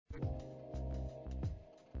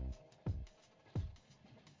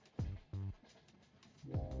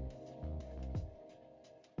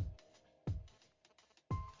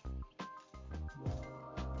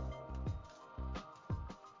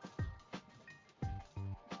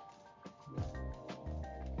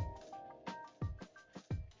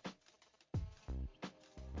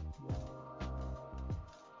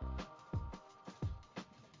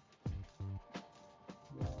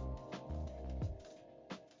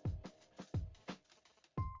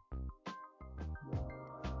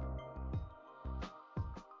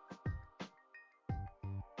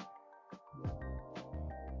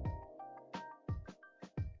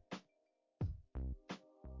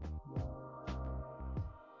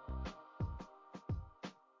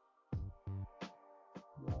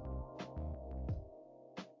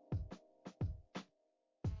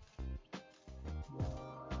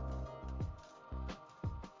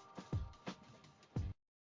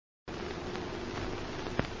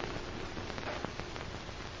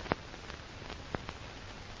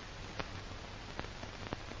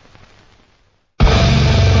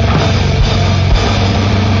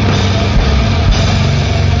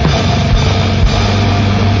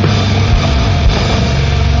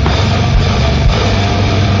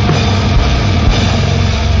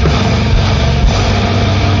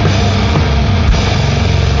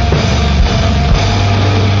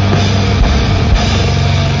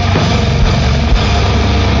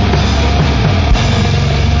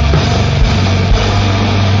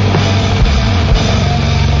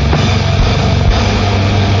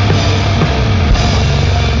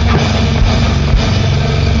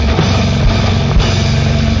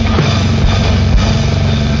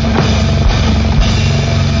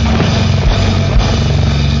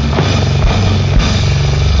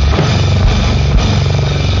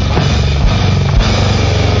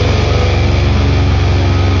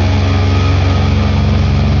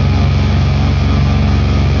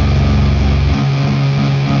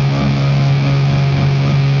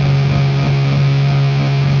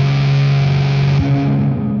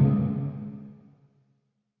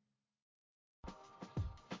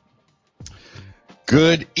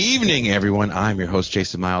Good evening, everyone. I'm your host,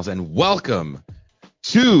 Jason Miles, and welcome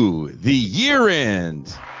to the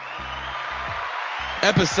year-end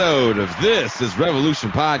episode of This is Revolution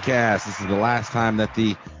Podcast. This is the last time that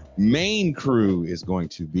the main crew is going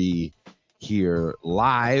to be here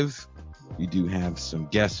live. We do have some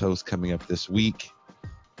guest hosts coming up this week.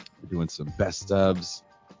 We're doing some best ofs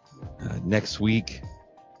next week.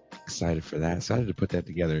 Excited for that. Excited to put that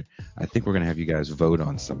together. I think we're going to have you guys vote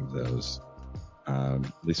on some of those. At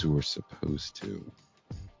least we were supposed to.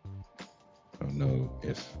 I don't know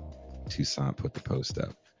if Toussaint put the post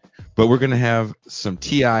up. But we're going to have some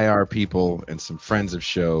TIR people and some friends of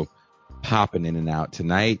show popping in and out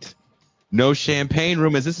tonight. No champagne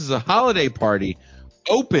room, as this is a holiday party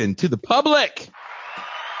open to the public.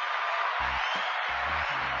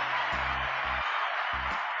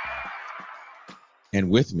 And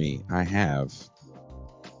with me, I have,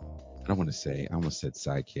 I almost said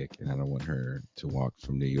sidekick, and I don't want her to walk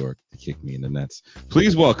from New York to kick me in the nuts.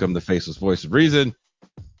 Please welcome the faceless voice of reason,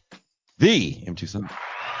 the M. Toussaint.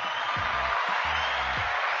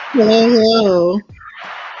 Hello.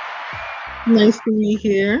 Nice to be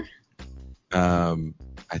here.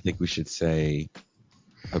 I think we should say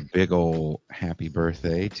a big old happy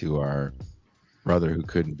birthday to our brother who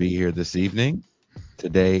couldn't be here this evening.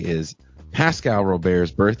 Today is Pascal Robert's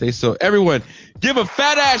birthday. So everyone, give a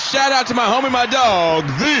fat ass shout out to my homie, my dog,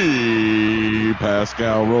 the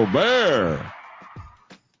Pascal Robert.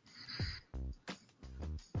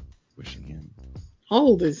 Wishing him. How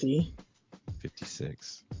old is he?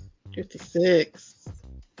 56. 56.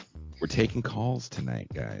 We're taking calls tonight,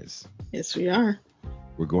 guys. Yes, we are.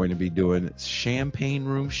 We're going to be doing champagne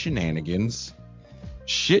room shenanigans,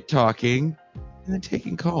 shit talking, and then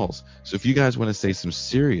taking calls. So if you guys want to say some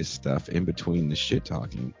serious stuff in between the shit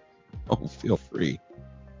talking, feel free.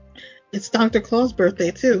 It's Dr. Claw's birthday,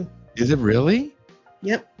 too. Is it really?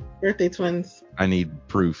 Yep. Birthday twins. I need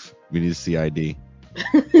proof. We need to see ID.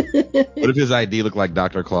 What if his ID looked like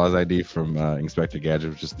Dr. Claw's ID from Inspector Gadget,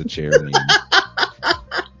 with just the chair?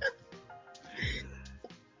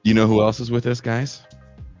 You know who else is with us, guys?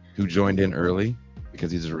 Who joined in early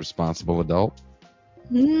because he's a responsible adult?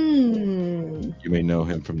 You may know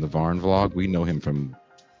him from the Varn vlog. We know him from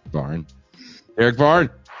Varn. Eric Varn.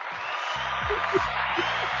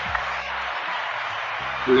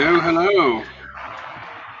 Hello.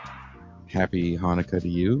 Happy Hanukkah to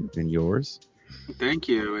you and yours. Thank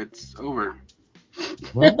you. It's over.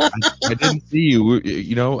 Well, I didn't see you.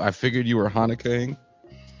 You know, I figured you were Hanukkahing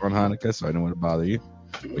on Hanukkah, so I didn't want to bother you.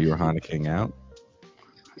 But you were Hanukkahing out.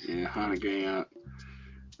 Yeah, Hanukkah out.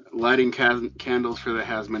 Lighting candles for the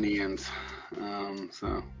Hasmoneans.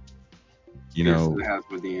 So. You know. The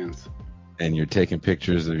Hasmoneans. And you're taking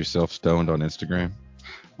pictures of yourself stoned on Instagram.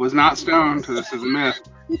 Was not stoned. This is a myth.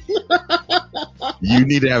 You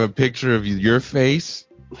need to have a picture of your face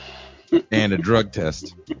and a drug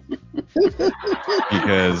test.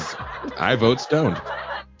 Because I vote stoned.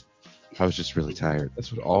 I was just really tired.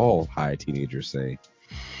 That's what all high teenagers say.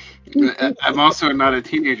 I'm also not a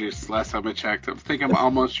teenager. Last time I checked, I think I'm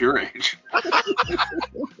almost your age.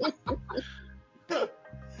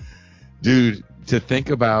 Dude, to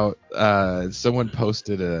think about, someone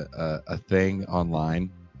posted a thing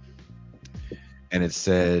online, and it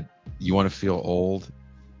said, "You want to feel old?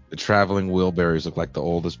 The Traveling Wilburys look like the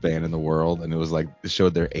oldest band in the world," and it was like it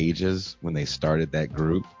showed their ages when they started that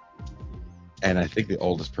group. And I think the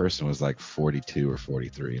oldest person was like 42 or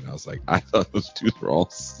 43. And I was like, I thought those dudes were all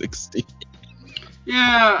 60.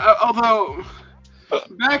 Yeah, although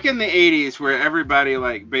back in the 80s where everybody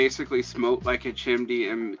like basically smoked like a chimney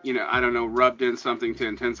and, I don't know, rubbed in something to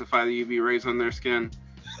intensify the UV rays on their skin.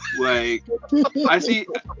 Like,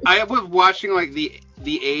 I was watching like the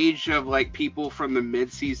age of like people from the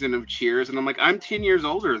mid-season of Cheers. And I'm like, I'm 10 years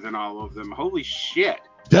older than all of them. Holy shit.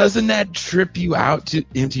 Doesn't that trip you out to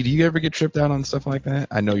MT? Do you ever get tripped out on stuff like that?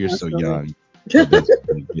 I know you're so young. It doesn't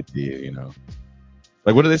really get to you,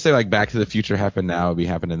 Like, what do they say? Like, Back to the Future happened now. It'd be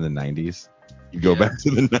happening in the 90s. You go back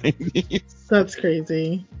to the 90s. That's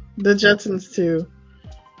crazy. The Jetsons, too.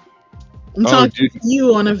 I'm talking to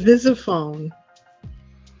you on a Visiphone.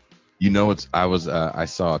 I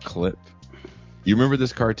saw a clip. You remember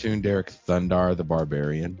this cartoon, Derek, Thundar the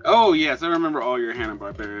Barbarian? Oh, yes. I remember all your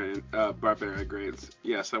Hanna-Barbera grades.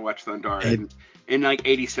 Yes, I watched Thundar in like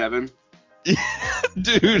 87.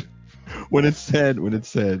 Dude, when it said in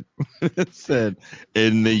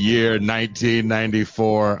the year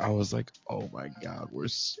 1994, I was like, oh my God, we're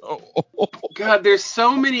so old. God, there's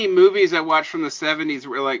so many movies I watched from the 70s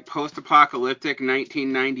were like post-apocalyptic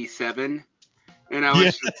 1997. And I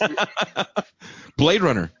was just... Blade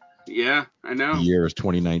Runner. Yeah, I know. The year is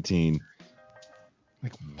 2019.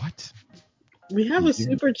 Like, what? We have a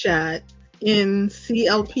super chat in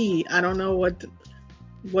CLP. I don't know what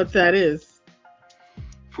that is.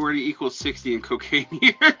 40 equals 60 in cocaine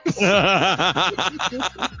years.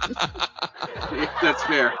 That's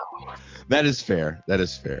fair. That is fair. That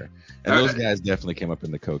is fair. And those guys definitely came up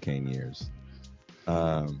in the cocaine years.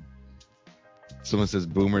 Someone says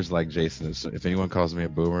boomers like Jason. If anyone calls me a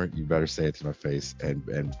boomer, you better say it to my face,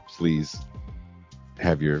 and please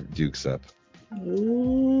have your dukes up.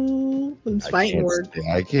 Ooh, it's fighting word.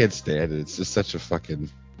 I can't stand it. It's just such a fucking.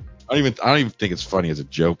 I don't even think it's funny as a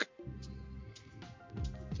joke.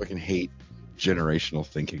 Fucking hate generational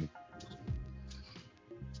thinking.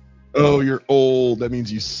 Oh, you're old. That means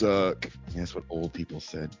you suck. That's what old people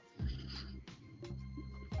said.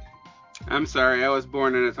 I'm sorry. I was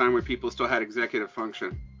born in a time where people still had executive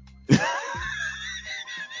function.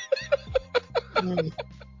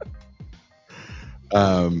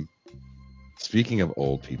 Speaking of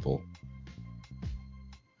old people.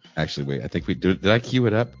 Actually, wait. I think we did I queue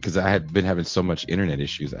it up? Because I had been having so much internet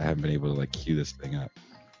issues. I haven't been able to like queue this thing up.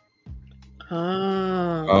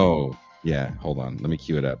 Oh, yeah. Hold on. Let me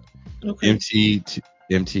queue it up. Okay.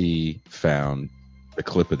 MT found the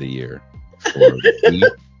clip of the year for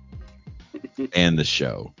the and the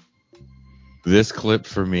show. This clip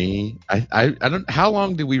for me, I don't. How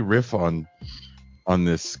long did we riff on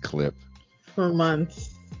this clip? For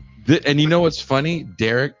months. And you know what's funny?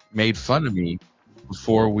 Derek made fun of me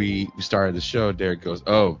before we started the show. Derek goes,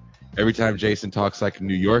 "Oh, every time Jason talks like a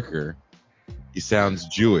New Yorker, he sounds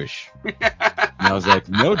Jewish." And I was like,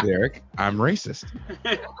 "No, Derek, I'm racist."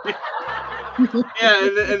 Yeah,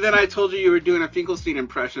 and then I told you were doing a Finkelstein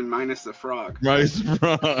impression minus the frog. Minus the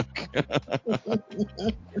frog.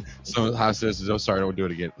 So Haas says, "Oh, sorry, don't do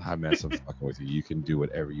it again." Hi, mess. I'm fucking with you. You can do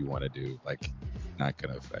whatever you want to do. Like, not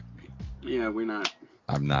gonna affect me. Yeah, we're not.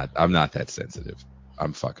 I'm not that sensitive.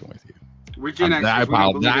 I'm fucking with you. We're Gen Xers.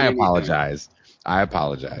 I apologize. I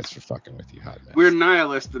apologize for fucking with you, hot mess. We're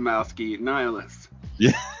nihilist, the Mowski. Nihilist.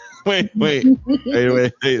 Yeah. Wait.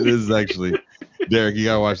 This is actually Derek. You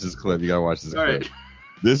gotta watch this clip. All clip. Right.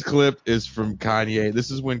 This clip is from Kanye.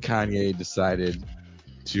 This is when Kanye decided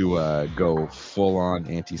to go full on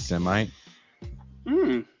anti-Semite.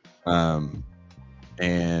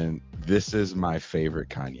 And this is my favorite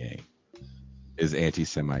Kanye. Is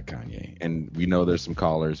anti-Semite Kanye, and we know there's some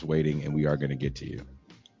callers waiting, and we are going to get to you.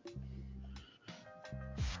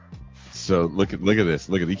 So look at this.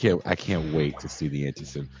 I can't wait to see the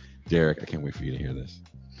anti-Sem. Derek, I can't wait for you to hear this.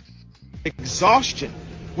 Exhaustion,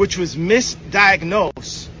 which was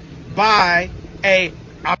misdiagnosed by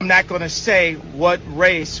I'm not going to say what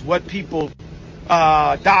race, what people,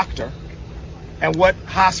 doctor, and what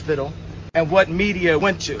hospital, and what media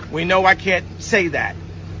went to. We know I can't say that.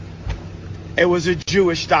 It was a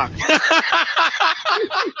Jewish doctor.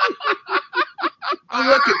 Oh,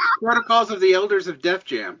 look, it's Protocols of the Elders of Def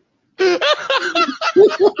Jam. But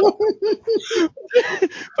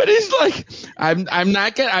he's like, I'm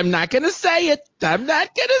not gonna say it. I'm not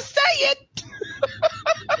gonna say it.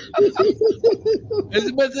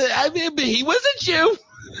 But he was a Jew.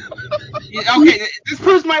 Okay, this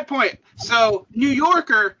proves my point. So, New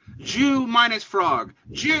Yorker, Jew minus frog.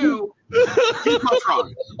 Jew plus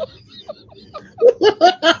frog.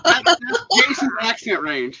 That's Jason's accent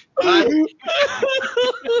range.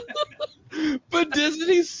 But doesn't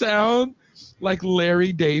he sound like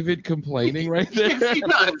Larry David complaining right there? Yes, he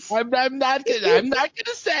does. I'm not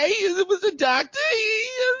gonna say it was a doctor.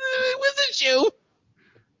 It was a Jew.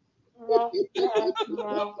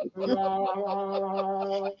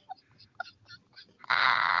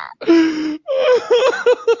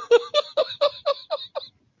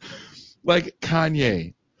 Like,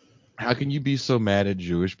 Kanye, how can you be so mad at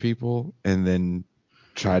Jewish people and then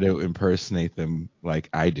try to impersonate them like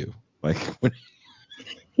I do? Like,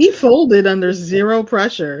 he folded under zero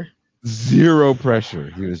pressure. Zero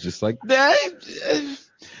pressure. He was just like,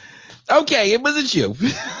 okay, it was a Jew.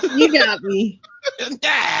 You got me.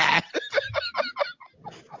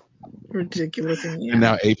 Ridiculous. Man. And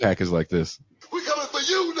now APAC is like this. We coming for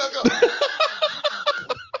you, nigga.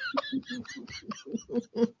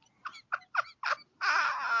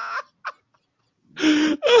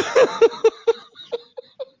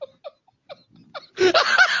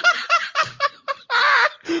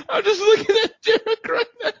 I'm just looking at Derek right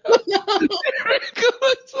now. Derek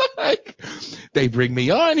looks like, they bring me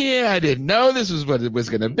on here. I didn't know this was what it was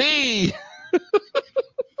going to be.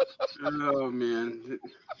 Oh, man.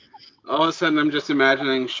 All of a sudden, I'm just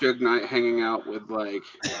imagining Suge Knight hanging out with, like...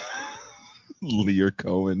 Lear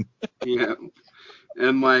Cohen. Yeah.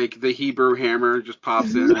 And, like, the Hebrew Hammer just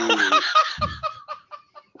pops in.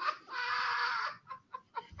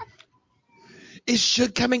 Is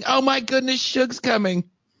Suge coming? Oh my goodness, Suge's coming.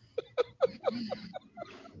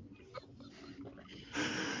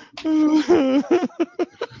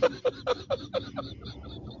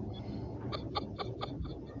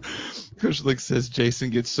 Kushlik says Jason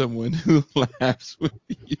gets someone who laughs with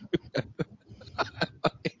you.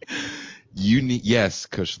 Yes,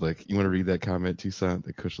 Kushlik. You want to read that comment, Tucson?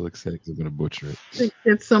 That Kushlik said, because I'm going to butcher it.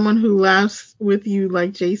 It's someone who laughs with you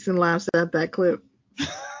like Jason laughs at that clip.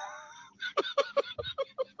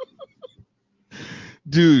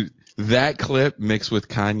 Dude, that clip mixed with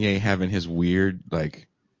Kanye having his weird, like,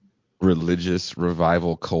 religious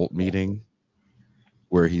revival cult meeting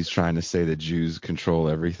where he's trying to say that Jews control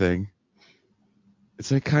everything.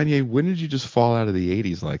 It's like, Kanye, when did you just fall out of the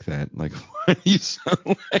 80s like that? Like, why do you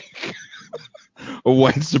sound like a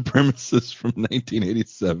white supremacist from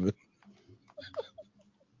 1987?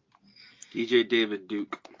 DJ David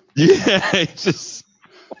Duke. Yeah, it's just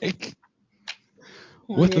like,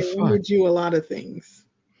 what the fuck? Would you a lot of things?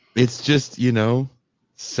 It's just,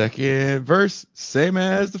 second verse, same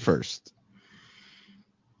as the first.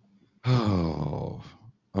 Oh,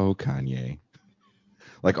 Kanye.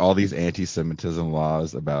 Like all these anti-Semitism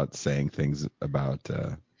laws about saying things about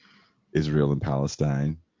Israel and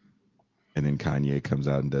Palestine. And then Kanye comes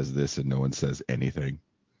out and does this and no one says anything.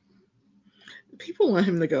 People want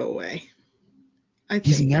him to go away.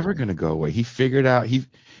 He's never going to go away. He figured out,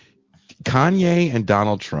 Kanye and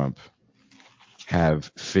Donald Trump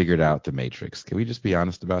have figured out the Matrix. Can we just be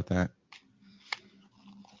honest about that?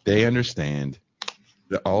 They understand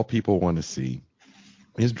that all people want to see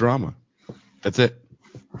is drama. That's it.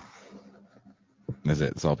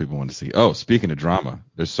 That's all people want to see. Oh, speaking of drama,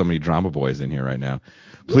 there's so many drama boys in here right now.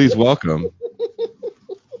 Please welcome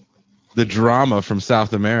the drama from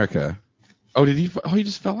South America. Oh, he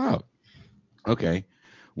just fell out. Okay.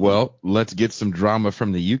 Well, let's get some drama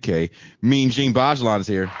from the UK. Mean Gene Bajlan's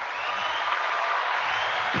here.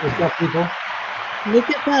 What's up, people? Look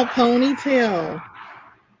at that ponytail.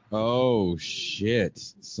 Oh, shit.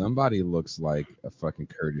 Somebody looks like a fucking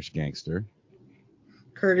Kurdish gangster.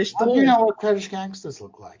 Kurdish How do you know what Kurdish gangsters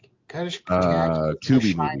look like? Kurdish gangsters.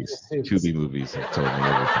 Tubi movies have told me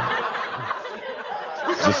everything.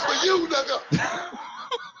 We coming for you, nigga.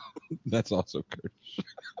 That's also Kurdish.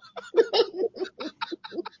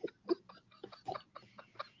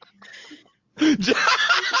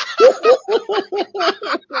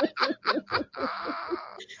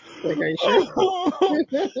 Like, are you sure?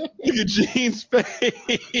 Look at Gene's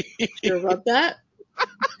face. Sure about that?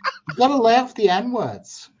 You gotta laugh the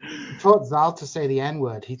N-words. He taught Zal to say the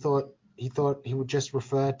N-word. He thought he would just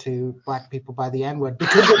refer to black people by the N-word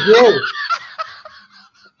because of you.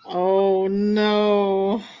 Oh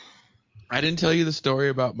no. I didn't tell you the story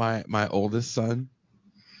about my oldest son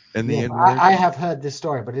and the N-word. I have heard this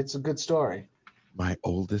story, but it's a good story. My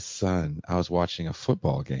oldest son, I was watching a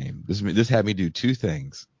football game. This had me do two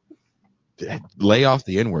things. Lay off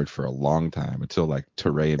the N-word for a long time until like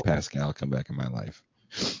Teray and Pascal come back in my life.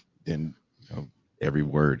 Then every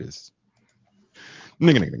word is.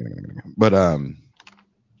 But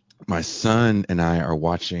my son and I are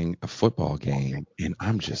watching a football game, and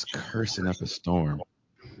I'm just cursing up a storm.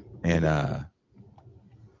 And here,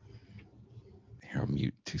 I'll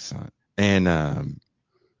mute Tucson. And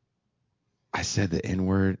I said the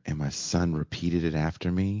N-word, and my son repeated it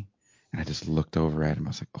after me. And I just looked over at him. I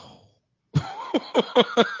was like, oh.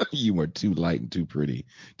 You are too light and too pretty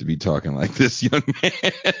to be talking like this, young man.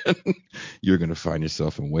 You're going to find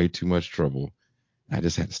yourself in way too much trouble. I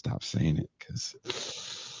just had to stop saying it because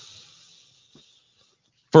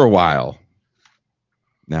for a while,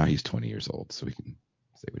 now he's 20 years old, so he can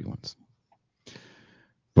say what he wants.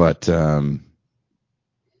 But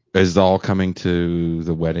is Zal coming to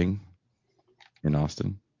the wedding in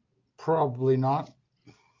Austin? Probably not.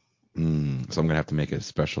 So I'm going to have to make a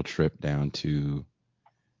special trip down to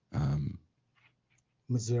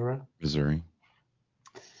Missouri.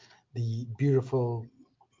 The beautiful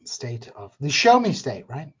state of the show me state,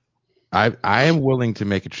 right? I am willing to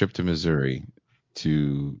make a trip to Missouri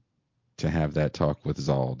to have that talk with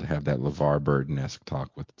Zal, to have that LeVar Burton-esque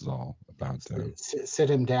talk with Zal about sit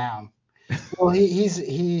him down. Well, he's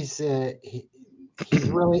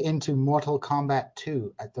really into Mortal Kombat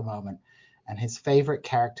 2 at the moment, and his favorite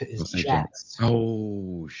character is Jax.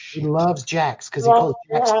 Oh shit! He loves Jax because he calls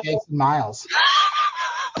Jax Jason Miles.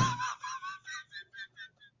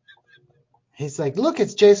 He's like, look,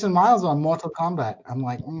 it's Jason Miles on Mortal Kombat. I'm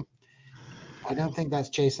like, I don't think that's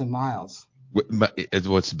Jason Miles.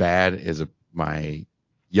 What's bad is my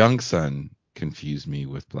young son confused me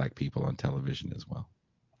with black people on television as well.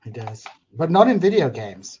 He does, but not in video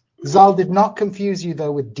games. Zal did not confuse you,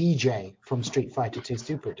 though, with DJ from Street Fighter 2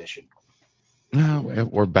 Super Edition. No,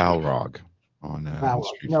 or Balrog on Balrog.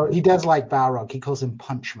 Street No, Fighter. he does like Balrog. He calls him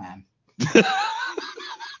Punch Man.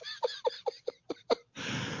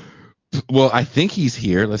 Well, I think he's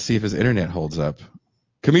here. Let's see if his internet holds up.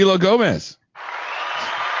 Camilo Gomez.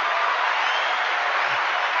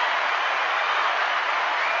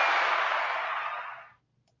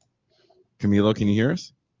 Camilo, can you hear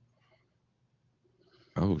us?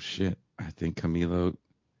 Oh, shit. I think Camilo...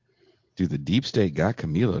 Dude, the deep state got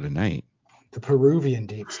Camilo tonight. The Peruvian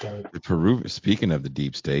deep state. Speaking of the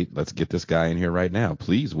deep state, let's get this guy in here right now.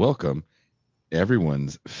 Please welcome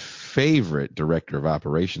everyone's favorite director of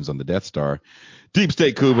operations on the Death Star, Deep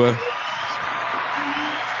State Cuba.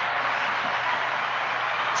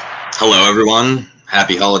 Hello, everyone.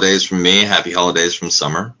 Happy holidays from me. Happy holidays from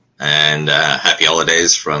Summer. And happy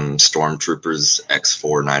holidays from Stormtroopers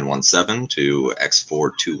X4917 to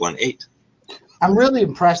X4218. I'm really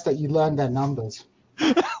impressed that you learned their numbers.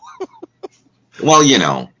 Well, you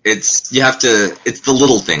know, it's the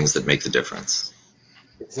little things that make the difference.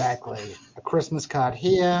 Exactly. A Christmas card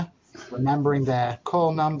here, remembering their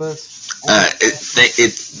call numbers. I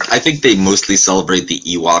think they mostly celebrate the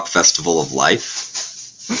Ewok Festival of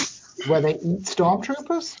Life. Where they eat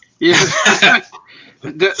stormtroopers? Yeah.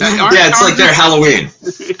 Yeah, it's like their Halloween.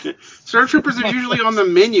 Stormtroopers are usually on the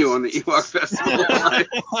menu on the Ewok Festival.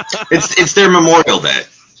 It's their Memorial Day.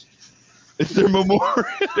 It's their memorial.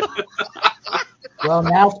 Well,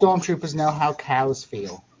 now stormtroopers know how cows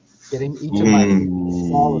feel. Getting eaten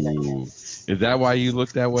by all of them. Is that why you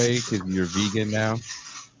look that way? Because you're vegan now?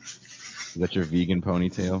 Is that your vegan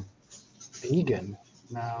ponytail? Vegan?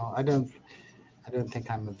 No, I don't think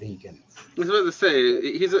I'm a vegan. I was about to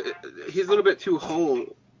say he's a little bit too whole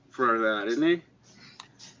for that, isn't he?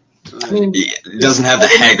 I mean, He doesn't have the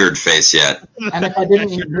haggard face yet. And if I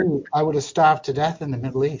didn't eat meat, I would have starved to death in the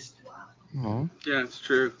Middle East. Oh, Yeah, it's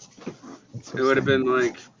true. so It would have sad. been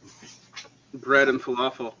like bread and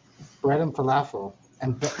falafel. Bread and falafel.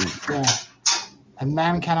 A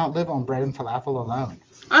man cannot live on bread and falafel alone.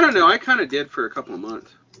 I don't know. I kind of did for a couple of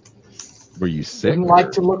months. Were you sick? Wouldn't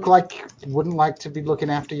like to be looking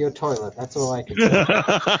after your toilet. That's all I can say.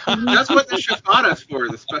 That's what the Shafada's for,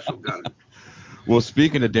 the special gun. Well,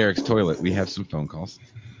 speaking of Derek's toilet, we have some phone calls.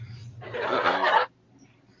 Uh-oh.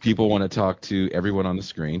 People want to talk to everyone on the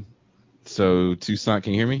screen. So, Toussaint,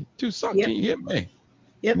 can you hear me? Toussaint, Yep. Can you hear me?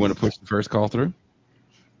 Yep. You want to push the first call through?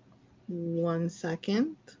 1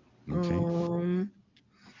 second. Okay.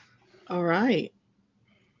 All right.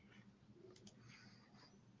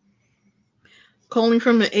 Calling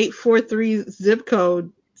from the 843 zip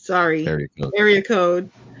code. Sorry. Area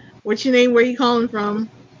code. What's your name? Where you calling from?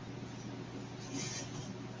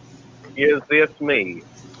 Is this me?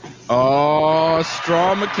 Oh,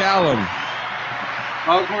 Straw McCallum.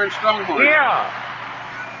 Foghorn Stronghorn. Yeah.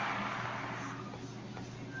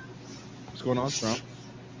 What's going on, Straw?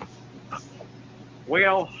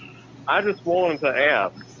 Well, I just wanted to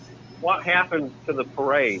ask, what happened to the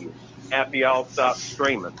parade after y'all stopped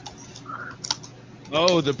streaming?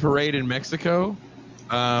 Oh, the parade in Mexico.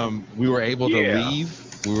 We were able to leave.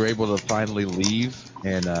 We were able to finally leave,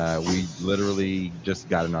 and we literally just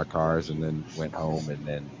got in our cars and then went home, and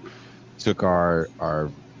then took our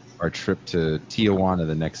trip to Tijuana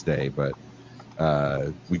the next day. But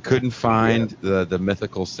we couldn't find the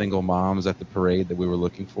mythical single moms at the parade that we were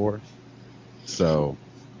looking for. So,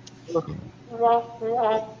 it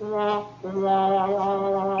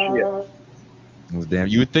was damn.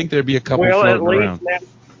 You would think there'd be a couple floating around.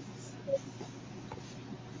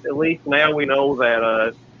 At least now we know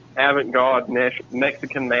that avant-garde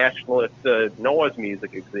Mexican nationalist noise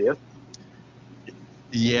music exists.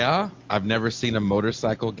 Yeah, I've never seen a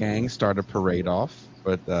motorcycle gang start a parade off,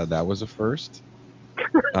 but that was a first.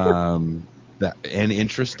 And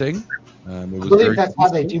interesting. I believe that's how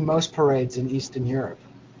they do most parades in Eastern Europe.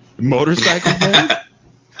 Motorcycle gang?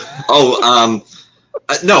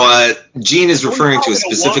 No, Gene is referring to a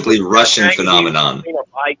specifically Russian phenomenon.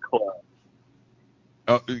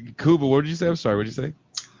 Oh, Kuba, what did you say? I'm sorry, what did you say?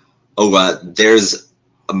 There's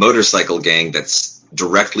a motorcycle gang that's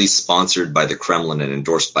directly sponsored by the Kremlin and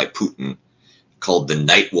endorsed by Putin called the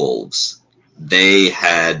Night Wolves. They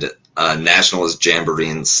had a nationalist jamboree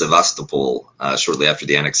in Sevastopol shortly after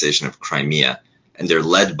the annexation of Crimea, and they're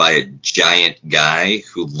led by a giant guy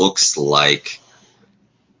who looks like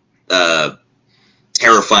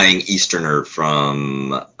terrifying Easterner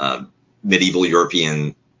from medieval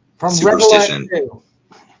European superstition.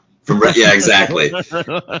 Yeah, exactly.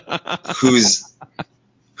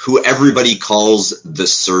 Who everybody calls the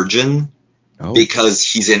surgeon because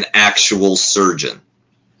he's an actual surgeon.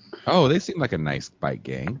 Oh, they seem like a nice bike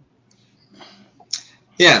gang.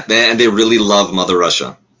 Yeah, and they really love Mother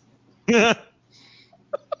Russia. Don't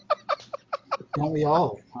we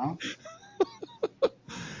all? Huh?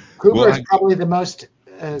 Kuba is probably the most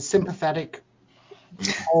sympathetic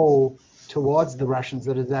pole towards the Russians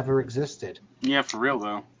that has ever existed. Yeah, for real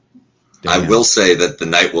though. Damn. I will say that the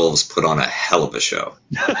Night Wolves put on a hell of a show.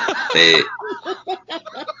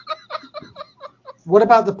 What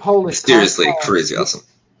about the Polish? Seriously, crazy awesome.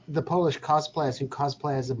 The Polish cosplayers who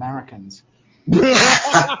cosplay as Americans.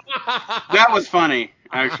 That was funny,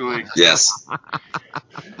 actually. Yes.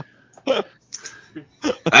 I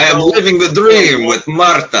am living the dream with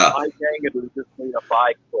Marta. My gang is just need a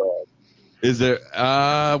bike club. Is there?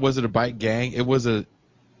 Was it a bike gang?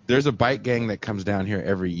 There's a bike gang that comes down here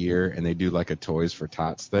every year, and they do like a Toys for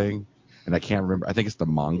Tots thing. And I can't remember. I think it's the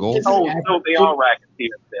Mongols. Oh, so they are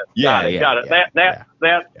racketeers then. Yeah, Got it.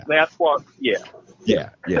 That's what. Yeah. Yeah.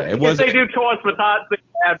 It was. If they do Toys for Tots,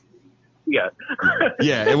 yeah.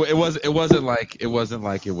 It wasn't like it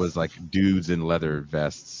was like dudes in leather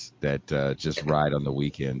vests that just ride on the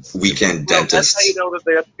weekends. Weekend dentists. That's how you know that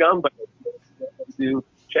they're scumbags. Do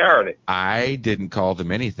charity. I didn't call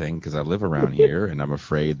them anything because I live around here, and I'm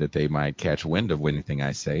afraid that they might catch wind of anything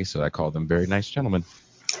I say. So I call them very nice gentlemen.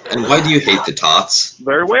 And why do you hate the tots?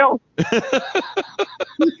 Very well.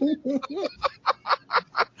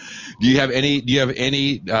 Do you have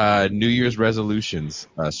any New Year's resolutions,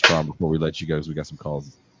 Strong, before we let you go? Because we got some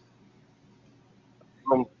calls.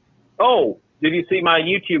 Did you see my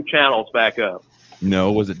YouTube channel's back up?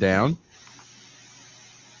 No, was it down?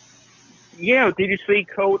 Yeah, did you see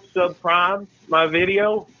Code Subprime, my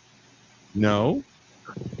video? No.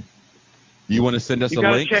 You want to send us a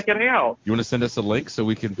link? You gotta check it out. You want to send us a link so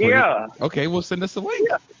we can put it? Okay, we'll send us a link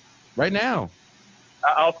right now.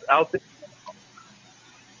 I'll send.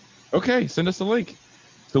 Okay, send us a link.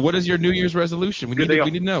 So what is your New Year's resolution? We need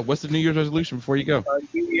to know. What's the New Year's resolution before you go?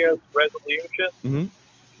 New Year's resolution?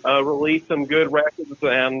 Mm-hmm. Release some good records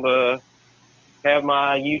and have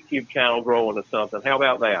my YouTube channel grow into something. How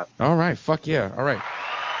about that? All right. Fuck yeah. All right.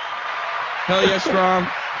 Hell yeah, Strong.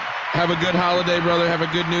 Have a good holiday, brother. Have a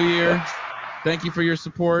good New Year. Thank you for your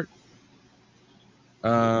support.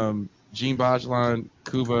 Gene Bajlan,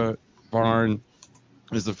 Kuba, Barn.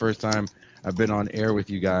 This is the first time I've been on air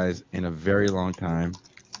with you guys in a very long time.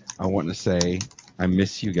 I want to say I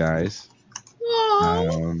miss you guys.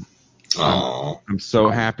 I'm so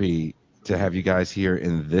happy to have you guys here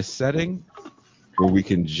in this setting where we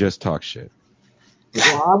can just talk shit.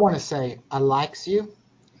 Well, I want to say I likes you.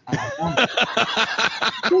 And I want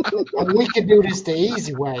you. And we could do this the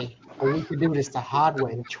easy way, or we could do this the hard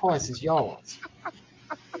way. The choice is yours.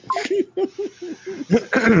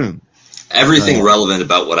 Everything relevant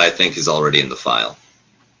about what I think is already in the file.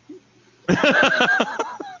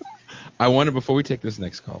 I wonder, before we take this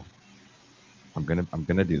next call, I'm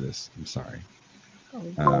gonna do this. I'm sorry.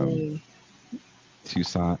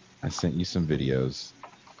 Toussaint, I sent you some videos,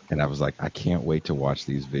 and I was like, I can't wait to watch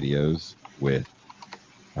these videos with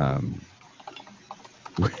the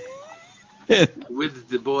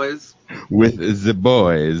boys. With the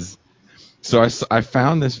boys. So I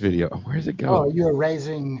found this video. Oh, where does it go? Oh, you were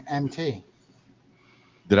raising MT.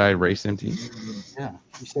 Did I erase MT? Yeah,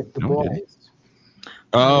 you said the boys.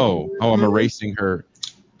 I'm erasing her.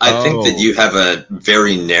 I think that you have a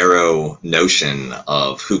very narrow notion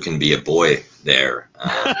of who can be a boy there,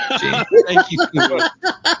 Gene. Thank you.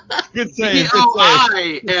 Good save.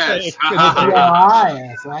 B-O-I-S.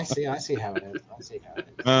 I see how it is.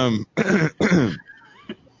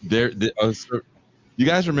 So you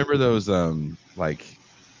guys remember those like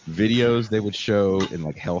videos they would show in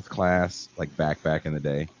like health class, like back in the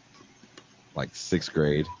day, like 6th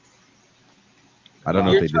grade? I don't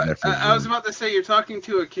know if they did that for I was about to say you're talking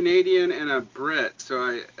to a Canadian and a Brit,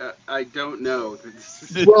 so I don't know.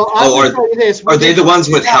 Well, are they the ones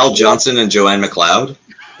with Hal Johnson and Joanne McLeod?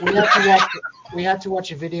 We had to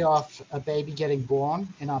watch a video of a baby getting born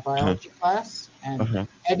in our biology class, and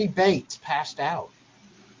Eddie Bates passed out.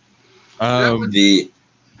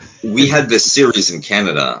 We had this series in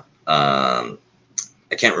Canada.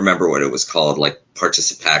 I can't remember what it was called, like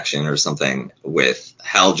Participation or something, with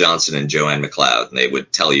Hal Johnson and Joanne McLeod, and they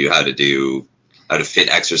would tell you how to fit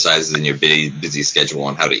exercises in your busy schedule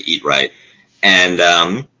and how to eat right.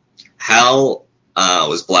 And Hal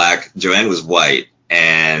was black, Joanne was white,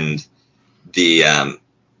 and I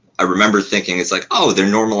remember thinking, it's like, oh, they're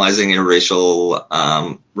normalizing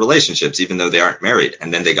interracial relationships even though they aren't married,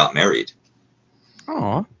 and then they got married.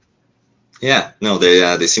 Aw. Yeah, no,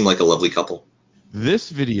 they seem like a lovely couple. This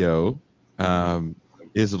video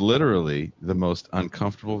is literally the most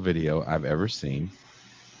uncomfortable video I've ever seen.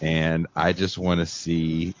 And I just want to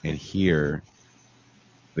see and hear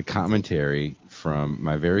the commentary from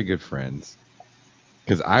my very good friends.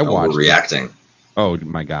 Because I watched. We're reacting. Oh,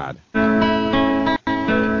 my God.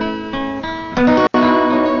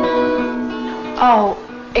 Oh,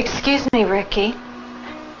 excuse me, Ricky.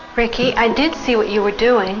 Ricky, I did see what you were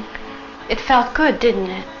doing. It felt good, didn't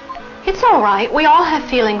it? It's all right. We all have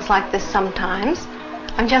feelings like this sometimes.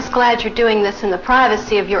 I'm just glad you're doing this in the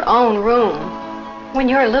privacy of your own room. When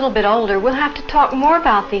you're a little bit older, we'll have to talk more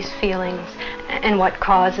about these feelings and what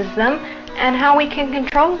causes them and how we can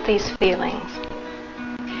control these feelings.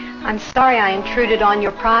 I'm sorry I intruded on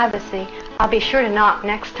your privacy. I'll be sure to knock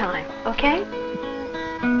next time, okay?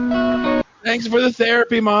 Thanks for the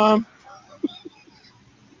therapy, Mom.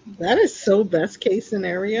 That is so best case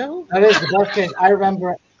scenario. That is the best case. I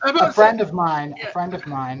remember a friend of mine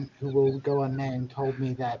who will go unnamed told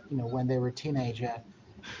me that, when they were a teenager,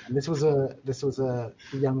 and this was a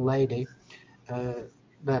young lady,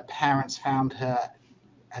 the parents found her,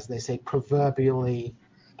 as they say, proverbially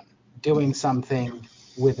doing something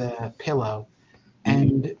with a pillow,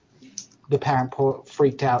 and the parent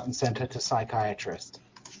freaked out and sent her to a psychiatrist.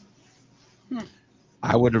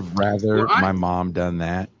 I would have rather my mom done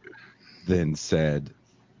that than said,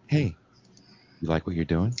 "Hey, you like what you're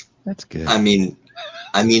doing? That's good." I mean,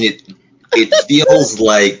 it feels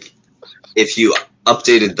like if you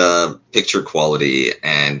updated the picture quality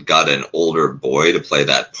and got an older boy to play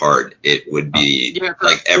that part, it would be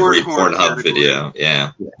like every Pornhub video.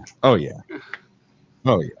 Yeah. Oh yeah.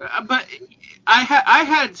 Oh yeah. But I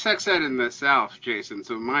had sex ed in the South, Jason,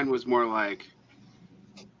 so mine was more like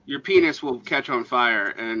your penis will catch on fire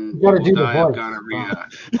and you will die of gonorrhea.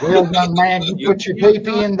 Well, young man, you put your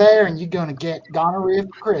pee-pee in there and you're going to get gonorrhea for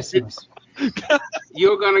Christmas.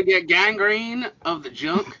 You're going to get gangrene of the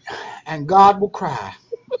junk. And God will cry.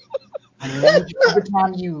 And every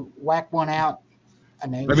time you whack one out,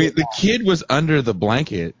 an angel. I mean, the kid was under the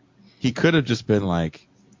blanket. He could have just been like,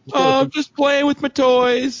 "Oh, I'm just playing with my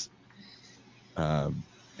toys."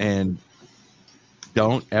 And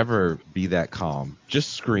don't ever be that calm.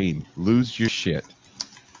 Just scream, lose your shit.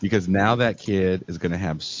 Because now that kid is going to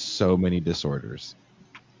have so many disorders.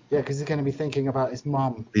 Yeah, because he's going to be thinking about his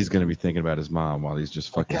mom. He's going to be thinking about his mom while he's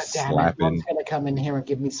just fucking slapping. Mom's going to come in here and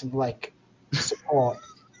give me some, support.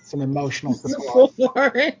 Some emotional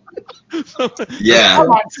support. Yeah. Come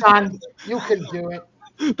on, son. You can do it.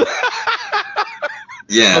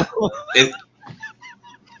 Yeah.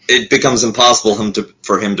 It becomes impossible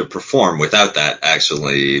for him to perform without that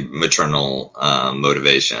actually maternal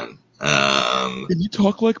motivation. Can you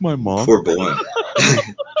talk like my mom? Poor boy.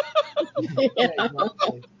 Yeah,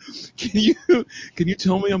 exactly. Can you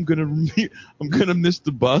tell me I'm gonna miss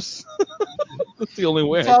the bus? That's the only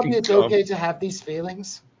way. Tell me it's okay to have these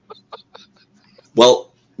feelings.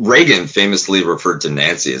 Well, Reagan famously referred to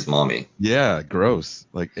Nancy as mommy. Yeah, gross.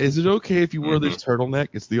 Like, is it okay if you wear this turtleneck?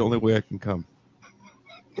 It's the only way I can come.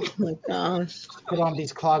 Oh my gosh. Put on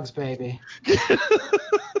these clogs, baby. Is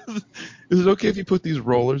it okay if you put these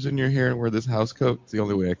rollers in your hair and wear this house coat? It's the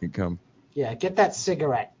only way I can come. Yeah, get that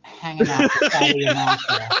cigarette hanging out the side of your mouth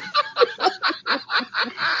there.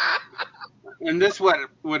 And this what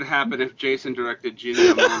would happen if Jason directed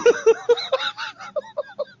Junior Mom.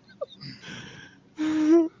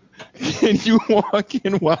 Can you walk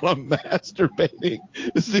in while I'm masturbating?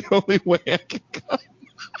 It's the only way I can come.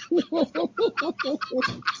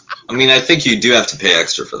 I mean, I think you do have to pay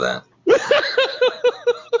extra for that.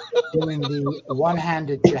 Doing the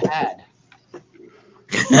one-handed jihad.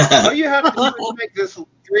 All you have to do is make this 3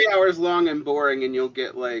 hours long and boring, and you'll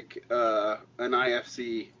get like an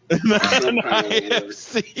IFC. An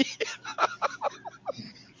IFC.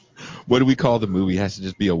 What do we call the movie? It has to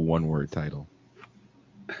just be a one-word title.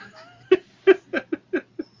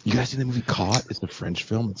 You guys seen the movie Caught? It's a French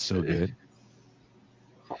film. It's so good.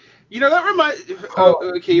 That reminds.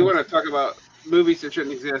 Oh, okay. You want to talk about movies that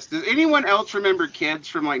shouldn't exist? Does anyone else remember Kids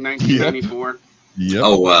from like 1994? Yep.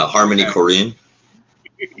 Oh, Harmony Korine.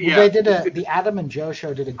 Yeah. Well, they did the Adam and Joe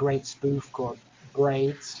show did a great spoof called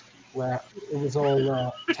Braids, where it was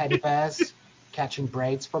all teddy bears catching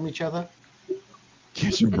braids from each other.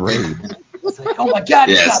 Catching braids. It's like, oh my God,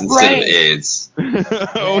 he's got instead braids.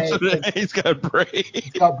 of AIDS. He's got braids.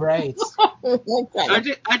 He's got braids.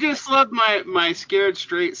 I just love my scared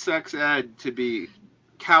straight sex ed to be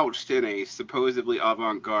couched in a supposedly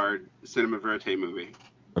avant-garde cinema verite movie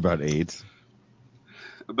About AIDS.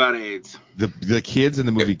 About AIDS. The kids in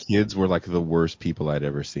the movie Kids were like the worst people I'd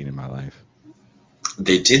ever seen in my life.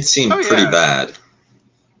 They did seem pretty bad.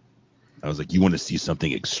 I was like, you want to see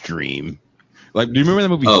something extreme? Like, do you remember the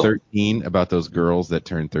movie 13 about those girls that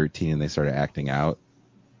turned 13 and they started acting out?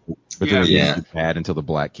 But then it didn't get bad until the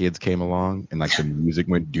black kids came along, and like the music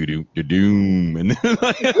went doo doo doo doom, and then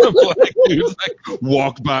like the black dudes like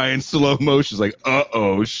walked by in slow motion, like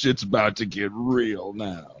shit's about to get real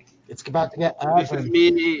now. It's about to get This is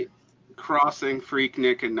me crossing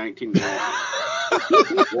Freaknik in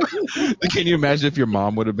 1990. Can you imagine if your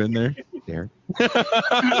mom would have been there?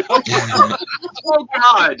 Oh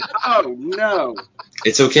God! Oh no!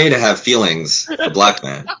 It's okay to have feelings for black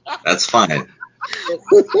man. That's fine.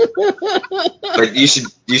 But you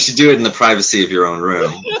should do it in the privacy of your own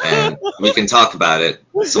room, and we can talk about it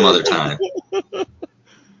some other time.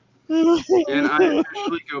 And I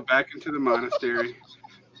officially go back into the monastery.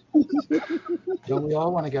 Don't we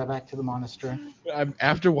all want to go back to the monastery?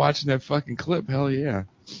 After watching that fucking clip, hell yeah.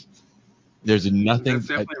 There's nothing. That's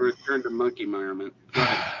definitely a return to monkey environment.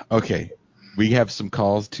 Okay. We have some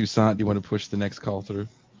calls. Toussaint, do you want to push the next call through?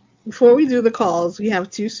 Before we do the calls, we have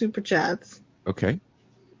 2 super chats. Okay.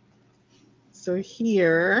 So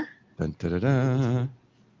here. Dun, da, da, da.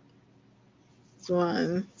 This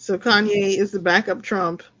one. So Kanye is the backup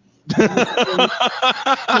Trump. Thank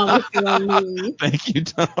you,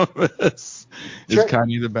 Thomas. Is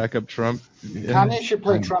Kanye the backup Trump? Kanye should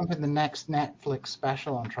play Trump in the next Netflix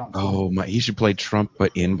special on Trump. He should play Trump,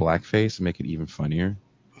 but in blackface and make it even funnier.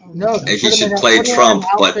 No, he should play Trump,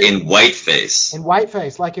 but in whiteface. In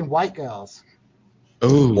whiteface, like in White Girls.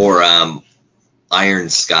 Oh. Or Iron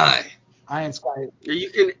Sky. Iron Sky.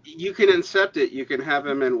 You can incept it. You can have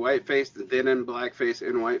him in whiteface, then in blackface,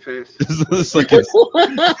 in whiteface.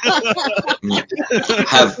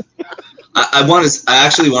 I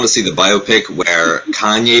actually want to see the biopic where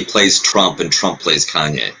Kanye plays Trump and Trump plays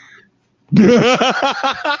Kanye.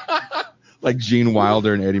 Like Gene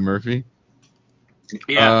Wilder and Eddie Murphy.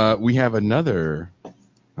 Yeah. We have another,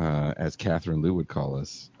 as Catherine Liu would call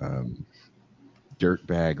us,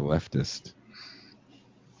 dirtbag leftist.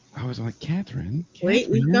 I was like, Catherine. Wait,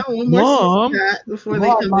 we've got one more chat before they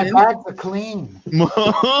come my in. bags are clean.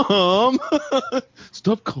 Mom,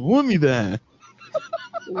 stop calling me that.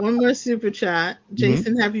 One more super chat.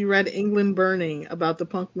 Jason, have you read England Burning about the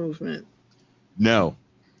punk movement? No,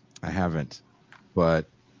 I haven't. But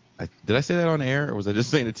did I say that on air, or was I just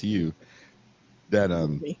saying it to you? That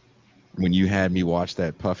when you had me watch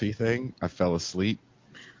that Puffy thing, I fell asleep,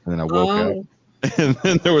 and then I woke up, and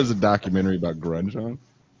then there was a documentary about grunge on.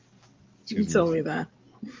 You told me that.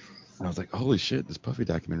 I was like, holy shit, this Puffy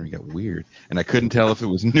documentary got weird. And I couldn't tell if it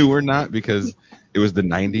was new or not because it was the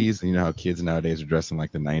 90s. And you know how kids nowadays are dressing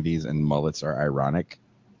like the 90s and mullets are ironic.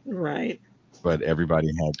 Right. But everybody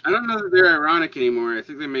had... I don't know that they're ironic anymore. I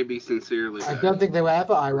think they may be sincerely. I don't think they were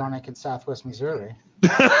ever ironic in Southwest Missouri.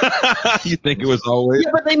 You think it was always?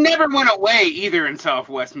 Yeah, but they never went away either in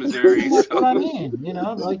Southwest Missouri. That's what I mean. You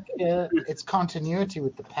know, like it's continuity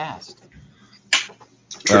with the past.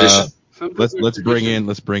 Tradition. Let's bring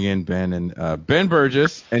in Ben and Ben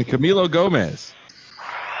Burgess and Camilo Gomez.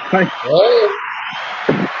 Hi.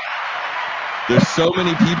 There's so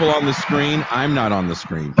many people on the screen. I'm not on the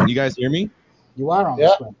screen. Can you guys hear me? You are on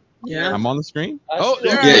the screen. Yeah. I'm on the screen?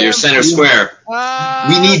 Yeah, you're center square.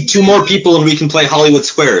 We need 2 more people and we can play Hollywood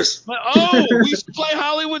Squares. We should play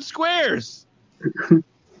Hollywood Squares.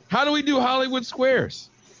 How do we do Hollywood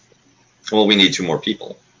Squares? Well, we need 2 more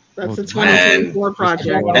people. That's a 2024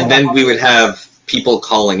 project. And then we would have people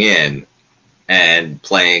calling in and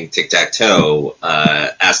playing tic-tac-toe,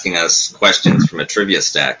 asking us questions from a trivia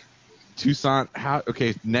stack. Toussaint,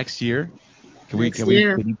 next year?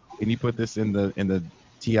 Can you put this in the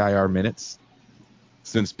TIR minutes?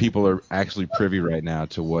 Since people are actually privy right now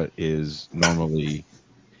to what is normally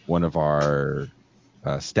one of our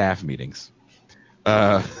staff meetings.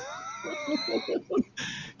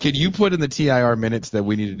 Can you put in the TIR minutes that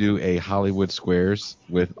we need to do a Hollywood Squares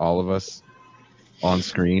with all of us on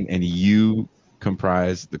screen, and you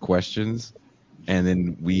comprise the questions, and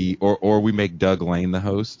then we make Doug Lane the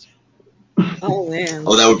host? Oh man.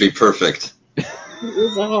 Oh, that would be perfect.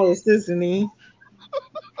 He's a host, isn't he?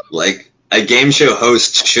 Like a game show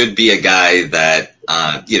host should be a guy that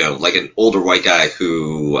like an older white guy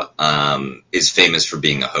who is famous for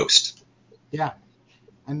being a host. Yeah.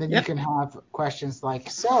 And then you can have questions like,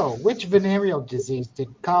 so, which venereal disease did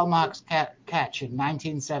Karl Marx catch in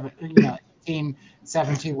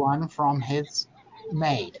 1871 from his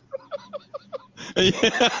maid?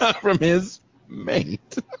 Yeah, from his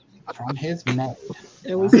mate. From his maid.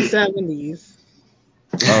 It was the 70s.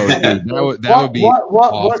 Oh, dude, that would be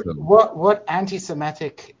awesome. What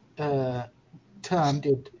anti-Semitic term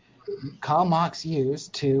did Karl Marx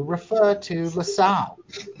used to refer to LaSalle,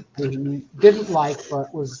 who he didn't like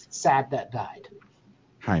but was sad that died?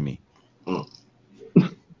 Jaime.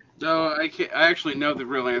 No, I can't. I actually know the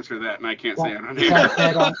real answer to that, and I can't say it on Is that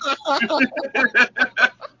dead on?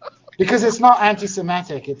 Because it's not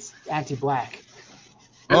anti-Semitic, it's anti-black.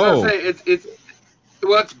 As I say, it's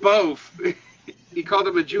both. He called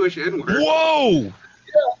him a Jewish N-word. Whoa!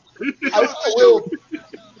 I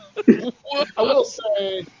will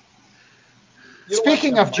say.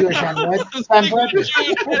 Speaking of Jewish N-word, Van Burgess.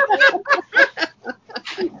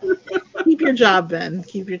 Keep your job, Ben.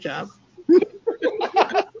 Keep your job.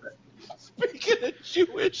 Speaking of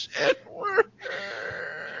Jewish N-words.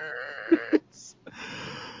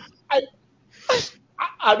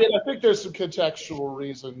 I mean, I think there's some contextual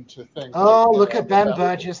reason to think. Oh, look at Ben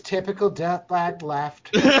Burgess, typical dirtbag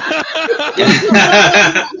left. Defending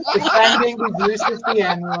the use of the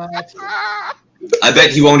N-word. I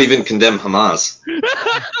bet he won't even condemn Hamas.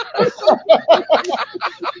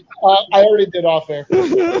 I already did off air.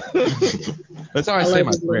 That's how I say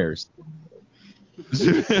my prayers.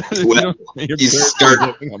 Well, you start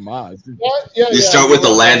with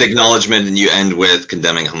the land acknowledgement and you end with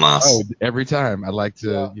condemning Hamas. Oh, every time. I like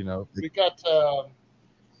to, We got,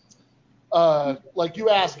 like you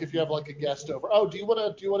ask if you have like a guest over. Oh, do you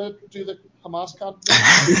want to do the Hamas content?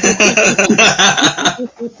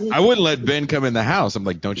 I wouldn't let Ben come in the house. I'm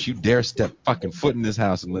like, don't you dare step fucking foot in this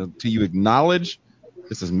house until you acknowledge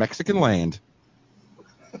this is Mexican land.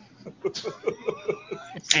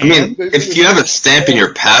 I mean, if you have a stamp in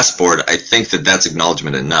your passport, I think that's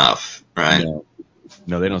acknowledgement enough, right?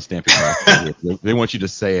 No, they don't stamp your passport. They want you to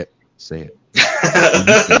say it. Say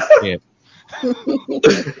it.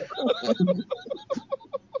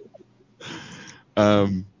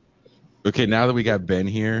 Okay, now that we got Ben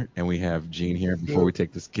here and we have Gene here, before we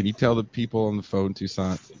take this, can you tell the people on the phone,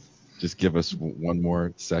 Toussaint, just give us one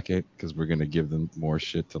more second because we're going to give them more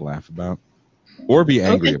shit to laugh about or be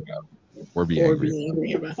angry about. Or be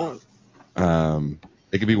angry about.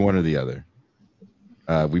 It could be one or the other.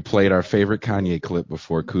 We played our favorite Kanye clip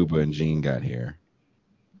before Kuba and Gene got here.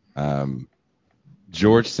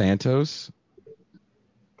 George Santos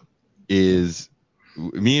is...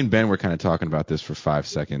 Me and Ben were kind of talking about this for 5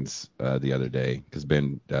 seconds the other day because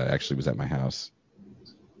Ben actually was at my house.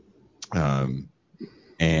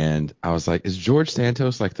 And I was like, is George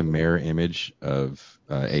Santos like the mirror image of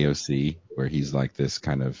AOC, where he's like this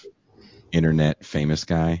kind of internet famous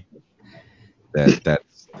guy?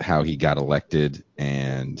 That's how he got elected,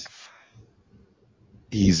 and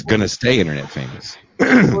he's gonna stay internet famous.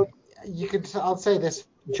 Well, I'll say this: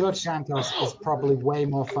 George Santos is probably way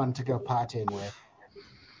more fun to go partying with.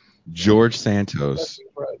 George Santos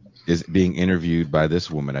is being interviewed by this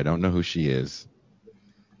woman. I don't know who she is.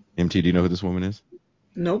 MT, do you know who this woman is?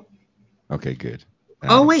 Nope. Okay, good.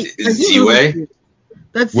 Oh wait, Z-Way?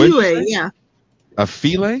 That's Z-Way, yeah. A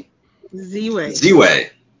File? Z-Way. Z-Way.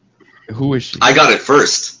 Who is she? I got it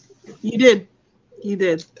first. You did.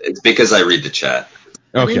 It's because I read the chat.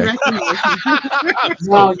 Okay.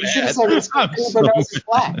 No, you should have said it's Cuba knows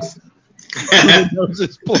blacks.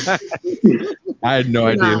 I had no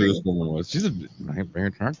idea who this woman was. She's a very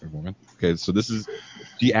attractive woman. Okay, so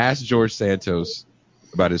she asked George Santos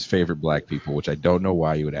about his favorite black people, which I don't know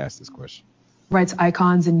why you would ask this question. Rights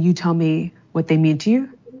icons, and you tell me what they mean to you.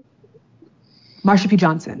 Marsha P.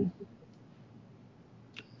 Johnson.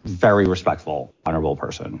 Very respectful, honorable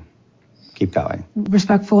person. Keep going.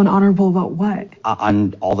 Respectful and honorable about what?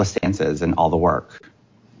 On all the stances and all the work.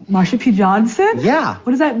 Marsha P. Johnson? Yeah.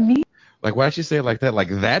 What does that mean? Like, why did she say it like that? Like,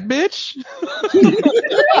 that bitch?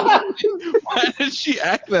 Why did she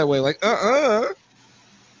act that way? Like, What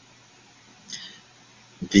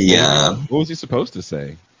was he supposed to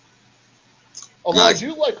say? Although I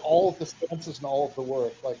do like all of the stances and all of the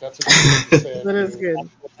work. Like, that's a good thing to say. That is good.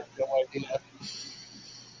 No idea.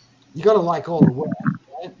 You gotta like all the work,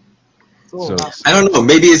 right? So, I don't know.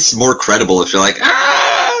 Maybe it's more credible if you're like,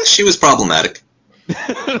 she was problematic.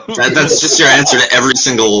 That's just your answer to every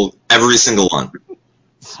single one.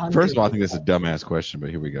 First of all, I think that's a dumbass question, but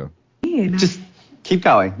here we go. Just keep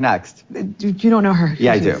going. Next. You don't know her.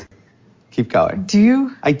 Yeah, I do. Keep going. Do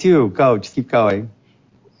you? I do. Go. Just keep going.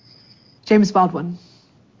 James Baldwin.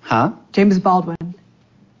 Huh? James Baldwin.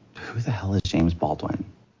 Who the hell is James Baldwin?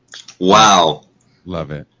 Wow.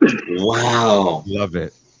 Love it. Wow. Love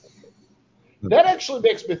it. That actually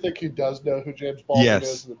makes me think he does know who James Baldwin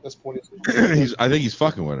is, and at this point I think he's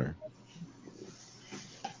fucking with her.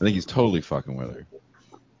 I think he's totally fucking with her.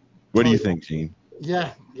 What do you think, Gene?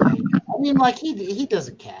 Yeah. I mean, like, he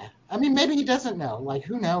doesn't care. I mean, maybe he doesn't know. Like,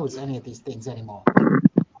 who knows any of these things anymore?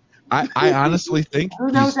 I honestly think...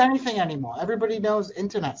 Who knows anything anymore? Everybody knows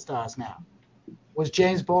internet stars now. Was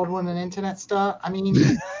James Baldwin an internet star? I mean...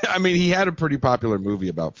 I mean, he had a pretty popular movie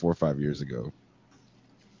about 4 or 5 years ago.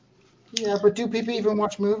 Yeah, but do people even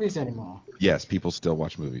watch movies anymore? Yes, people still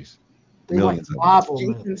watch movies. They Millions watch of Marvel them.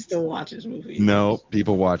 movies. Jason still watches movies. No,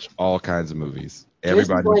 people watch all kinds of movies. Jason's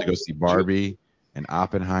Everybody went to like- go see Barbie and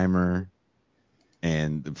Oppenheimer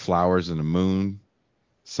and the Flowers and the Moon,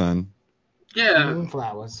 Sun. Yeah.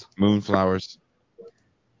 Moonflowers. Moonflowers.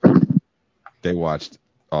 They watched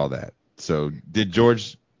all that. So did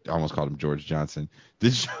George, I almost called him George Johnson.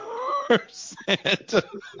 Did George Santa,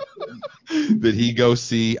 did he go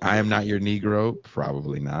see I Am Not Your Negro?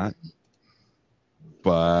 Probably not.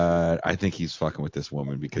 But I think he's fucking with this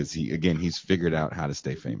woman because he's figured out how to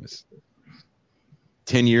stay famous.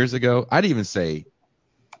 10 years ago, I'd say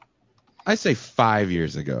 5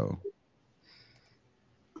 years ago,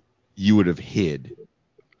 you would have hid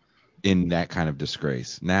in that kind of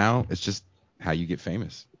disgrace. Now it's just how you get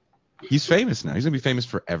famous. He's famous now. He's gonna be famous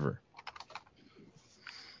forever.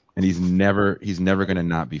 And he's never gonna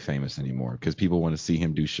not be famous anymore because people want to see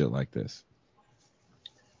him do shit like this.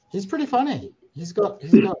 He's pretty funny. He's got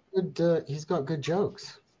good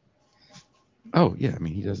jokes. Oh yeah, I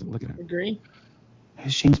mean he doesn't look at him. Agree.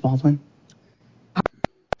 Who's James Baldwin?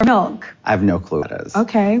 Milk. I have no clue what that is.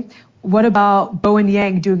 Okay. What about Bowen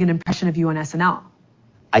Yang doing an impression of you on SNL?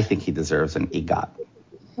 I think he deserves an EGOT.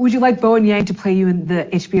 Would you like Bowen Yang to play you in the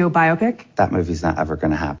HBO biopic? That movie's not ever going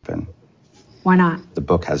to happen. Why not? The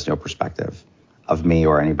book has no perspective of me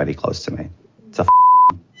or anybody close to me. It's a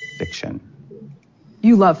fiction.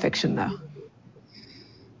 You love fiction, though.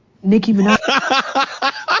 Nicki Minaj.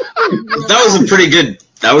 That was a pretty good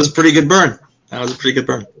burn. That was a pretty good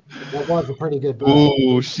burn. That was a pretty good burn.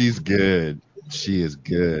 Ooh, she's good. She is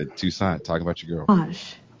good. Toussaint, talk about your girl.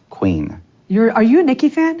 Queen. Are you a Nicki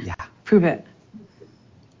fan? Yeah. Prove it.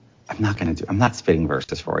 I'm not spitting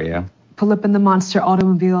verses for you. Pull up in the monster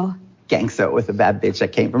automobile. Gangsta with a bad bitch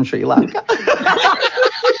that came from Sri Lanka.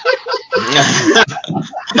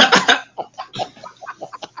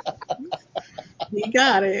 He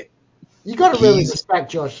got it. You got to really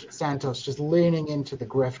respect Josh Santos just leaning into the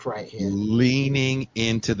grift right here. Leaning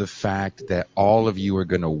into the fact that all of you are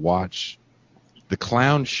going to watch the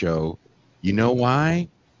clown show. You know why?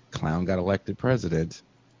 Clown got elected president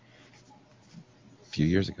a few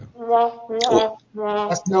years ago.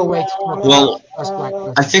 That's no way to Well,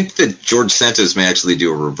 I think that George Santos may actually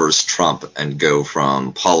do a reverse Trump and go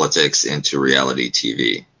from politics into reality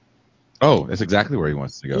TV. Oh, that's exactly where he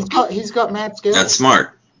wants to go. He's got mad skills. That's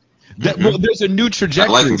smart. Well, there's a new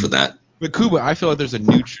trajectory. I like him for that. But Kuba, I feel like there's a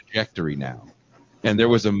new trajectory now. And there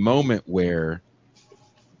was a moment where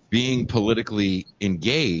being politically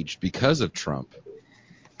engaged because of Trump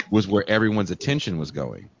was where everyone's attention was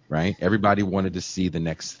going, right? Everybody wanted to see the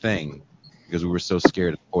next thing because we were so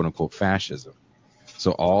scared of quote unquote fascism.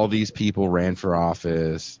 So all these people ran for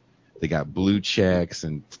office. They got blue checks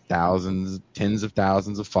and tens of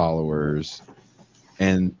thousands of followers.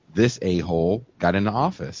 And this a-hole got into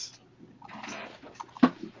office.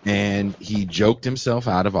 And he joked himself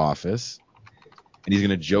out of office. And he's going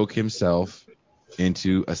to joke himself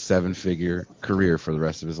into a 7-figure career for the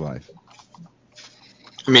rest of his life.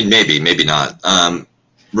 I mean, maybe not.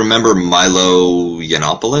 Remember Milo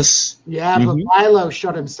Yiannopoulos? Yeah, but Milo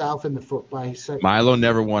shot himself in the foot by saying Milo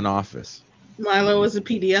never won office. Milo was a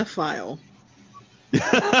PDF file.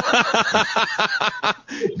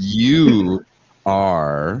 You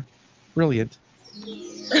are brilliant.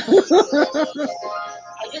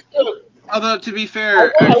 Although, to be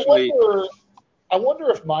fair, actually... I wonder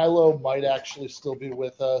if Milo might actually still be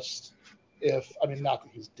with us. Not that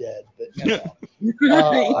he's dead, but you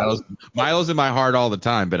know. Milo's in my heart all the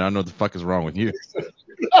time, but I don't know what the fuck is wrong with you.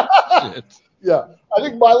 Yeah, I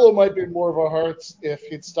think Milo might be more of our hearts if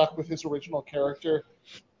he'd stuck with his original character.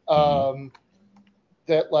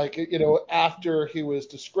 That, like, you know, after he was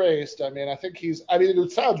disgraced, I think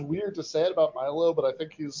it sounds weird to say it about Milo, but I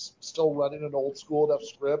think he's still running an old school enough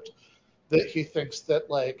script that he thinks that,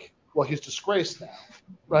 like, well, he's disgraced now,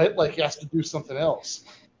 right? Like, he has to do something else.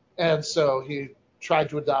 And so he tried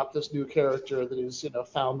to adopt this new character that he's,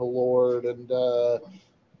 found the Lord and,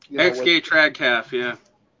 ex-gay trad calf, yeah.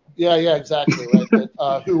 Yeah, exactly, right.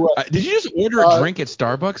 Did you just order a drink at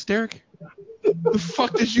Starbucks, Derek? The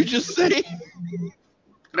fuck did you just say?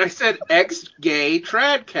 I said ex-gay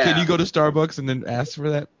trad calf. Can you go to Starbucks and then ask for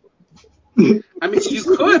that? I mean, you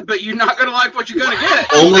could, but you're not going to like what you're going to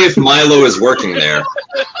get. Only if Milo is working there.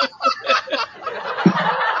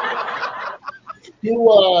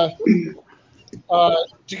 You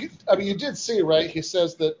did see, right? He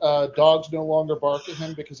says that dogs no longer bark at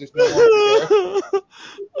him because he's no longer there.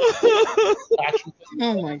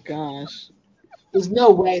 Oh my gosh. There's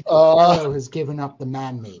no way that Milo has given up the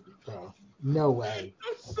man meat, bro. No way.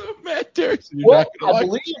 I'm so mad, Derek. Well, I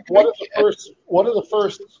believe one of the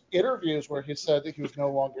first interviews where he said that he was no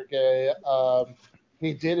longer gay.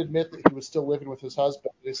 He did admit that he was still living with his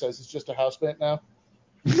husband. He says he's just a housemate now.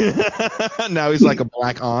 Now he's like a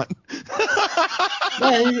black aunt.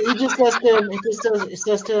 No, he just says to him. He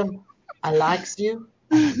says to him, "I likes you."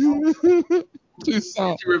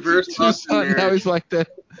 Tucson. Reverse Tucson. Now he's like that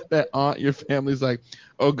aunt. Your family's like,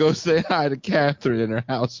 oh, go say hi to Catherine and her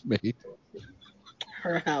housemate.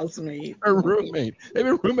 Her housemate. Her roommate. They've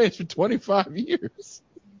been roommates for 25 years.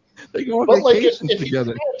 They go on But like, vacations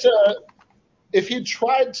together. If he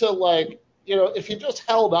tried to like, if he just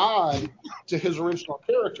held on to his original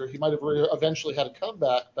character, he might have eventually had a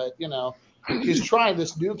comeback. But he's trying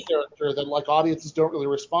this new character that like audiences don't really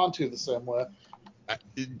respond to the same way.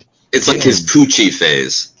 It's like his Poochie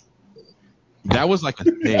phase. That was like a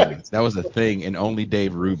thing. That was a thing, and only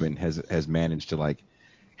Dave Rubin has managed to like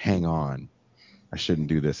hang on. I shouldn't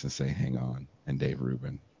do this and say hang on. And Dave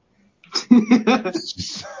Rubin.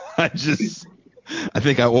 I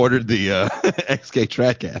think I ordered the XK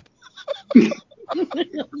track app. Oh,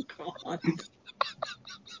 God.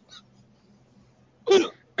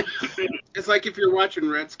 It's like if you're watching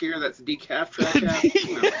Red Scare, that's decaf track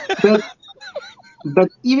app. But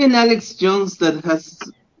even Alex Jones, that has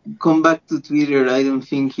come back to Twitter, I don't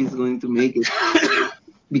think he's going to make it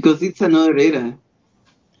because it's another era.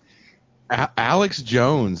 Alex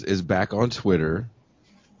Jones is back on Twitter.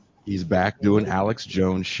 He's back doing Alex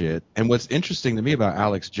Jones shit. And what's interesting to me about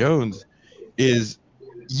Alex Jones is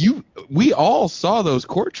we all saw those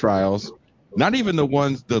court trials, not even the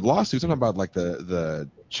lawsuits. I'm talking about like the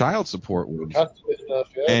child support ones. Stuff,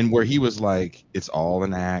 yeah. And where he was like, it's all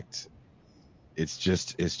an act. It's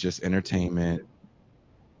just entertainment.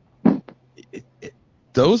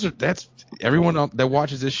 That's everyone that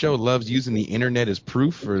watches this show loves using the internet as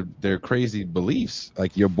proof for their crazy beliefs.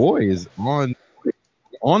 Like your boy is on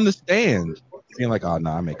the stand being like, oh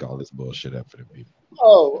no, I make all this bullshit up for the people.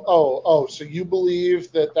 Oh! So you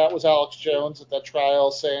believe that was Alex Jones at that trial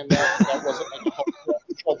saying that wasn't like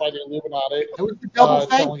controlled by the Illuminati? It was the double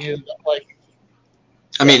telling you that like.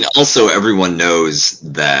 I mean, also everyone knows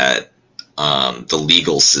that the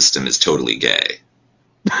legal system is totally gay.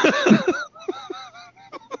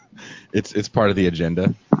 It's part of the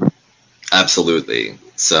agenda. Absolutely.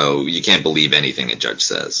 So you can't believe anything a judge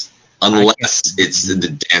says. Unless it's the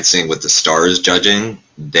Dancing with the Stars judging,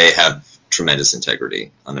 they have tremendous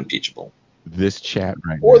integrity, unimpeachable. This chat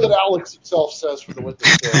right or now. that Alex himself says for the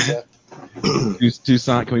witness stand.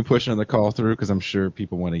 Tucson, can we push another call through? Because I'm sure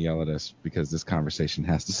people want to yell at us because this conversation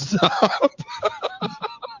has to stop.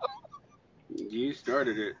 You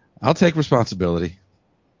started it. I'll take responsibility.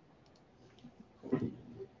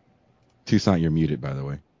 Tucson, you're muted, by the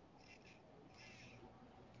way.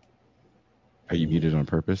 Are you muted on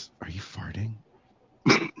purpose? Are you farting?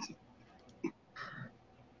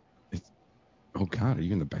 Oh, God, are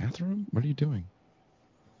you in the bathroom? What are you doing?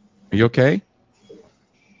 Are you okay?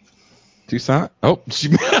 Tucson? Oh, she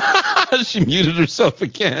muted herself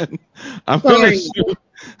again. I'm gonna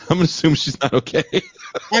assume she's not okay.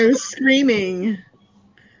 I was screaming.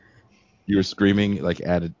 You were screaming like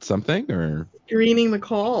at something or Screening the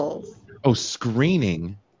calls. Oh,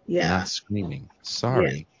 screening. Yeah. Not screaming.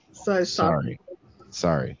 Sorry. Yeah.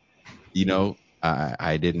 Sorry. You know,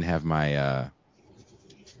 I didn't have my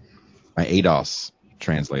my ADOS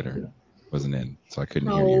translator wasn't in, so I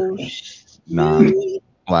couldn't hear your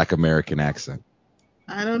non-Black American accent.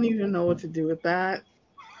 I don't even know what to do with that.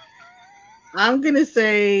 I'm gonna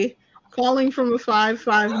say calling from a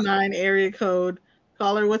 559 area code.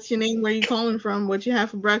 Caller, what's your name? Where you calling from? What you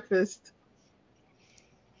have for breakfast?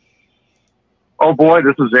 Oh boy,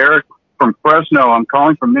 this is Eric from Fresno. I'm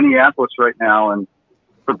calling from Minneapolis right now, and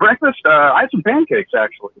for breakfast, I had some pancakes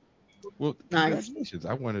actually. Well, congratulations.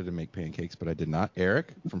 I wanted to make pancakes, but I did not.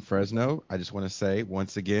 Eric from Fresno, I just want to say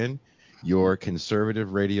once again, your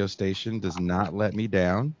conservative radio station does not let me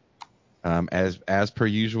down. As per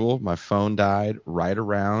usual, my phone died right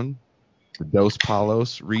around the Dos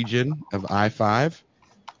Palos region of I-5,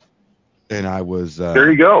 and I was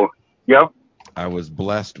there you go. Yep. I was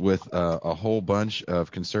blessed with a whole bunch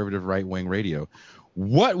of conservative right-wing radio.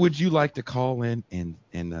 What would you like to call in and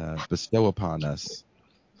bestow upon us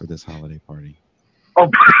for this holiday party?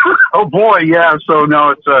 Oh boy, yeah. So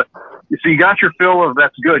no, it's you got your fill of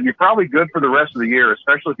that's good. You're probably good for the rest of the year,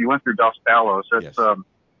 especially if you went through Dos Palos. That's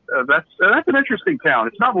that's an interesting town.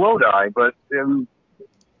 It's not Lodi, but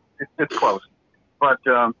it's close. But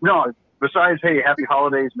no, besides, hey, happy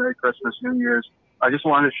holidays, Merry Christmas, New Year's. I just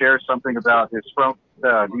wanted to share something about his from.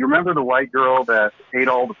 Do you remember the white girl that ate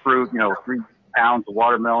all the fruit? 3 pounds of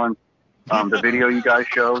watermelon. The video you guys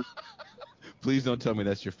showed. Please don't tell me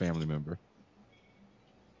that's your family member.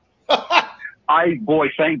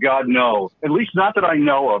 Thank God, no. At least not that I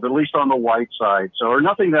know of. At least on the white side. So, or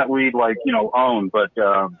nothing that we'd own. But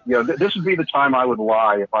this would be the time I would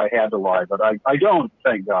lie if I had to lie. But I don't.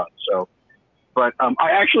 Thank God. So, but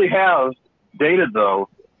I actually have dated though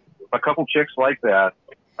a couple chicks like that,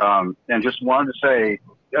 and just wanted to say,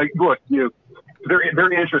 look,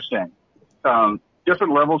 they're interesting.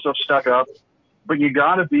 Different levels of stuck up, but you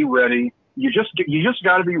got to be ready. You just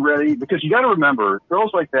got to be ready, because you got to remember,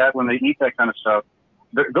 girls like that, when they eat that kind of stuff,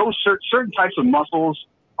 those certain types of muscles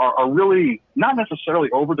are really not necessarily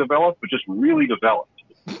overdeveloped, but just really developed.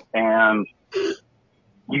 And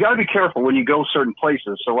you got to be careful when you go certain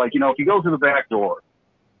places. So, if you go through the back door,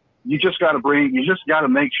 you just got to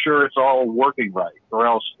make sure it's all working right, or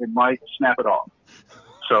else it might snap it off.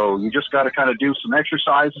 So you just got to kind of do some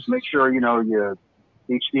exercises, make sure, you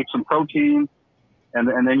eat some protein,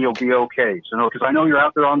 and then you'll be okay. So, because I know you're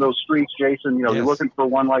out there on those streets, Jason, Yes. You're looking for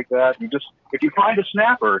one like that. If you find a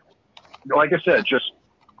snapper, like I said,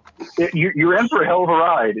 you're in for a hell of a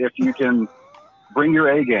ride if you can bring your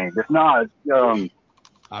A game. If not,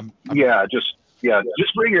 just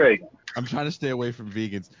bring your A game. I'm trying to stay away from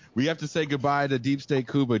vegans. We have to say goodbye to Deep State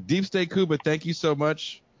Cuba. Deep State Cuba, thank you so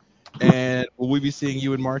much. And will we be seeing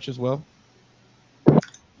you in March as well?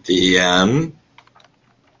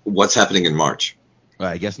 What's happening in March?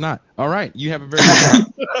 I guess not. All right. You have a very good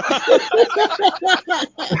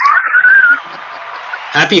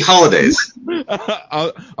Happy holidays.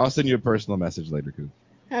 I'll send you a personal message later, Cuba.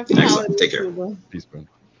 Happy holidays, Take care. Cuba. Peace, bro.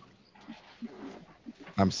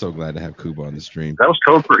 I'm so glad to have Cuba on the stream. That was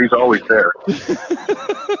code for he's always there.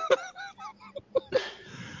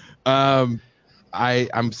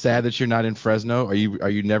 I'm sad that you're not in Fresno. Are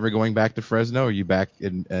you never going back to Fresno? Are you back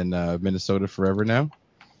in Minnesota forever now?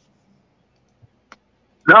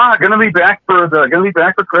 No, gonna be back for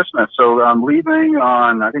Christmas. So I'm leaving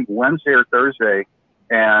on, I think, Wednesday or Thursday,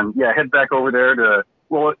 and head back over there to.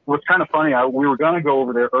 Well, what's kind of funny, we were gonna go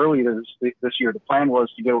over there early this year. The plan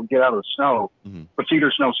was to get out of the snow, but see,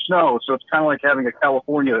 there's no snow, so it's kind of like having a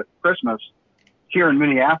California Christmas here in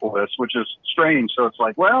Minneapolis, which is strange. So it's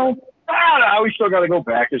like, well, we still got to go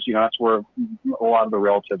back, because that's where a lot of the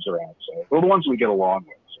relatives are at. So they're the ones we get along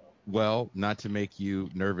with. So. Well, not to make you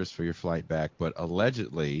nervous for your flight back, but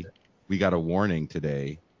allegedly we got a warning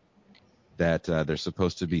today that there's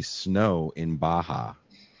supposed to be snow in Baja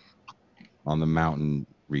on the mountain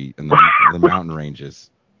the mountain ranges.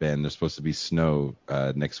 Ben, there's supposed to be snow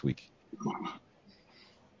next week.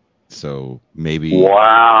 So maybe.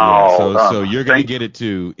 Wow. So you're gonna get it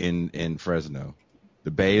too in Fresno. The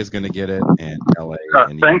Bay is gonna get it, and LA,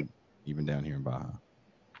 and even down here in Baja.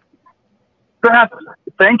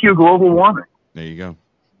 Thank you, global warming. There you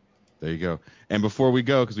go. And before we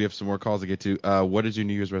go, because we have some more calls to get to, what is your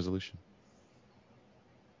New Year's resolution?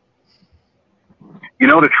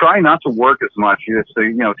 To try not to work as much. To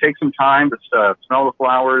take some time to smell the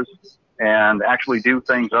flowers and actually do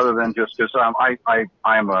things other than just because I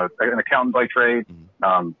am an accountant by trade.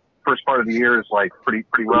 First part of the year is pretty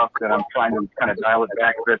rough, and I'm trying to kind of dial it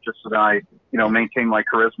back a bit just so that I maintain my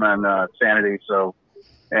charisma and sanity. So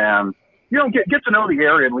and get to know the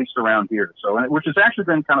area, at least around here. So which has actually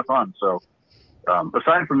been kind of fun. So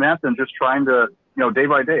aside from that, then just trying to day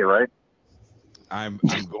by day, right?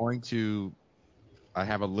 I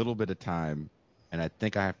have a little bit of time, and I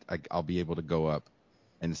think I'll be able to go up.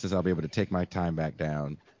 And since I'll be able to take my time back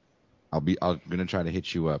down, I'm gonna try to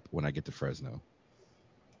hit you up when I get to Fresno.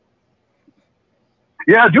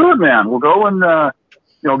 Yeah, do it, man. We'll go and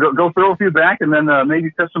go throw a few back, and then maybe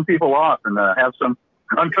piss some people off and have some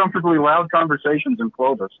uncomfortably loud conversations in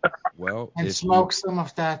Clovis. Well, and smoke some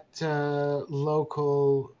of that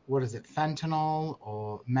local, what is it, fentanyl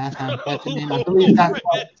or methamphetamine?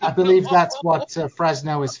 I believe that's what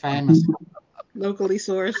Fresno is famous for. Locally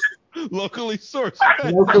sourced. Locally sourced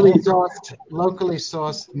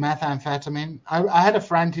methamphetamine. I had a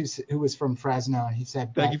friend who was from Fresno, and he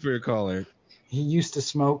said. Thank you for your call, Eric. He used to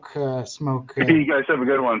smoke. You guys have a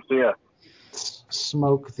good one. See ya.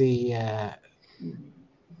 Smoke the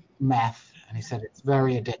meth, and he said it's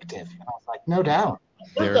very addictive. And I was like, no doubt.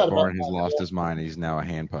 Derek Barn has lost his mind. He's now a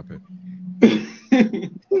hand puppet.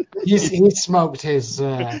 He smoked his.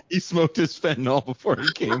 He smoked his fentanyl before he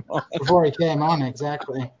came on. Before he came on,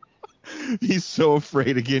 exactly. He's so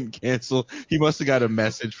afraid of getting canceled. He must have got a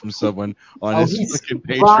message from someone on his fucking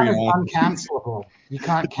Patreon. Barn is uncancelable. You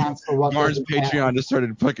can't cancel what. Barn's Patreon just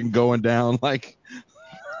started fucking going down like.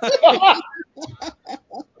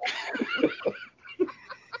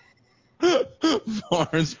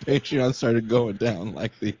 Barnes' Patreon started going down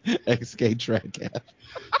like the XK track app.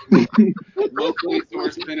 Locally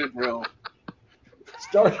sourced Benadryl.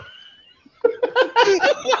 Start.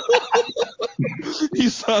 You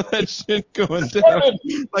saw that shit going down.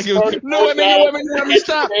 Like it was, no, let me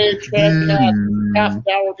stop. Half an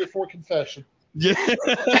hour before confession. Yeah.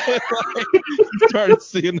 Like, he started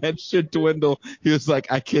seeing that shit dwindle. He was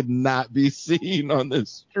like, I cannot be seen on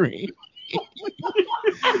this stream.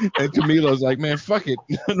 And Camilo's like, man, fuck it.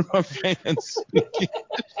 None of my fans speaking.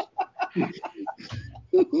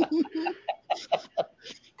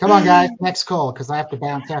 Come on, guys. Next call, because I have to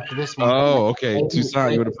bounce after this one. Oh, okay.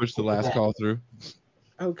 Toussaint, you want to push the last call through?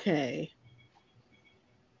 Okay.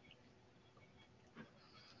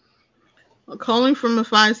 Well, calling from a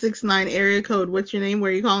 569 area code. What's your name?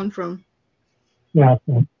 Where are you calling from? Yeah.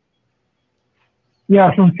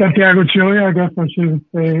 Yeah, from Santiago, Chile. I guess I should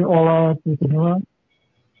say hola to Camila.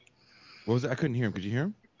 What was it? I couldn't hear him. Could you hear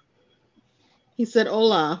him? He said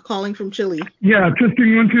hola, calling from Chile. Yeah,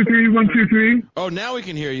 testing 1 2 3 1 2 3. Oh, now we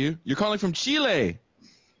can hear you. You're calling from Chile.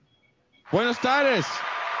 Buenos Aires.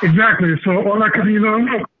 Exactly. So, hola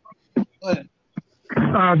Camilo.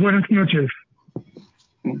 Buenas noches.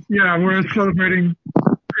 Yeah, we're celebrating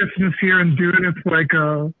Christmas here in June. It's like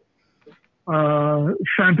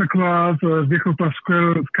Santa Claus or Viejo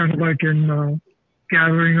Pascuero. It's kind of like in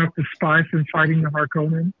gathering up the spice and fighting the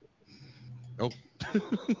Harkonnen. Oh,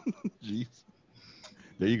 jeez.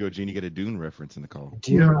 There you go, Gene. You get a Dune reference in the call.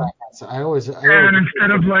 Dune reference. I always and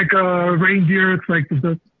instead of like a reindeer, it's like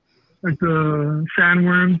the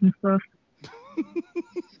sandworms and stuff.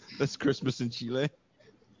 That's Christmas in Chile.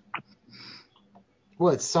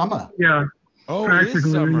 Well, it's summer. Yeah. Oh, practically, it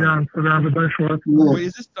is summer. Yeah, so that's the best for us. Wait,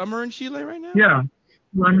 is it summer in Chile right now? Yeah.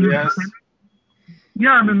 Yes.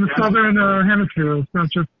 Yeah, I'm in the southern hemisphere. It's not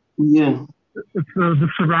just. Yeah. It's the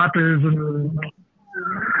Serapes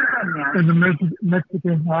and the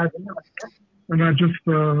Mexican side, and not just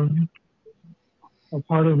a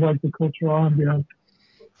part of like the cultural ambiance.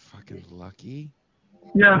 Fucking lucky.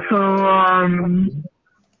 Yeah. So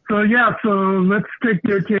let's take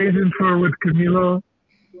the occasion for with Camilo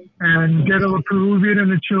and get a Peruvian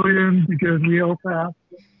and a Chilean because we also have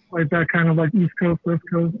like that kind of like East Coast West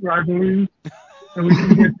Coast rivalry. And we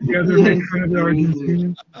can get together and make fun of the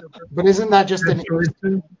Argentinians. But isn't that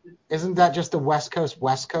just a West Coast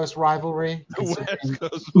rivalry? West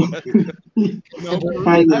Coast.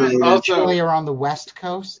 Chile are on the West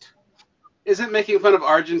Coast. Isn't making fun of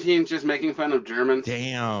Argentines just making fun of Germans?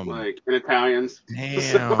 Damn. Like, and Italians?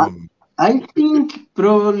 Damn. I think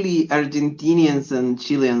probably Argentinians and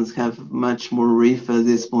Chileans have much more riff at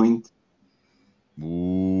this point.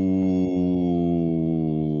 Ooh.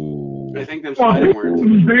 I think them fighting words.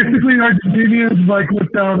 Basically, Argentinians like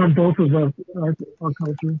look down on both of us, our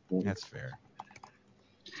culture. That's fair.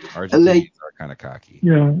 Argentinians are kind of cocky.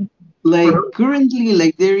 Yeah. Like currently,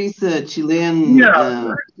 like there is a Chilean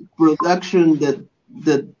production that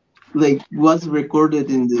like was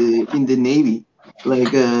recorded in the Navy,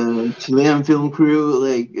 like a Chilean film crew,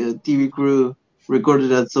 like a TV crew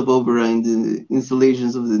recorded at soap opera in the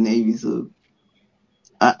installations of the Navy. So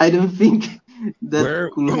I don't think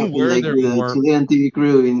that could happen like with a Chilean TV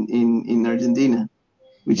crew in Argentina,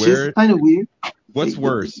 which is kind of weird. What's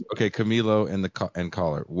worse? Okay, Camilo and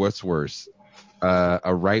caller. What's worse?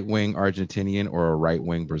 A right-wing Argentinian or a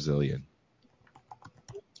right-wing Brazilian?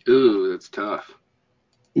 Ooh, that's tough.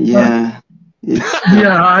 Yeah.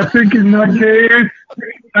 Yeah, I think in that case,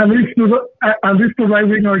 at least the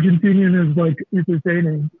right-wing Argentinian is like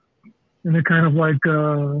entertaining in a kind of like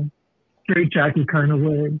straitjacket kind of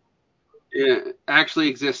way. Yeah, actually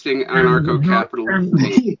existing anarcho-capitalist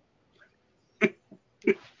state.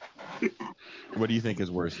 What do you think is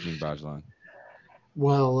worse, Gene Bajlan?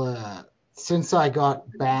 Well, since I got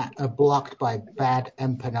blocked by Bad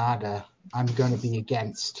Empanada, I'm going to be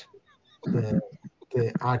against the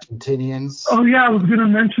Argentinians. Oh yeah, I was going to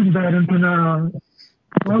mention Bad Empanada.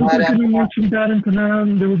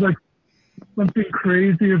 There was like something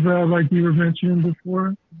crazy about like you were mentioning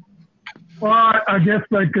before. Well, I guess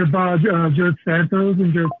like about George Santos,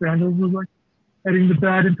 and George Santos was like heading the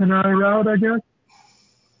Bad Empanada route, I guess.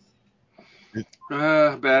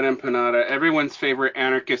 Bad Empanada. Everyone's favorite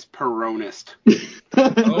anarchist Peronist. Oh,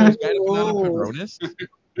 is Bad Empanada Peronist?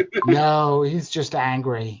 No, he's just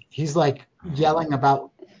angry. He's like yelling about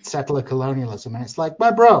settler colonialism, and it's like, my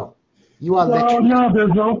bro, you are literally. No,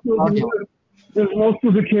 there's also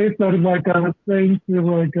the case that like I was saying to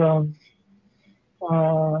like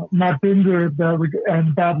Matt Binder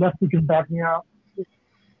and Bad Lefty can back me out.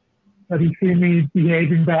 That he see me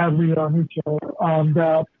behaving badly on his show.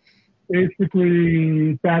 That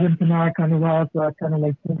basically Bad and Panay kind of has that kind of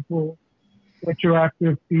like simple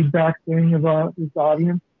retroactive feedback thing about his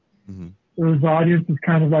audience. Mm-hmm. So his audience is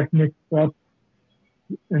kind of like mixed up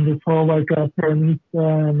in this whole like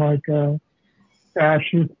peronista and like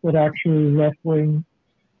fascist, but actually left wing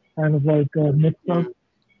kind of like mixed up.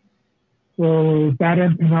 So Bad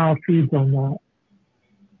and Panay feeds on that.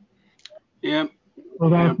 Yep. So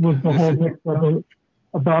that was the whole mix up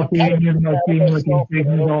about the Indian like being like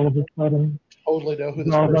indignant all of a sudden. Totally know who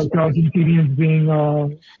this About person like Argentinians being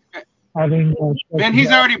having. Ben,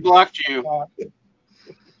 he's already blocked you.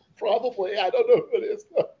 Probably. I don't know who it is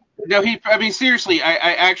though. No, I mean, seriously, I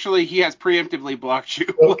actually, he has preemptively blocked you.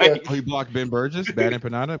 Okay. Like, Oh, he blocked Ben Burgess, Bad and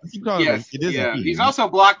Panada? Keep calling yes, him. It is yeah. he. He's also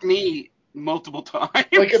blocked me multiple times.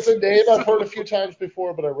 Like, it's a name I've heard a few times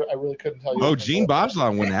before, but I really couldn't tell you. Oh, Gene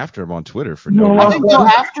Bajlan went after him on Twitter for No, no I reason. didn't go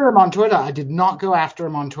after him on Twitter. I did not go after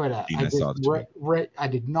him on Twitter. I saw the tweet. I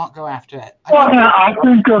did not go after it. I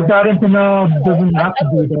think Bad and Panay doesn't have to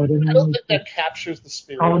do that. I don't think that captures the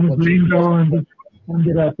spirit. Calling the gringo and just end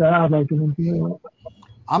it at that, like an NPO.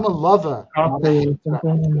 I'm a lover. I don't know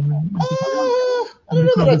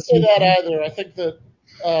that I'd say that either. I think that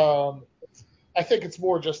I think it's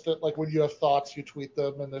more just that, like, when you have thoughts, you tweet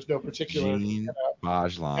them, and there's no particular Gene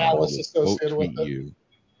Bajlan malice will associated with tweet it. you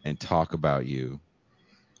and talk about you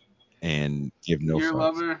and give no You're a fucks.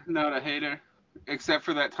 lover, not a hater. Except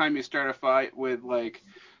for that time you start a fight with, like,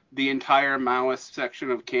 the entire Maoist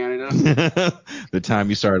section of Canada. The time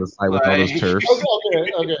you started to fight with all those turfs.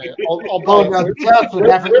 Okay. I'll Oh, no, the turfs were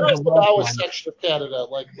definitely where is the the worst Maoist one. section of Canada?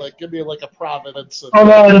 Like, give me like a province. Oh,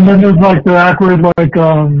 right, and then there's like the awkward like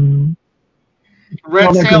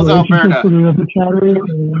Red like Sails, relationships Alberta. that we have to chat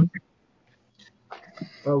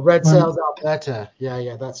Oh, Red Sails Alberta.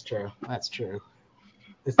 Yeah, that's true. That's true.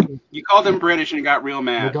 You called them British and you got real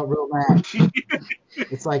mad. They got real mad.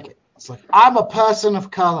 It's like I'm a person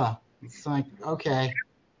of color. It's like, okay.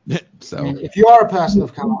 So I mean, if you're a person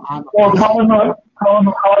of color, I'm a Well, person. calling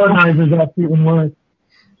the colonizers, that's even worse.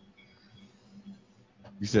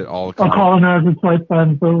 You said all A colonizer fight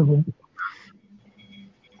Ben Burgess.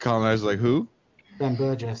 colonizers like who? Ben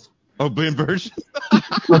Burgess. Oh, Ben Burgess.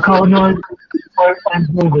 A colonizer fight Ben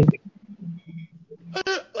Burgess.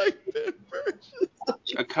 Like Ben Burgess.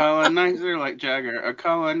 A colonizer like Jagger. A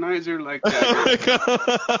colonizer like Jagger.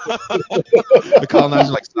 A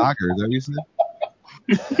colonizer like soccer. Is that what you said?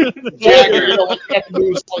 Jagger.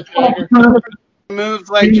 Moves like Jagger. Moves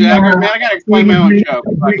like Jagger. Man, I gotta explain my own joke.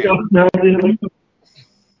 Fuck it.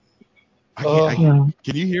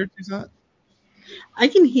 Can you hear Toussaint? I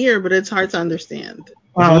can hear, but it's hard to understand.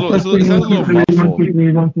 It sounds a little muffled.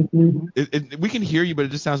 We can hear you, but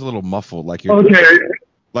it just sounds a little muffled, like you're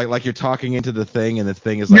like you're talking into the thing, and the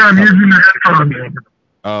thing is like. Yeah, I'm using the headphones.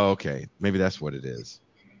 Oh, okay. Maybe that's what it is.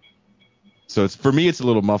 So it's for me, it's a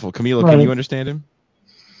little muffled. Camilo, can you understand him?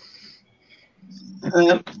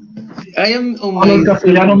 I am on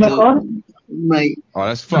my Oh,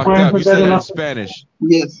 that's fucked up. You said that in Spanish.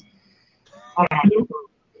 Yes.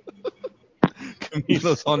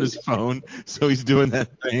 Camilo's on his phone, so he's doing that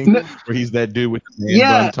thing where he's that dude with the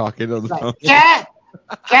man bun talking on the phone.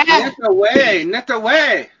 Not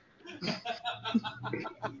away.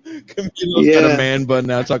 Camilo's got a man bun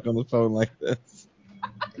now, talking on the phone like this.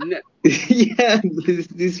 Yeah,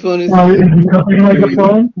 this phone is. Like a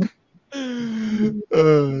phone?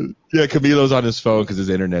 Yeah, Camilo's on his phone because his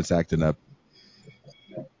internet's acting up.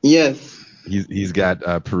 Yes. He's got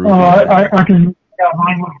Peru. I can. Yeah,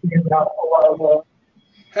 mine was being a while ago.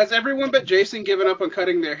 Has everyone but Jason given up on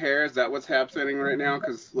cutting their hair? Is that what's happening right now?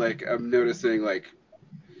 Because, like, I'm noticing, like,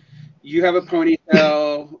 you have a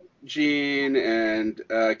ponytail, Gene, and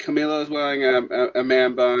Camilo's wearing a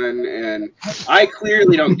man bun, and I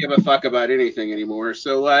clearly don't give a fuck about anything anymore.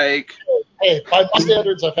 So, like... Hey, by my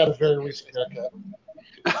standards, I've had a very recent haircut.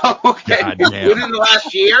 Okay. Within the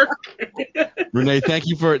last year? Renee, thank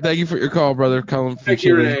you for your call, brother. Calling from Thank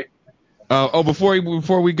you, Chile. Renee.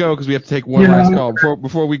 Before we go, because we have to take one last call.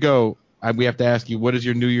 Before we go, we have to ask you, what is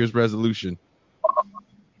your New Year's resolution?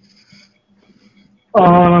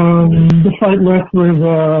 To fight less with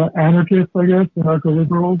anarchists, I guess, and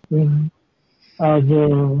anarcho-liberals, and as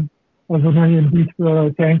an impeach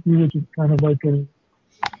Tanky, which is kind of like a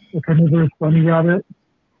carnivorous bunny rabbit,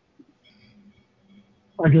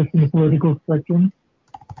 I guess, in the political spectrum.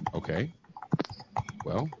 Okay.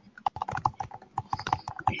 Well,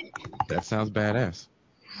 that sounds badass.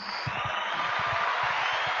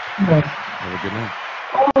 Yeah. Have a good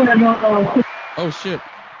night. Oh shit!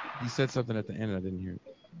 He said something at the end and I didn't hear it.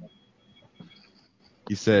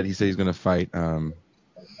 He said he's gonna fight.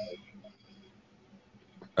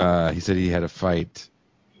 He said he had a fight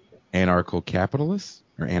anarcho-capitalists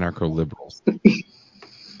or anarcho-liberals.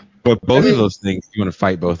 But both of those things, if you want to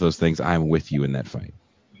fight both those things, I'm with you in that fight.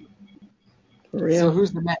 So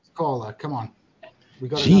who's the next caller? Come on. We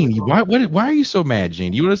got Gene, why are you so mad,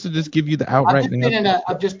 Gene? You want us to just give you the outright now?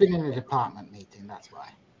 I've just been in a department meeting, that's why.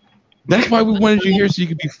 That's why we wanted you here, so you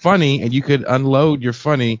could be funny and you could unload your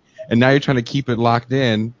funny, and now you're trying to keep it locked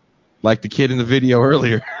in like the kid in the video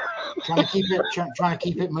earlier. Trying to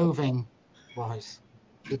keep it moving, boys.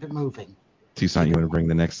 Keep it moving. Tucson, you want to bring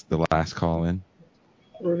the last call in?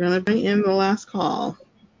 We're going to bring in the last call.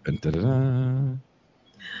 Da-da-da.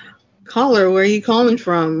 Caller, where are you calling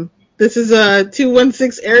from? This is a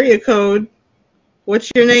 216 area code.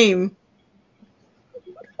 What's your name?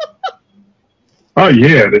 Oh,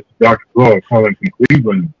 yeah, this is Dr. Claw calling from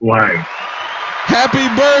Cleveland live. Happy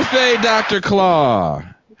birthday, Dr. Claw.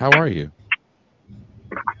 How are you?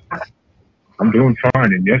 I'm doing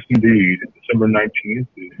fine, and yes, indeed, December 19th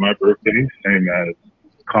is my birthday, same as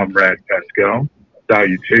Comrade Pascal.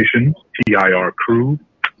 Salutations, TIR CRÜE.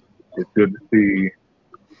 It's good to see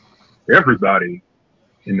everybody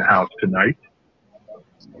in the house tonight.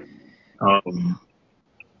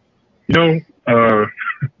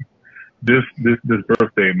 This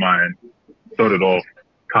birthday of mine started off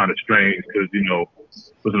kind of strange because, it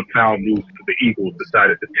was a foul move that the Eagles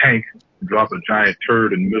decided to tank and drop a giant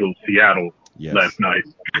turd in the middle of Seattle last night.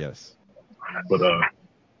 Yes. But,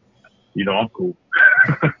 I'm cool.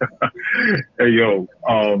 Hey, yo,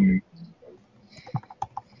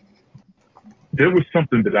 there was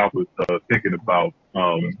something that I was thinking about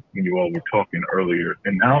when you all were talking earlier,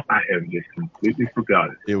 and now I have just completely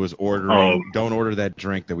forgotten. It was ordering. Don't order that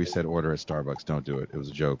drink that we said order at Starbucks. Don't do it. It was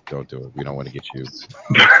a joke. Don't do it. We don't want to get you.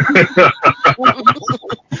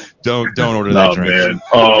 Don't order that drink.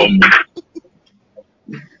 Man.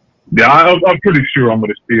 Yeah, I'm pretty sure I'm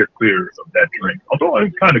going to steer clear of that drink. Although I'm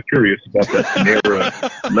kind of curious about that Panera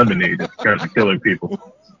lemonade that's kind of killing people.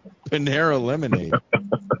 Panera lemonade.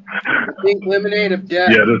 Pink lemonade of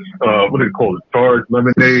death. Yeah, this what do they call it? Charged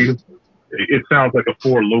lemonade. It sounds like a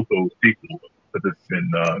Four Loko sequel, but it's been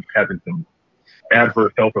having some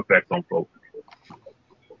adverse health effects on folks.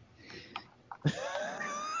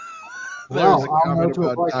 There's a comment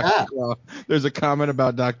about Dr. Claw. There's a comment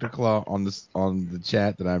about Dr. Claw on the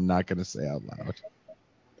chat that I'm not going to say out loud.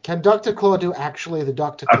 Can Dr. Claw do actually the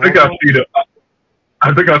Dr. Claw? I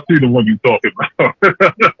think I see the one you talking about.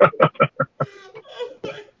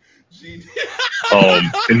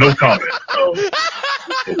 And no comment.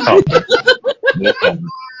 No comment.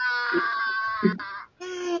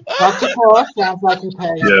 Dr. Claw sounds like he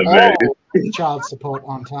pays all child support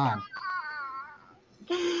on time.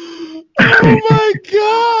 Oh my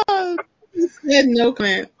God! He said no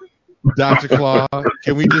comment. Dr. Claw,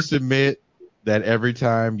 can we just admit that every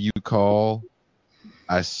time you call,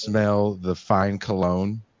 I smell the fine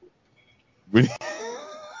cologne? When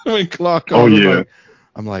Claw calls,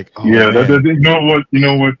 I'm like, oh yeah, man. you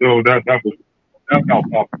know what though, that's how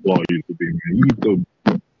Papa Claw used to be, man. He used to,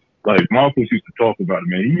 like, Marcus used to talk about it,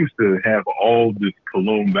 man. He used to have all this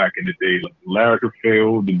cologne back in the day, like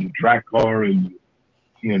Lagerfeld and the Drakkar and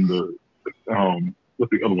the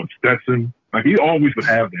what's the other one, Stetson. Like, he always would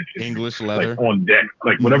have that shit. English leather. Like, on deck.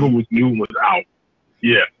 Like, whatever was new was out.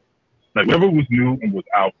 Yeah. Like, whatever was new and was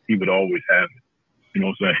out, he would always have it. You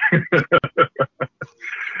know what I'm saying?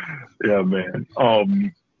 Yeah, man. I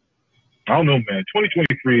don't know, man.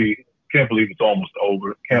 2023, can't believe it's almost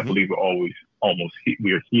over. Can't believe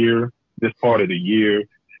we're here. This part of the year,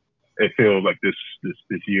 it feels like this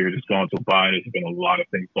year has gone so by. There's been a lot of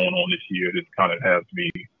things going on this year that kind of has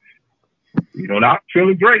me, not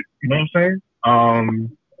feeling great. You know what I'm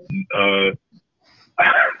saying?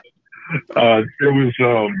 There was,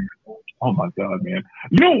 oh my God, man.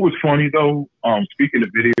 You know what was funny though? Speaking of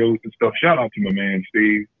videos and stuff, shout out to my man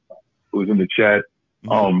Steve, who was in the chat.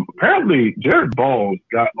 Apparently Jared Ball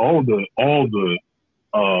got all the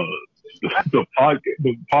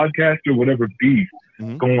podcast or whatever beef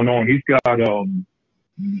going on. He's got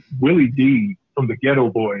Willie D from the Ghetto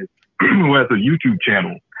Boys, who has a YouTube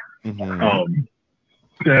channel. That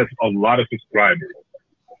has a lot of subscribers.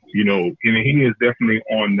 And he is definitely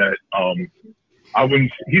on that.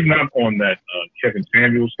 He's not on that Kevin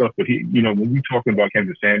Samuels stuff, but he, when we talking about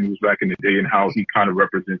Kevin Samuels back in the day and how he kind of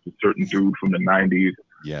represents a certain dude from the 90s,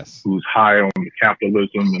 who's high on the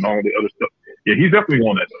capitalism and all the other stuff. Yeah, he's definitely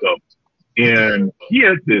on that stuff. And he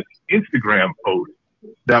had this Instagram post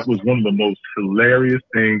that was one of the most hilarious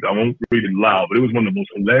things. I won't read it loud, but it was one of the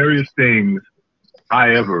most hilarious things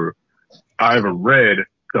I ever read,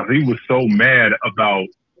 because he was so mad about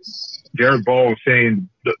Jared Ball saying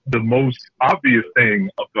the most obvious thing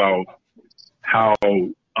about how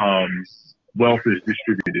wealth is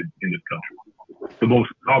distributed in this country. The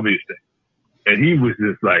most obvious thing. And he was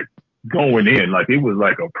just like going in, like it was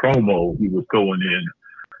like a promo. He was going in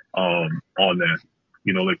on that,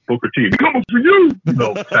 like Booker T. "We coming for you,"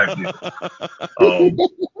 type deal.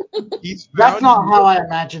 That's not how I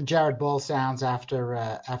imagine Jared Ball sounds after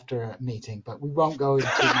a meeting, but we won't go into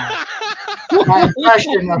my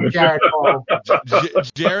impression of Jared Ball.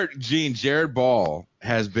 Jared Ball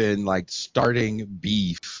has been like starting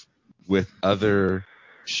beef with other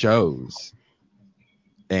shows,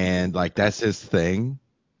 and like that's his thing.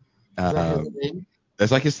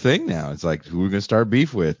 That's like his thing now. It's like, who we're gonna start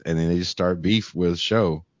beef with, and then they just start beef with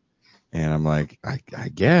show. And I'm like, I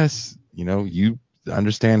guess you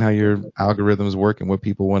understand how your algorithms work and what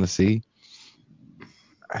people want to see.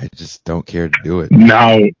 I just don't care to do it.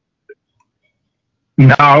 Now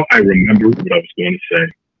I remember what I was going to say.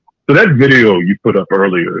 So that video you put up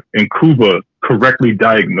earlier, and Kuba correctly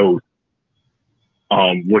diagnosed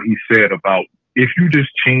what he said about if you just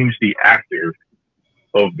change the actor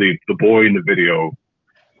of the boy in the video,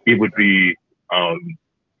 it would be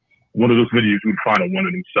one of those videos you'd find on one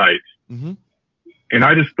of them sites. Mm-hmm. And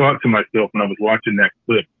I just thought to myself when I was watching that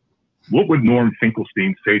clip, what would Norm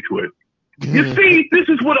Finkelstein say to it? You see, this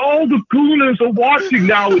is what all the gooners are watching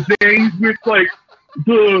nowadays with like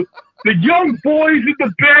the young boys in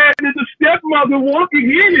the bed and the stepmother walking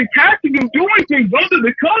in and catching them doing things under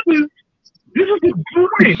the covers. This is the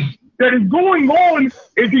grooming that is going on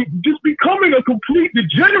and just becoming a complete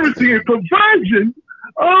degeneracy and perversion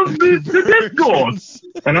of the discourse.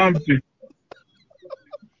 And I'm just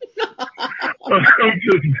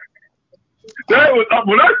that was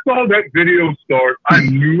when I saw that video start, I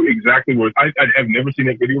knew exactly what I have never seen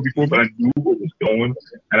that video before, but I knew what was going,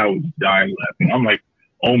 and I was dying laughing. I'm like,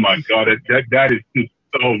 oh my god, that is just,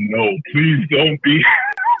 oh no, please don't be.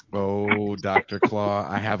 Oh, Dr. Claw,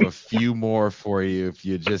 I have a few more for you. If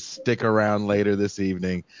you just stick around later this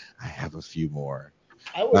evening, I have a few more.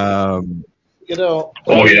 Oh yeah,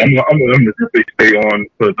 I'm gonna stay on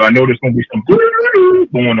because I know there's gonna be some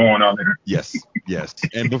going on out there. Yes.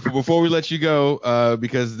 And before we let you go,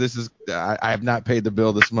 because this is I have not paid the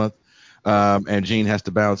bill this month, and Gene has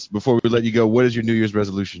to bounce. Before we let you go, what is your New Year's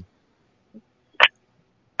resolution?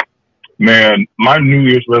 Man, my New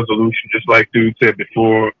Year's resolution, just like dude said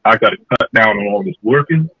before, I got to cut down on all this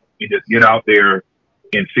working and just get out there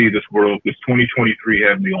and see this world. Because 2023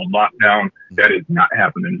 had me on lockdown. That is not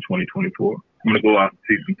happening in 2024. I'm going to go out and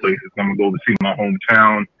see some places. I'm going to go to see my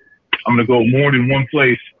hometown. I'm going to go more than one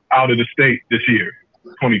place out of the state this year,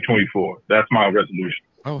 2024. That's my resolution.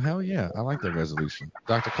 Oh, hell yeah. I like that resolution.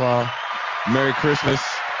 Dr. Claw, Merry Christmas.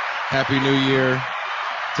 Happy New Year.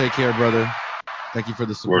 Take care, brother. Thank you for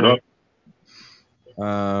the support. Word up.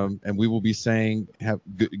 And we will be saying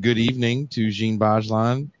good evening to Jean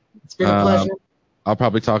Bajlan. It's been a pleasure. I'll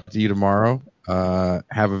probably talk to you tomorrow.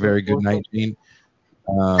 Have a very good night, Jean.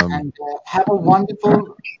 And have a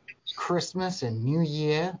wonderful Christmas and New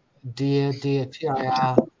Year, dear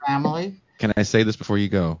TIR family. Can I say this before you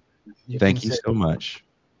go? Thank you so much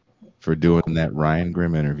for doing that Ryan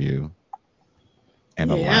Grimm interview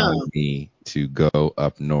and allowing me to go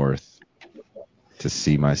up north to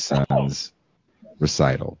see my son's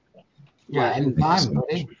recital. Yeah, anytime,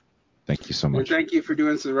 buddy. Thank you so much. And thank you for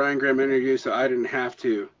doing the Ryan Graham interview so I didn't have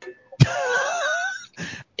to.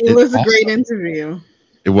 It was a great interview.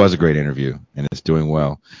 It was a great interview, and it's doing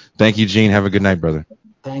well. Thank you, Gene. Have a good night, brother.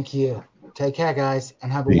 Thank you. Take care, guys,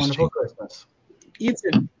 and have a wonderful Christmas. You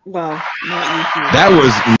too. Well, not you too. That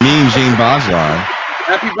was Mean Gene Bajlan.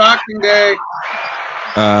 Happy Boxing Day.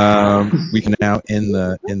 We can now end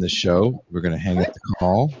the show. We're going to hang up the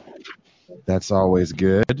call. That's always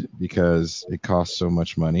good because it costs so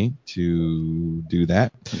much money to do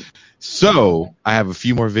that. So I have a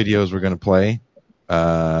few more videos we're going to play.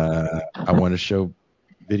 I want to show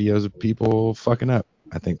videos of people fucking up.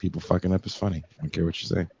 I think people fucking up is funny. I don't care what you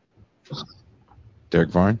say. Derek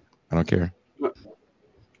Varn, I don't care.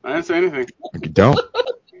 I didn't say anything. Don't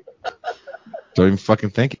even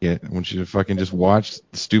fucking think it. I want you to fucking just watch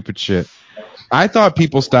stupid shit. I thought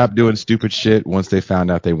people stopped doing stupid shit once they found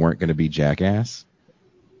out they weren't going to be jackass.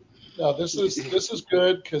 No, this is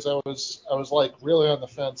good because I was like really on the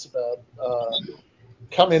fence about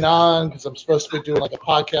coming on because I'm supposed to be doing like a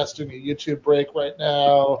podcast, doing a YouTube break right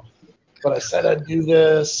now. But I said I'd do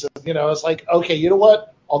this. And, I was like, okay, you know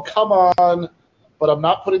what? I'll come on, but I'm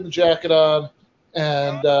not putting the jacket on,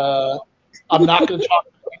 and I'm not going to talk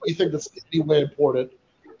about anything that's in any way important.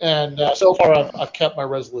 And so far, I've kept my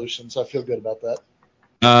resolution, so I feel good about that.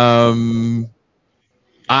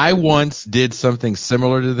 I once did something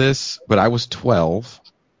similar to this, but I was 12,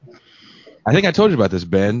 I think I told you about this,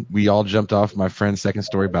 Ben. We all jumped off my friend's second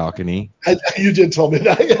story balcony. You did tell me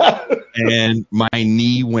that, yeah. And my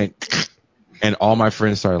knee went, and all my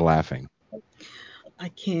friends started laughing. I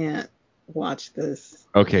can't watch this.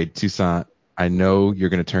 Okay, Toussaint, I know you're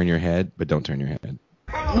going to turn your head, but don't turn your head.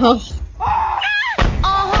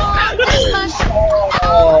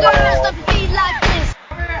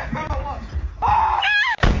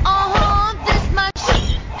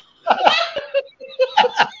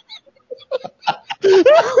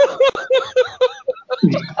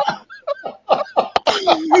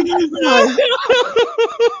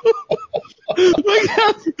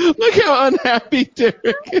 Look how unhappy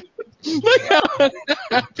Derek is. Look how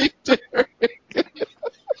unhappy Derek is.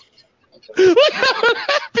 Look how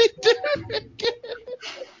unhappy Derek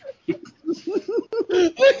is.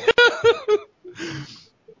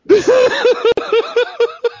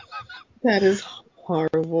 That is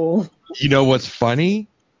horrible. You know what's funny?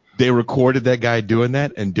 They recorded that guy doing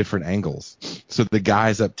that in different angles. So the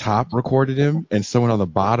guys up top recorded him, and someone on the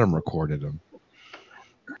bottom recorded him.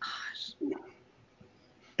 Gosh.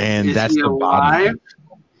 And Is that's he the alive? bottom.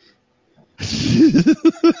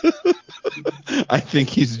 I think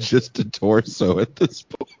he's just a torso at this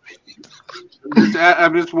point.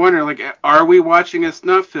 I'm just wondering, like, are we watching a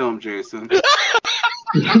snuff film, Jason?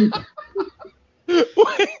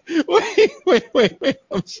 Wait.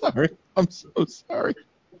 I'm sorry. I'm so sorry.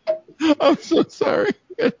 I'm so sorry.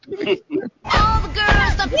 All the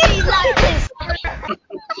girls that be like this.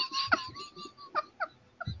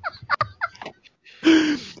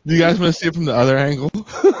 Do you guys want to see it from the other angle?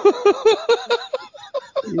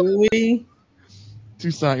 Really?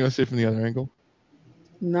 Toussaint, you want to see it from the other angle?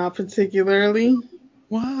 Not particularly.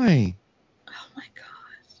 Why? Oh my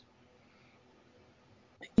gosh.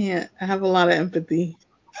 I can't. I have a lot of empathy.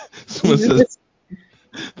 Someone says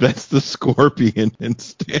that's the scorpion in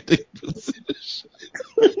standing position.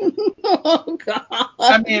 Oh God.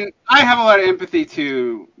 I mean, I have a lot of empathy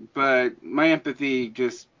too, but my empathy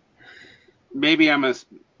just maybe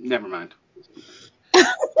never mind.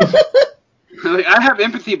 Like, I have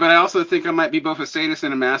empathy, but I also think I might be both a sadist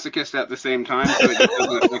and a masochist at the same time, so it just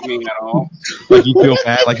doesn't affect me at all. Like you feel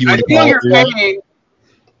bad, like you want to feel call your everyone? pain.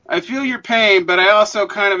 I feel your pain, but I also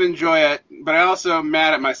kind of enjoy it. But I also am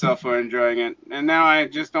mad at myself for enjoying it, and now I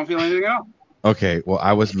just don't feel anything at all. Okay, well,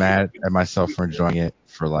 I was mad at myself for enjoying it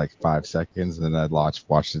for like 5 seconds, and then I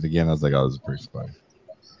watched it again. I was like, oh, this is pretty funny.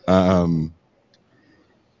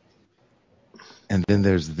 And then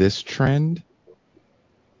there's this trend,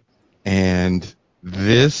 and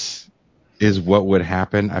this is what would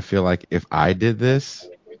happen. I feel like if I did this,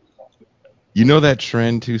 you know that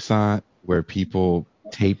trend, Toussaint, where people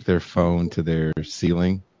tape their phone to their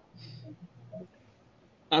ceiling?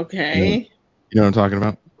 Okay. You know what I'm talking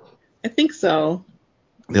about? I think so.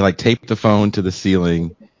 They like tape the phone to the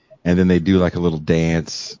ceiling, and then they do like a little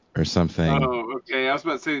dance or something. Oh, okay. I was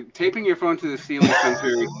about to say, taping your phone to the ceiling sounds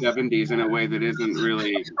very 70s in a way that isn't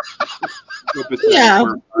really. Yeah.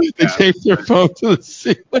 They tape their phone to the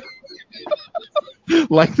ceiling.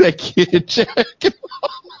 Like that kid jacking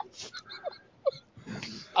off.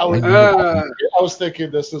 I was thinking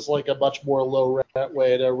this is like a much more low rent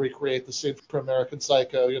way to recreate the scene from American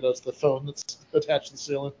Psycho. You know, it's the phone that's attached to the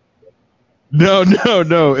ceiling. No.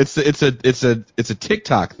 It's a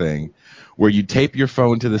TikTok thing where you tape your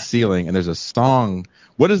phone to the ceiling, and there's a song.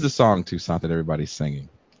 What is the song, Toussaint, that everybody's singing?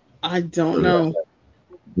 I don't know.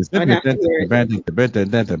 Right?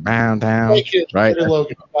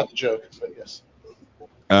 Logan, not the joke, but yes.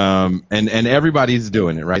 And everybody's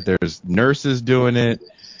doing it, right? There's nurses doing it.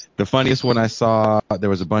 The funniest one I saw, there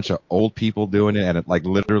was a bunch of old people doing it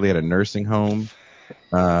literally at a nursing home.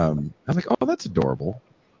 I was like, oh, that's adorable.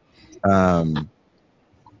 And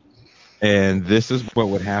this is what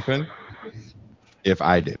would happen if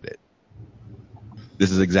I did it.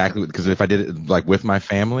 This is exactly because if I did it like with my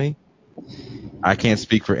family, I can't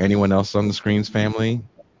speak for anyone else on the screen's family.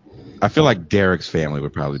 I feel like Derek's family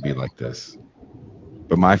would probably be like this,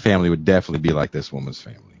 but my family would definitely be like this woman's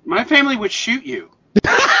family. My family would shoot you.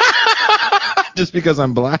 Just because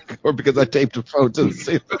I'm black or because I taped a phone to the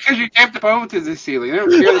ceiling? Because you taped the phone to the ceiling. They don't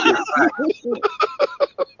care that you're black.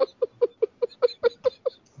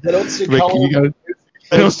 They don't see color.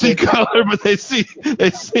 They don't see color, but they see.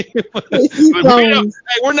 Hey,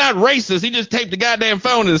 we're not racist. He just taped the goddamn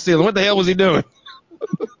phone to the ceiling. What the hell was he doing?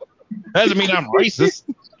 Doesn't mean I'm racist.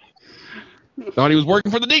 Thought he was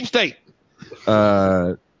working for the deep state.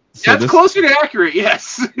 That's closer to accurate,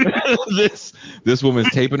 yes. This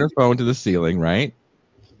woman's taping her phone to the ceiling, right?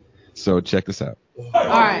 So check this out. All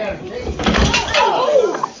right.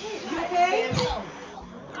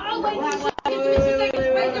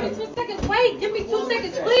 Wait Wait, give me 2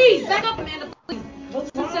 seconds, please. Back up, Amanda, please. 2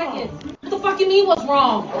 seconds. What the fuck you mean, what's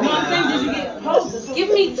wrong? No, I'm saying, did you get posted? Give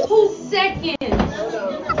me 2 seconds.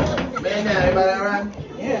 Man, everybody all right?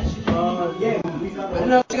 Yeah. Yeah. I didn't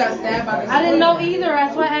know she got stabbed by the I didn't know either.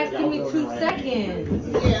 That's why I asked, give me 2 seconds.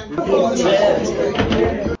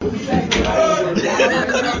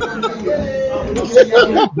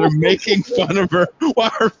 They're making fun of her while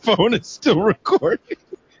her phone is still recording.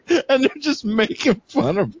 And they're just making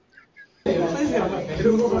fun of her.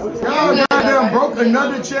 Y'all goddamn broke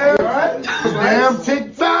another chair. Damn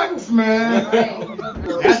TikToks, man.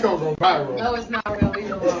 That's gonna go viral. No, it's not real. Leave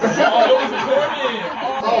it alone.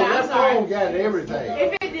 Oh, that phone got everything.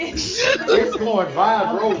 If it did. It's going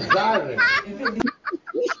viral, silent.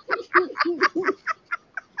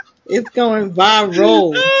 It's going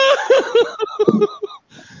viral.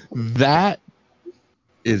 That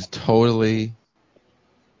is totally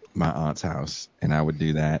my aunt's house, and I would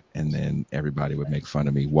do that, and then everybody would make fun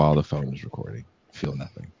of me while the phone is recording. Feel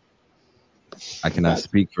nothing. I cannot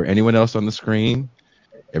speak for anyone else on the screen.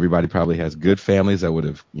 Everybody probably has good families that would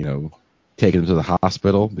have, taken them to the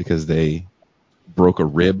hospital because they broke a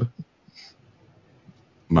rib.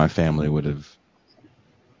 My family would have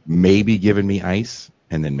maybe given me ice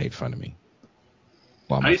and then made fun of me.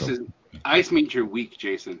 Ice means you're weak,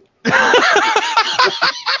 Jason.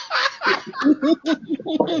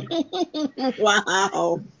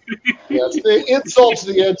 Wow. Yes, the insult to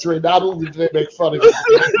the entry. Not only do they make fun of you.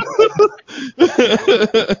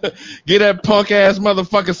 Get that punk ass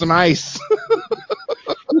motherfucker some ice.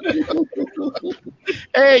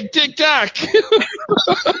 Hey, TikTok.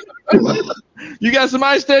 You got some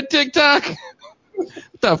ice there, TikTok? What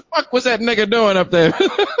the fuck was that nigga doing up there?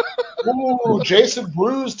 Ooh, Jason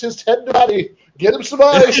bruised his tender body. Get him some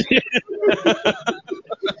ice.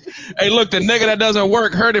 Hey, look, the nigga that doesn't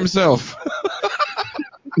work hurt himself.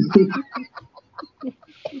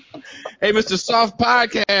 Hey, Mr. Soft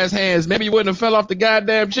Podcast Hands, maybe you wouldn't have fell off the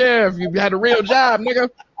goddamn chair if you had a real job, nigga.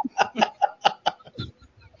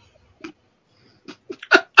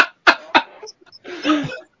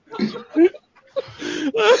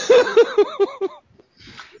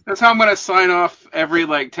 That's how I'm gonna sign off every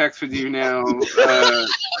text with you now.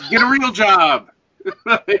 Get a real job.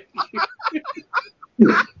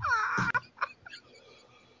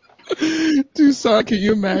 Tucson, can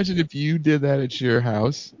you imagine if you did that at your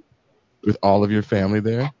house with all of your family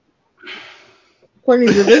there? According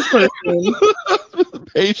to this person,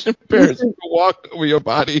 Asian parents would walk over your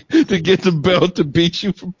body to get the belt to beat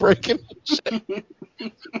you for breaking the chair.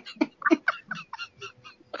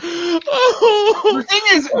 The thing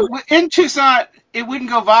is, in Tucson, it wouldn't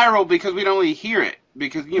go viral because we'd only hear it.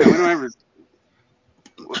 Because, we don't ever...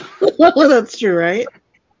 Well, that's true, right?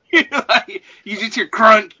 You just hear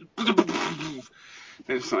crunch.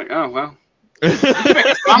 It's like, oh, well. You can make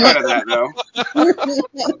a song out of that, though.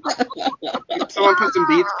 Someone put some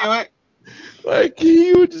beats to it. Can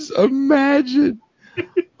you just imagine?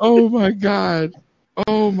 Oh, my God.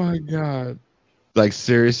 Oh, my God.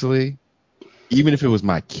 Seriously? Even if it was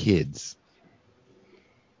my kids,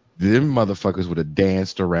 them motherfuckers would have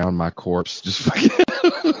danced around my corpse. Just fucking.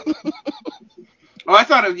 Oh, I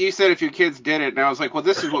thought you said if your kids did it, and I was like, well,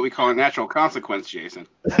 this is what we call a natural consequence, Jason.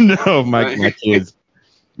 No, my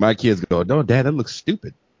kids go, no, Dad, that looks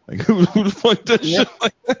stupid. Who the fuck does shit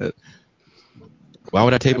like that? Why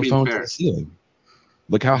would I tape a phone to the ceiling?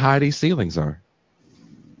 Look how high these ceilings are.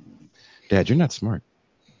 Dad, you're not smart.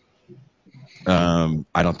 I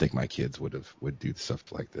don't think my kids would do stuff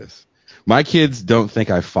like this. My kids don't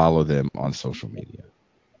think I follow them on social media.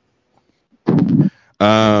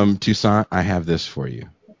 Tucson, I have this for you.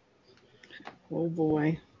 Oh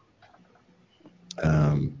boy.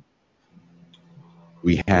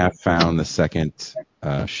 We have found the second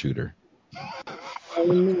shooter. Oh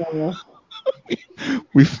no.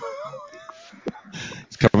 It's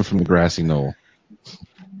coming from the grassy knoll.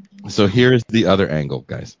 So here's the other angle,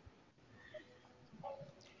 guys.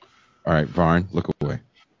 All right, Varn, look away.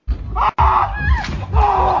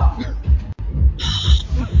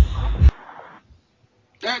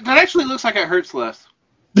 That actually looks like it hurts less.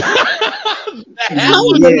 Yes.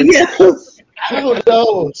 I don't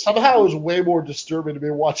know. Somehow it was way more disturbing to be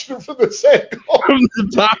watching him from this angle. From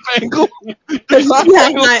the top angle? Because you see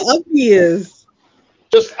how high up he is.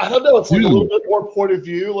 Just, I don't know. It's like a little bit more point of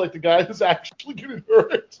view, like the guy who's actually getting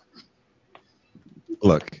hurt.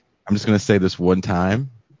 Look, I'm just going to say this one time.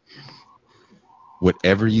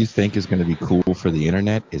 Whatever you think is going to be cool for the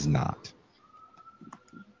internet is not.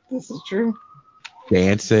 This is true.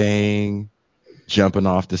 Dancing, jumping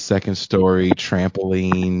off the second story,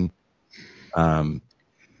 trampoline,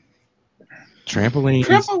 Trampolines.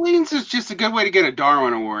 Trampolines is just a good way to get a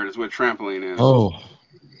Darwin Award, is what trampoline is. Oh,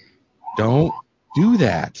 don't do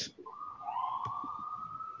that.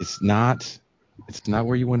 It's not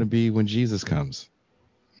where you want to be when Jesus comes.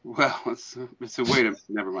 Well, it's a way to.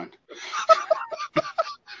 Never mind.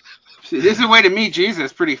 It is a way to meet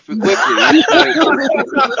Jesus pretty quickly. Can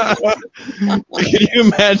you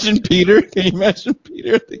imagine Peter?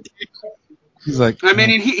 He's like, I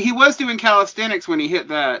mean, he was doing calisthenics when he hit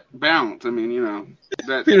that bounce. I mean, you know,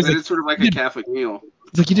 that is sort of like a Catholic meal.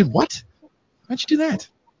 It's like, you did what? How'd you do that?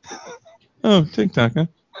 Oh, TikTok, huh?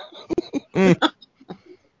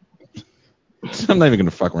 I'm not even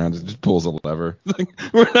gonna fuck around. Just pulls a lever. Like,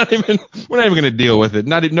 we're not even gonna deal with it.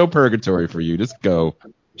 No purgatory for you. Just go.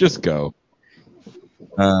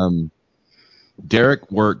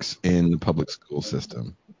 Derek works in the public school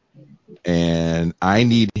system, and I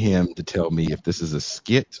need him to tell me if this is a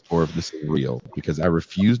skit or if this is real, because I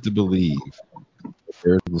refuse to believe that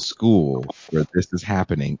there's a school where this is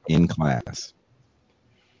happening in class,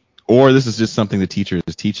 or this is just something the teacher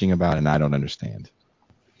is teaching about and I don't understand.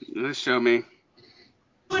 Let's show me.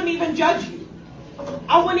 I wouldn't even judge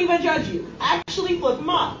you. Actually, flip them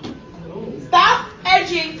up. Stop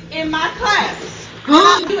edging in my class.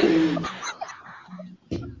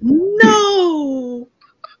 No.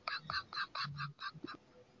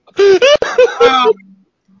 Well,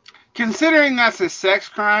 considering that's a sex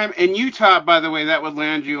crime in Utah, by the way, that would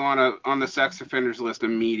land you on the sex offenders list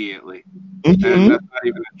immediately, and that's not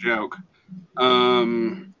even a joke.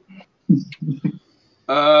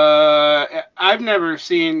 I've never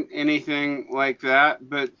seen anything like that,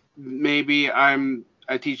 but maybe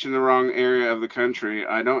I teach in the wrong area of the country.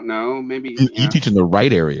 I don't know. Maybe You teach in the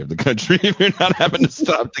right area of the country if you're not having to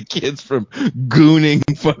stop the kids from gooning,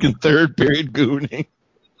 fucking third period gooning.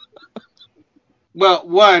 Well,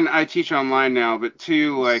 one, I teach online now, but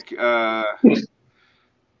two, like, I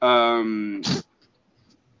mean,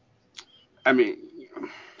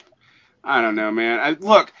 I don't know, man.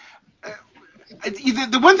 Look,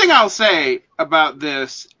 the one thing I'll say about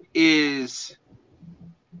this is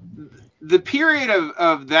the period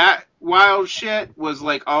of that wild shit was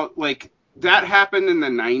like that happened in the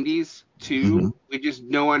 90s too. Mm-hmm. We just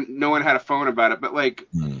no one had a phone about it, but like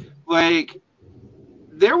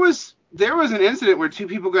there was an incident where two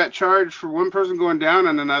people got charged for one person going down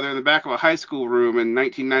on another in the back of a high school room in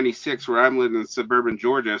 1996 where I'm living in suburban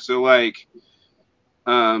Georgia. So like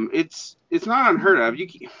it's not unheard of.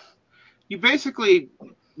 You basically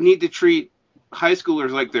need to treat high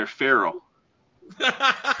schoolers like they're feral.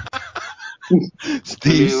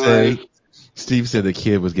 Steve said the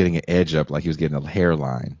kid was getting an edge up like he was getting a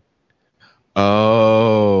hairline.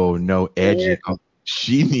 Oh, no edging. Oh,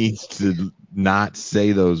 she needs to not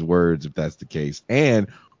say those words if that's the case. And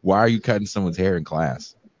why are you cutting someone's hair in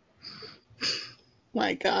class?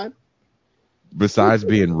 My God. Besides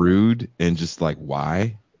being rude and just like,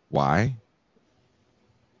 why?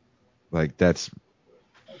 Like,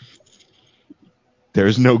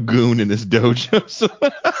 there's no goon in this dojo. So.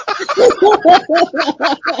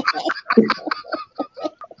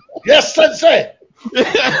 Yes, sensei.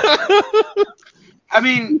 I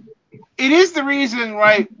mean, it is the reason,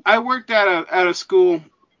 right? I worked at a school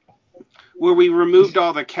where we removed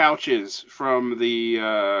all the couches from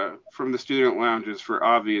the student lounges for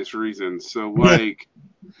obvious reasons. So like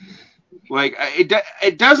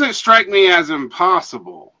it doesn't strike me as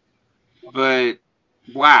impossible, but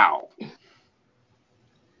wow.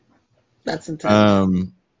 That's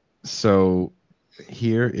intense. So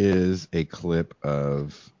here is a clip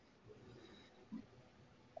of.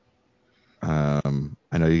 I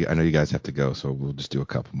know you guys have to go, so we'll just do a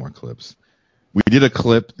couple more clips. We did a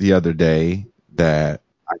clip the other day that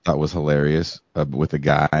I thought was hilarious with a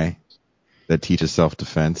guy that teaches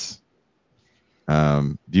self-defense. Do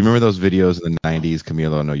you remember those videos in the 90s?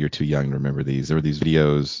 Camilo, I know you're too young to remember these. There were these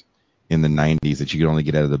videos in the 90s that you could only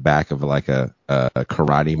get out of the back of like a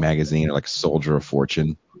karate magazine or like Soldier of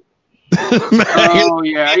Fortune. Oh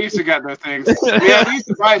yeah, I used to get those things. Yeah, we used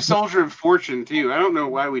to buy Soldier of Fortune too. I don't know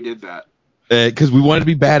why we did that. Because we wanted to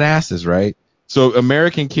be badasses, right? So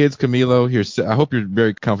American kids, Camilo, here. I hope you're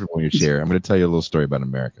very comfortable in your chair. I'm going to tell you a little story about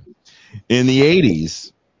America. In the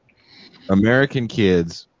 80s, American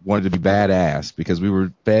kids wanted to be badass because we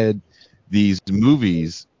were fed these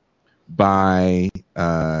movies by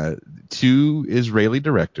two Israeli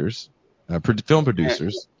directors, film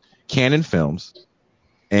producers, Canon Films,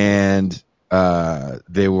 and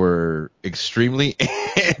they were extremely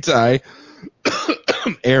anti-Arab,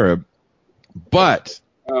 but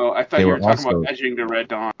I thought you were talking about Edging to Red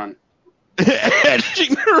Dawn.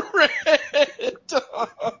 Edging to Red Dawn.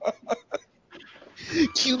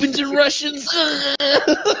 Cubans and Russians.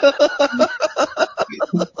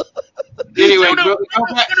 Anyway, go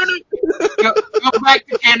back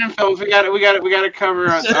to canon films. We got to cover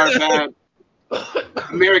our bad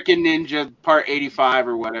American Ninja Part 85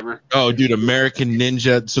 or whatever. Oh, dude, American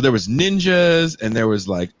Ninja. So there was ninjas and there was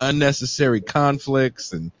like unnecessary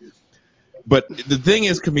conflicts but the thing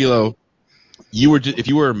is, Camilo, if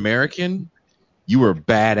you were American, you were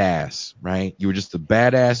badass, right? You were just a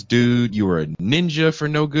badass dude. You were a ninja for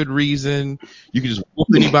no good reason. You could just whoop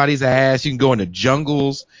anybody's ass. You can go into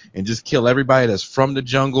jungles and just kill everybody that's from the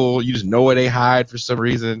jungle. You just know where they hide for some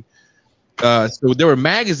reason. So there were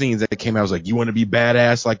magazines that came out. I was like, you want to be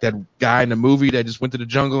badass like that guy in the movie that just went to the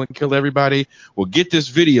jungle and killed everybody? Well, get this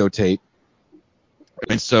videotape.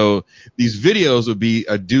 And so these videos would be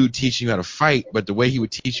a dude teaching you how to fight, but the way he would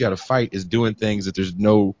teach you how to fight is doing things that there's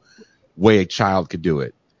no way a child could do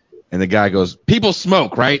it. And the guy goes, people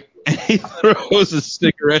smoke, right? And he throws a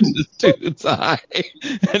cigarette in this dude's eye.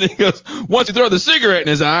 And he goes, once you throw the cigarette in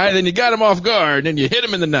his eye, then you got him off guard, and then you hit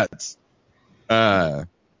him in the nuts.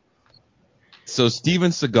 So Steven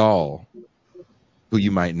Seagal, who you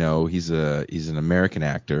might know, he's an American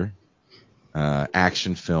actor,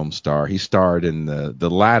 action film star. He starred in the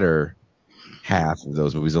latter half of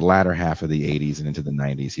those movies, the latter half of the 80s and into the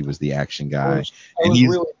 90s. He was the action guy. I was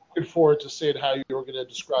really looking forward to seeing how you were going to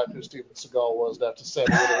describe who Steven Seagal was. To have to say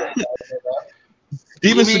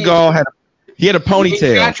Steven Seagal had a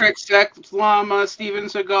ponytail. Patrick Sex Llama, Steven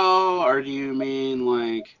Seagal, or do you mean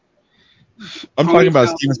like? I'm talking about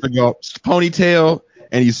Steven Seagal ponytail,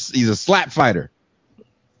 and he's a slap fighter.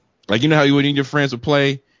 Like, you know how you and your friends would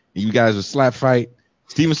play, and you guys would slap fight.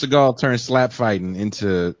 Steven Seagal turned slap fighting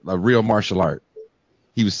into a real martial art.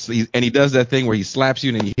 He does that thing where he slaps you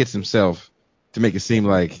and then he hits himself to make it seem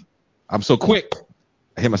like I'm so quick.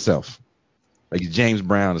 I hit myself. Like James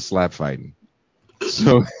Brown is slap fighting.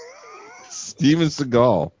 So Steven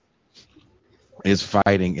Seagal is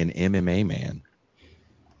fighting an MMA man,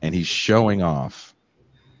 and he's showing off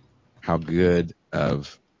how good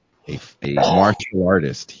of a martial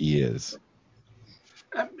artist he is.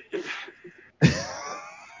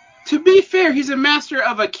 To be fair, he's a master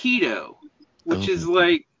of Aikido, which is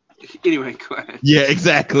like, anyway, go ahead. Yeah,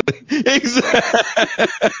 exactly.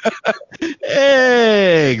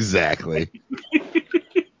 Exactly.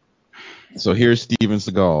 So here's Steven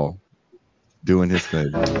Seagal doing his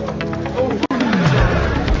thing.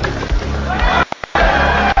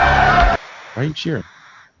 Why are you cheering?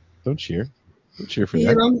 Don't cheer. Don't cheer for that.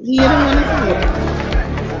 He don't want to.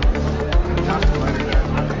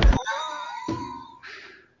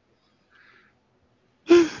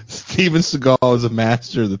 Steven Seagal is a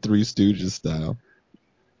master of the Three Stooges style.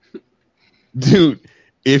 Dude,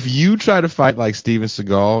 if you try to fight like Steven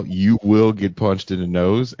Seagal, you will get punched in the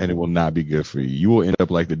nose, and it will not be good for you. You will end up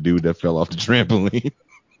like the dude that fell off the trampoline.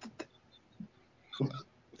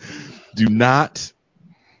 Do not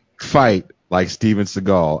fight like Steven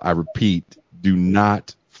Seagal. I repeat, do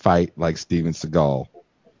not fight like Steven Seagal.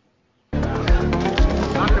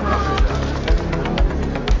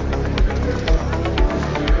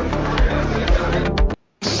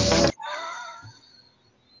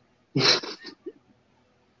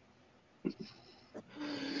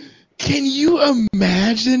 Can you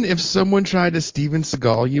imagine if someone tried to Steven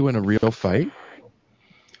Seagal you in a real fight?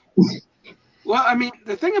 Well, I mean,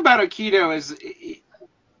 the thing about Aikido is,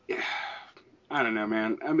 I don't know,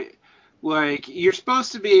 man. I mean, like, you're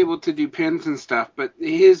supposed to be able to do pins and stuff, but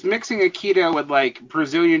his mixing Aikido with, like,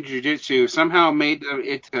 Brazilian Jiu-Jitsu somehow made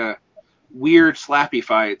it to weird slappy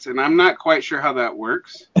fights, and I'm not quite sure how that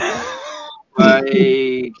works.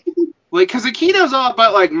 Because Aikido's all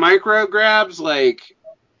about, like, micro grabs, like,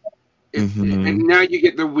 and now you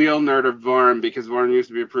get the real nerd of Varn, because Varn used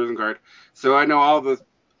to be a prison guard. So I know all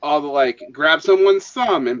the like, grab someone's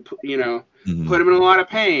thumb and, put him in a lot of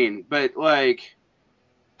pain. But, like,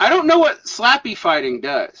 I don't know what slappy fighting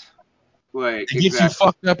does. Like, it gets you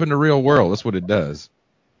fucked up in the real world. That's what it does.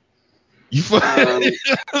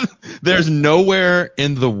 There's nowhere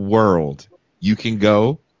in the world you can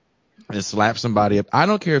go and slap somebody up. I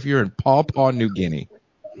don't care if you're in Paw Paw, New Guinea,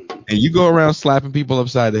 and you go around slapping people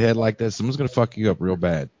upside the head like that, someone's going to fuck you up real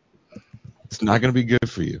bad. It's not going to be good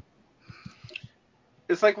for you.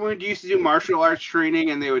 It's like when we used to do martial arts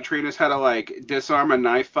training, and they would train us how to, like, disarm a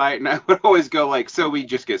knife fight, and I would always go, like, so we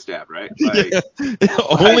just get stabbed, right? Like,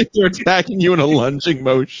 only if they're attacking you in a lunging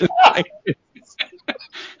motion.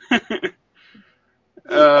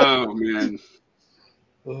 Oh, man.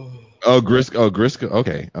 Grisco.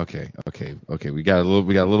 Okay. We got a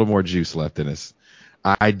little more juice left in us.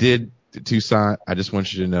 I did Toussaint, I just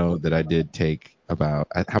want you to know that I did take about,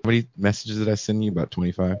 how many messages did I send you? About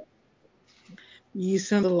 25? You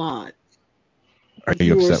sent a lot. Are you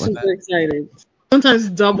You were upset with super that? excited. Sometimes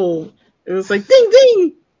double. It was like ding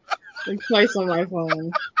ding, like twice on my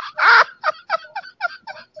phone.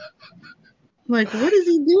 Like, what is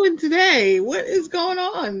he doing today? What is going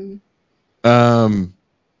on?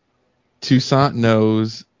 Toussaint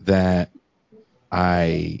knows that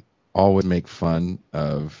I always make fun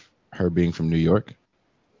of her being from New York.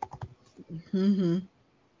 Mm-hmm.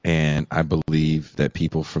 And I believe that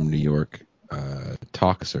people from New York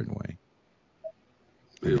talk a certain way.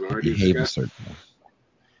 Behave a certain way.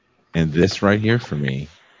 And this right here for me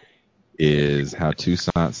is how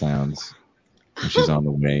Toussaint sounds when she's on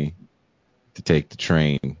the way to take the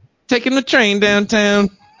train. Taking the train downtown.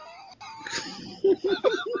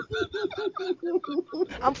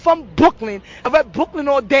 I'm from Brooklyn. I'm at Brooklyn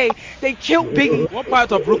all day. They killed Biggie. What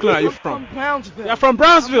part of Brooklyn are you from? I'm from Brownsville. You're from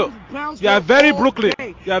Brownsville. I'm from Brownsville. You are very all Brooklyn.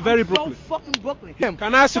 day. You are very I'm Brooklyn. So fucking Brooklyn.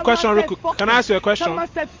 Can I ask you a question real quick? Can I ask you a question? Tell him I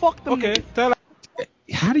said fuck them. Okay, tell her.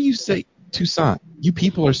 How do you say, Toussaint, you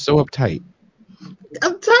people are so uptight?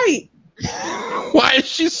 Uptight. Why is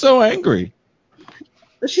she so angry?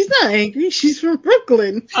 She's not angry. She's from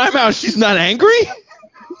Brooklyn. Time out. She's not angry?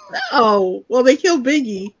 No. Well, they killed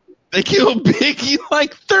Biggie. They killed Biggie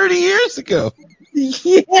like 30 years ago.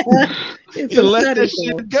 Yeah. It's You let that though.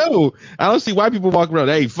 shit go. I don't see why people walk around,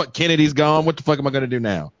 hey, fuck, Kennedy's gone. What the fuck am I going to do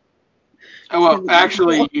now? Oh, well,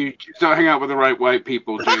 actually, you don't hang out with the right white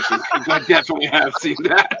people, Jason. I definitely have seen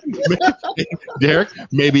that. Derek,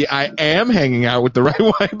 maybe I am hanging out with the right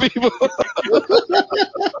white people.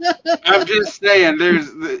 I'm just saying,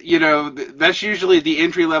 that's usually the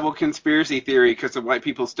entry-level conspiracy theory because the white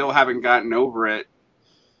people still haven't gotten over it.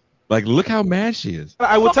 Like, look how mad she is.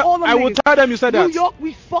 I will tell them you said that. New York,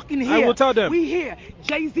 we fucking here. I will tell them. We here.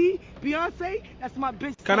 Jay-Z, Beyonce, that's my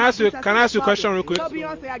bitch. Can I ask you a question real quick? Tell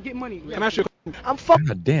Beyonce I get money. Can I ask you a question? I'm fucking.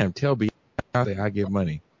 God damn, tell Beyonce I get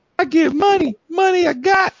money. I get money. Money I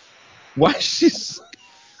got. Why she's...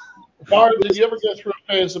 Barb, did you ever go through a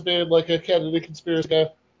phase of being like a Kennedy conspiracy guy?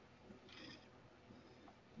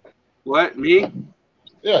 What, me?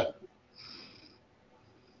 Yeah.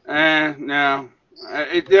 No.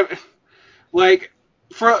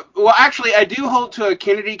 Actually, I do hold to a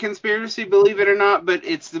Kennedy conspiracy, believe it or not, but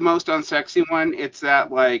it's the most unsexy one. It's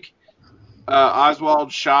that,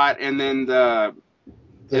 Oswald shot and then the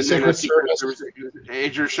Secret Service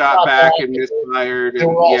agent shot back and misfired. They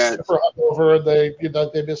were all super hungover and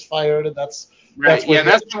they misfired, and that's right.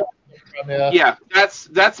 That's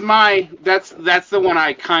the one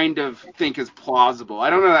I kind of think is plausible. I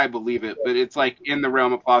don't know that I believe it, but it's like in the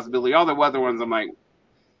realm of plausibility. All the other ones, I'm like,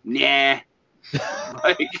 nah.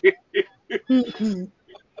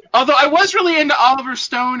 Although I was really into Oliver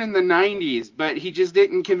Stone in the 90s, but he just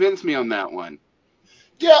didn't convince me on that one.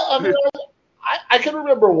 Yeah, I mean, I can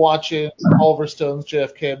remember watching Oliver Stone's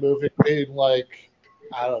JFK movie being like,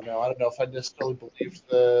 I don't know if I necessarily believed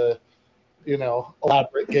the,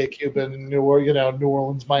 elaborate gay Cuban New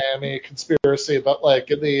Orleans, Miami conspiracy, but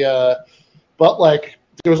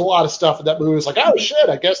there was a lot of stuff in that movie. It was like, oh shit,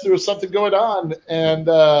 I guess there was something going on, and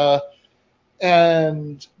I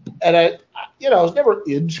was never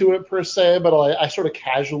into it per se, but I sort of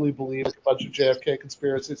casually believed a bunch of JFK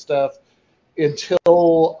conspiracy stuff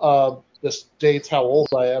until this dates how old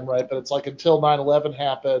I am, right? But it's like until 9/11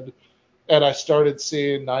 happened, and I started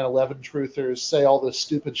seeing 9/11 truthers say all this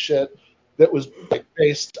stupid shit that was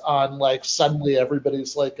based on suddenly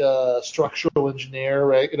everybody's a structural engineer,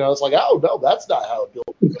 right? I was like, oh no, that's not how a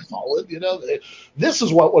building would fall in. This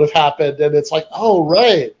is what would have happened, and it's like, oh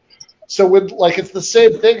right. So when it's the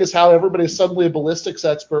same thing as how everybody's suddenly a ballistics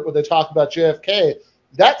expert when they talk about JFK.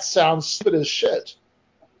 That sounds stupid as shit.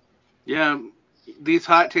 Yeah, these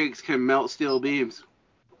hot takes can melt steel beams.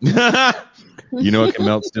 You know what can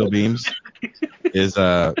melt steel beams? Is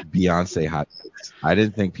Beyonce hot takes. I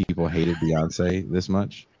didn't think people hated Beyonce this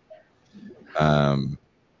much. And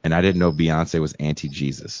I didn't know Beyonce was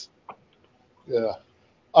anti-Jesus. Yeah.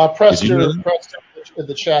 Prester in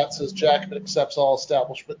the chat says Jackman accepts all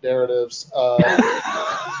establishment narratives.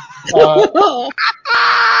 Look,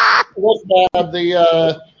 man,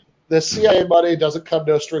 the CIA money doesn't come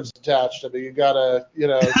no strings attached. I mean, you gotta, I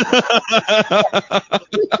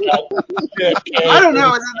don't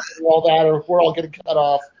know. All that, or we're all getting cut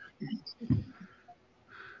off.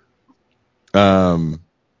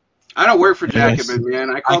 I don't work for Jacobin, man.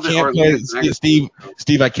 I called it Orlando.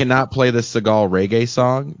 Steve, I cannot play the Seagal reggae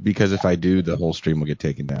song because if I do, the whole stream will get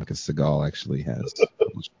taken down because Seagal actually has.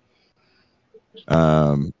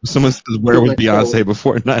 Someone says, where was Beyonce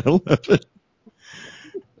before 9/11?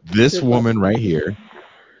 This woman right here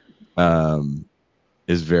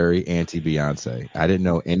is very anti-Beyonce. I didn't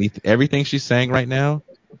know everything she's saying right now,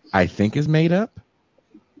 I think is made up.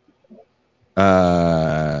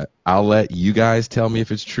 I'll let you guys tell me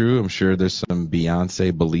if it's true. I'm sure there's some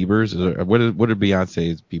Beyonce believers. What are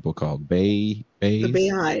Beyonce's people called? The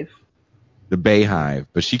Bayhive. The Bayhive,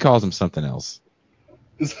 but she calls them something else.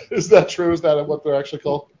 Is that true? Is that what they're actually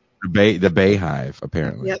called? The Bayhive,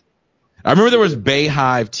 apparently. Yep. I remember there was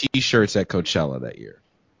Bayhive T-shirts at Coachella that year.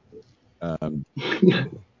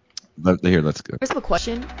 Here, let's go. Here's the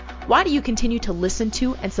question. Why do you continue to listen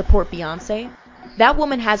to and support Beyonce? That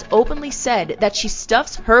woman has openly said that she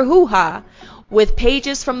stuffs her hoo-ha with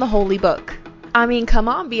pages from the Holy Book. I mean, come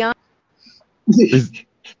on, Beyonce.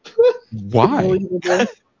 Why? Believable.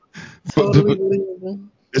 Totally believable.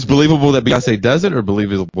 It's believable that Beyonce does it, or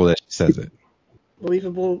believable that she says it?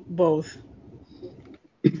 Believable both.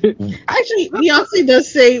 Actually, Beyonce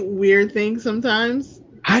does say weird things sometimes.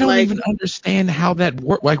 I don't even understand how that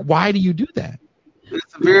works. Like, why do you do that?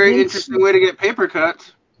 It's a very interesting way to get paper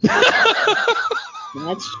cuts.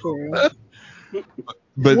 That's true.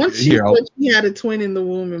 But once she had a twin in the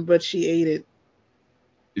womb, but she ate it.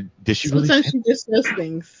 Did she Sometimes really? she just says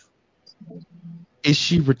things. Is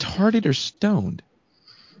she retarded or stoned?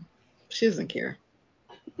 She doesn't care.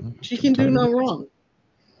 She can do no wrong.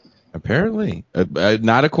 Apparently.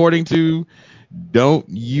 Not according to Don't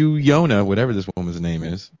You Yona, whatever this woman's name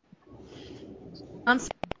is.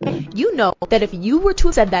 You know that if you were to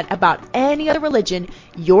have said that about any other religion,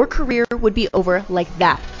 your career would be over like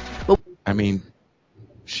that. But I mean,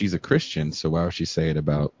 she's a Christian, so why would she say it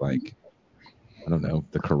about, like, I don't know,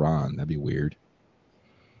 the Quran? That'd be weird.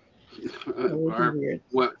 Weird.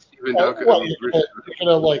 What? Stephen You're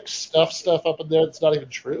gonna like stuff up in there that's not even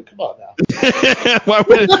true? Come on now. why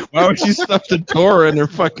would she stuff the Torah in her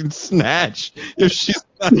fucking snatch if she's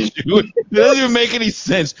not Jewish? It doesn't even make any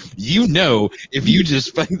sense. You know, if you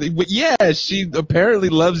just fucking, but yeah, she apparently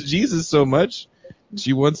loves Jesus so much,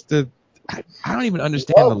 she wants to. I don't even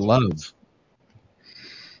understand the love,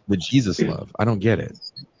 the Jesus love. I don't get it.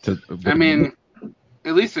 I mean,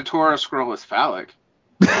 at least the Torah scroll is phallic.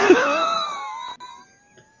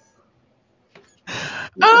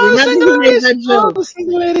 Remember who made that joke?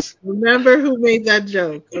 Remember who made that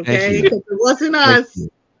joke, okay? Because it wasn't us.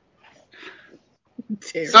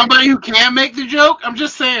 Somebody who can make the joke? I'm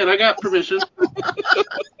just saying, I got permission.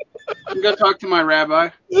 I'm going to talk to my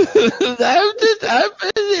rabbi.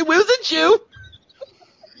 It was a Jew.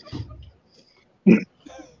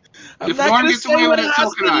 I'm not going to say what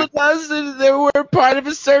hospital does. They were part of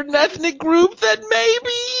a certain ethnic group that maybe...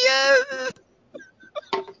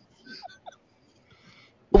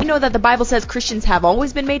 we know that the Bible says Christians have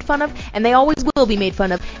always been made fun of, and they always will be made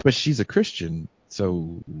fun of. But she's a Christian,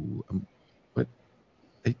 so... What?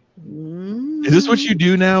 Is this what you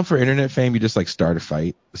do now for internet fame? You just, like, start a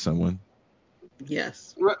fight with someone?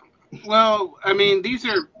 Yes. Well, I mean, these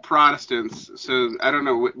are Protestants, so I don't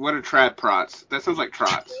know. What are trad prots? That sounds like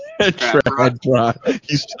trots. Trad prot.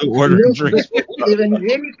 You still ordering drinks.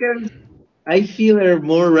 Evangelicals, I feel, are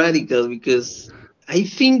more radical because I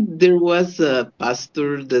think there was a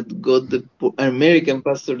pastor that got American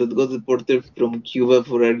pastor that got deported from Cuba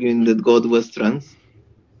for arguing that God was trans.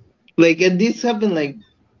 Like, and this happened like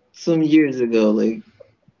some years ago. Like,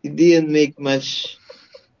 it didn't make much.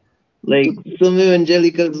 Like, some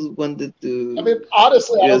evangelicals wanted to. I mean,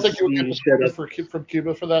 honestly, I don't think you would be get shut deported from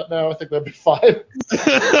Cuba for that now. I think that'd be fine.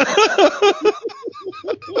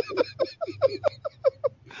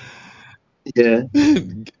 Yeah.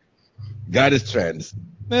 God is trans.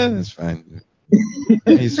 That's fine.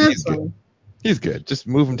 He's good. He's good. Just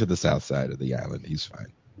move him to the south side of the island. He's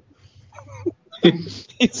fine.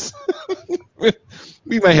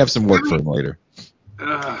 We might have some work for him later.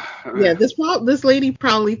 Yeah, this lady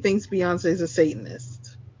probably thinks Beyonce's a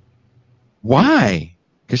Satanist. Why?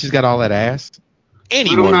 Because she's got all that ass?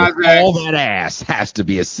 Anyone with all that ass has to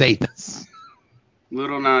be a Satanist.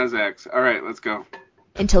 Little Nas X. All right, let's go.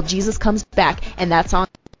 Until Jesus comes back, and that's on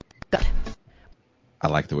God. I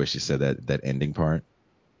like the way she said that ending part.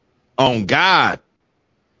 On God.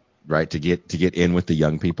 Right, to get in with the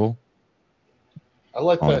young people. I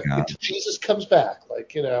like On that. God. If Jesus comes back,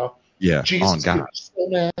 like, you know. Yeah, Jesus on God. is so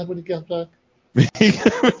mad when he comes back. When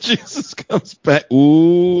Jesus comes back.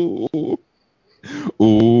 Ooh.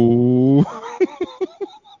 Ooh.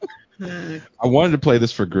 I wanted to play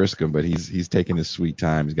this for Griscom, but he's taking his sweet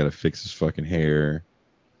time. He's got to fix his fucking hair,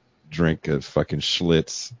 drink a fucking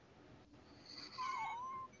Schlitz.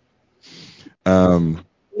 You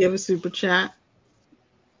have a super chat?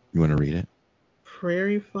 You want to read it?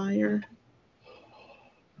 Prairie Fire.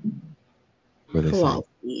 What they say?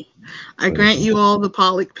 I grant you all the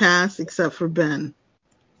Pollock pass except for Ben.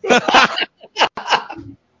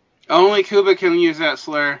 Only Cuba can use that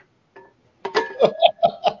slur.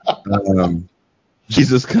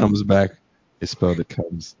 Jesus comes back. It's spelled it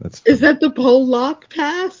comes. Is that the Pollock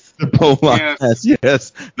pass? The Pollock pass,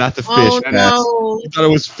 yes. Not the fish pass. No. I thought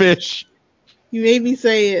it was fish. You made me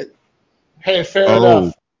say it. Hey, fair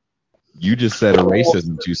enough. You just said a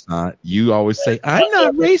racism, Toussaint. You always say, I'm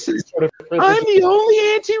not racist. I'm the only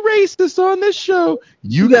anti-racist on this show.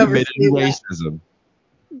 You committed racism.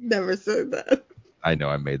 Never said that. I know,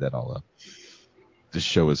 I made that all up. This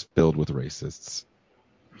show is filled with racists.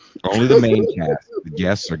 Only the main cast. The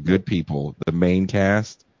guests are good people. The main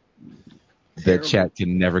cast, that chat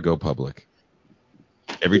can never go public.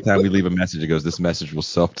 Every time we leave a message, it goes, this message will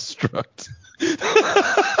self-destruct.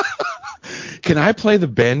 Can I play the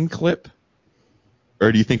Ben clip?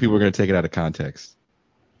 Or do you think people are going to take it out of context?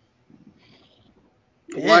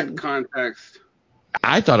 What context?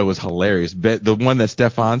 I thought it was hilarious. The one that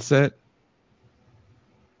Stefan said.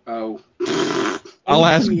 Oh. I'll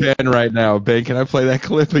ask Ben right now. Ben, can I play that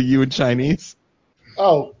clip of you in Chinese?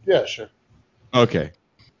 Oh, yeah, sure. Okay.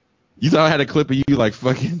 You thought I had a clip of you like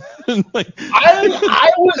fucking... like,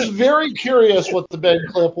 I was very curious what the Ben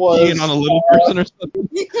clip was. Being on a little person or something?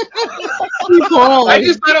 I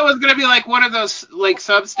just thought it was going to be like one of those like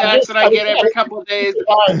Substacks that I get every couple of days.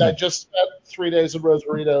 I just spent 3 days in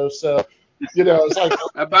Rosarito, so, it's like,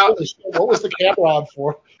 what was the camera on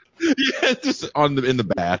for? Yeah, just in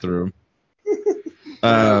the bathroom.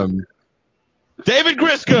 David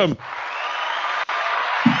Griscom!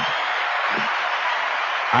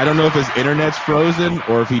 I don't know if his internet's frozen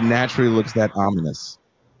or if he naturally looks that ominous.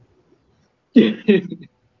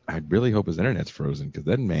 I really hope his internet's frozen because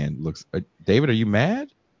that man looks. David, are you mad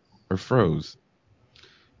or froze?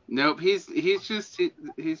 Nope, he's just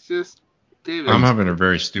David. I'm having a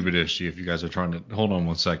very stupid issue. If you guys are trying to hold on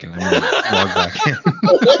 1 second, I'm gonna log back in.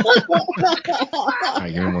 All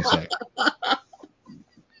right, give me 1 sec.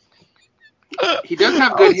 He does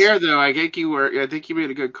have good hair, though. I think you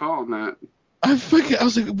made a good call on that. I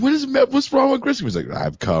was like, what's wrong with Griscom? He's like,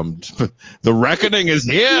 I've come. The reckoning is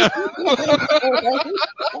here.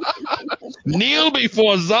 Kneel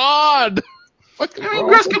before Zod. I mean,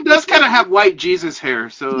 Griscom does kind of have white Jesus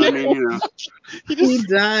hair, so yeah. I mean, He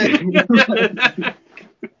does.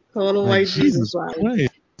 Total white Jesus vibe.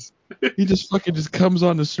 He just fucking just comes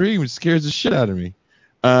on the stream and scares the shit out of me.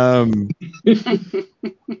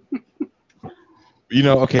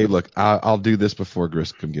 Okay, look, I'll do this before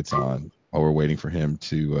Griscom gets on. While we're waiting for him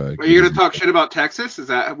to. Are you going to talk shit about Texas? Is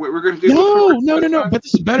that what we're going to do? No. But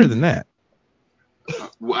this is better than that.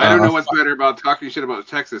 Well, I don't know what's better about talking shit about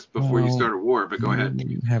Texas before you start a war, but go ahead.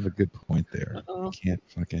 You have a good point there. You can't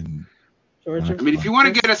fucking. I mean, if you want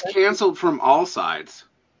to get us canceled from all sides.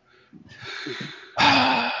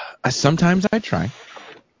 Sometimes I try.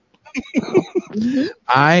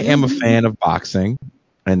 I am a fan of boxing,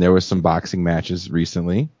 and there were some boxing matches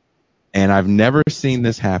recently. And I've never seen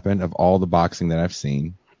this happen of all the boxing that I've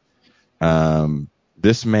seen.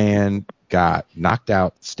 This man got knocked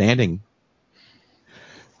out standing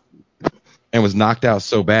and was knocked out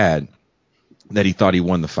so bad that he thought he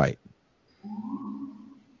won the fight.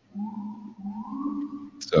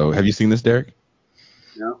 So have you seen this, Derek?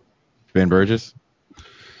 No. Ben Burgess?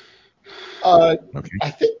 Okay.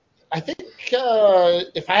 I think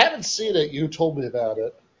if I haven't seen it, you told me about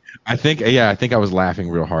it. I think I was laughing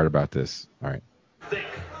real hard about this. All right.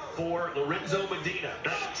 For Lorenzo Medina,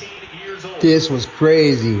 19 years old. This was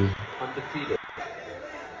crazy. Undefeated.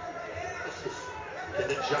 Can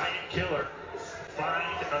the giant killer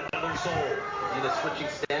find another soul? Switching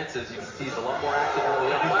stances, you can see he's a lot more active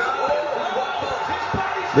early on.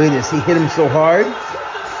 Look at this, he hit him so hard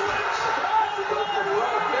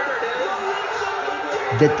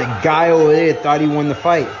that the guy over there thought he won the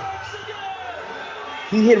fight.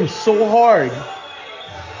 He hit him so hard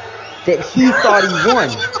that he thought he won.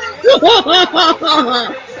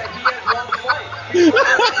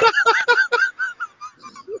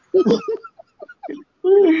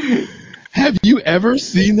 Have you ever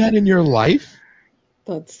seen that in your life?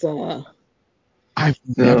 That's I've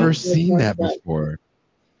never seen that before.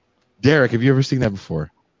 Derek, have you ever seen that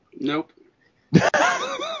before? Nope.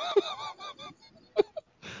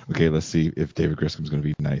 Okay, let's see if David Griscom's going to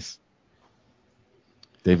be nice.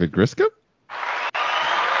 David Griscom?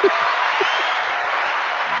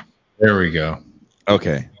 There we go.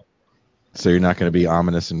 Okay. So you're not going to be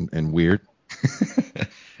ominous and weird?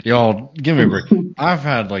 Y'all, give me a break. I've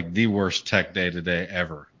had like the worst tech day today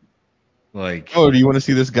ever. Like, do you want to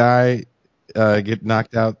see this guy get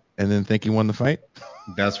knocked out and then think he won the fight?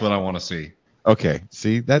 That's what I want to see. Okay,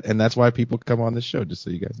 see that, and that's why people come on this show, just so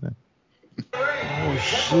you guys know. Oh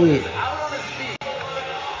shit!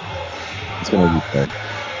 It's gonna replay.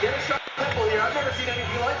 Get a shot of Temple here. I've never seen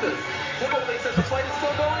anything like this. Temple thinks that the fight is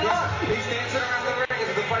still going on. He's dancing around the ring as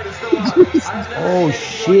if the fight is still on. I've never Oh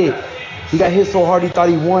seen anything shit! like that. He got hit so hard he thought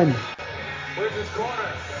he won. Where's his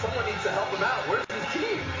corner? Someone needs to help him out. Where's his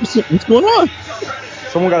team? What's going on?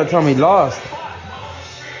 Someone got to tell me he lost.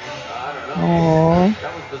 I don't know. Aww.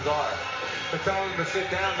 That was bizarre. They're telling him to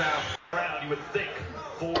sit down now. You would think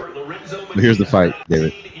for Lorenzo Here's the fight,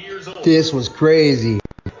 David. This was crazy.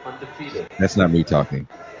 Undefeated. That's not me talking.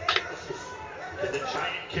 The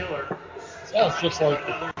giant killer. Sounds just like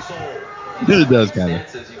Another soul. It does kind of.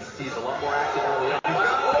 Stances, you can see he's a lot more active than the other.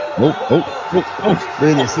 Oh. Look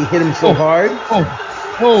at this. He hit him so hard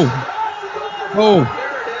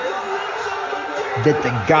that the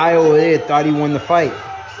guy over there thought he won the fight.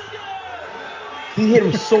 He hit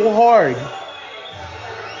him so hard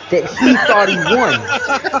that he thought he won.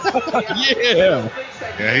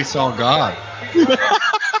 Yeah, he saw God.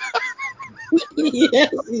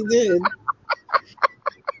 Yes, he did.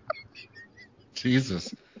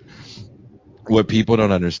 Jesus. What people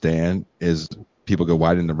don't understand is people go,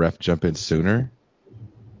 why didn't the ref jump in sooner?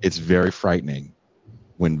 It's very frightening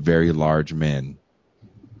when very large men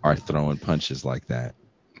are throwing punches like that.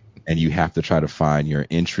 And you have to try to find your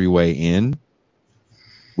entryway in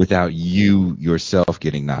without you yourself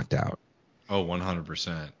getting knocked out. Oh,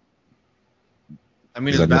 100%. I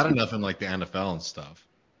mean, it's bad enough in like the NFL and stuff.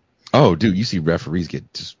 Oh, dude, you see referees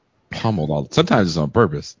get just pummeled sometimes it's on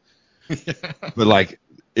purpose. But like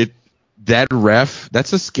that ref,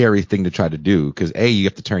 that's a scary thing to try to do because you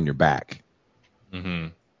have to turn your back,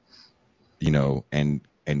 and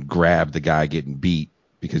grab the guy getting beat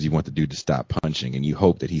because you want the dude to stop punching, and you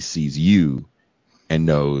hope that he sees you and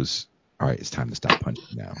knows, all right, it's time to stop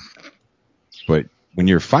punching now. But when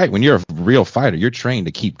you're a real fighter, you're trained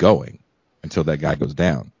to keep going until that guy goes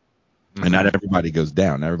down. Mm-hmm. And not everybody goes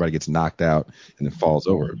down. Not everybody gets knocked out and then falls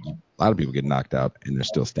over. A lot of people get knocked out and they're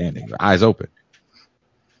still standing, their eyes open.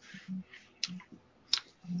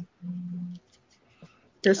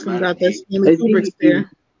 Kirsten got that Stanley Kubrick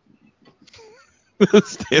stare.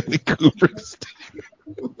 Stanley Kubrick stare.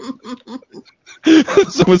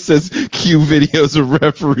 Someone says cue videos of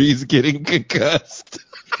referees getting concussed.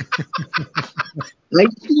 I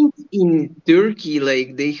think in Turkey,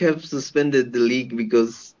 like, they have suspended the league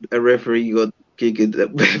because a referee got kicked by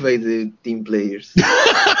the team players.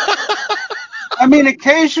 I mean,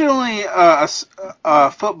 occasionally a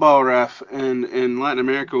football ref in Latin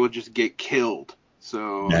America will just get killed.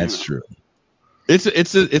 So that's true. It's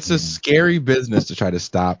a scary business to try to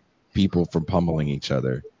stop people from pummeling each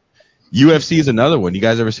other. UFC is another one. You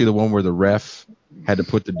guys ever see the one where the ref had to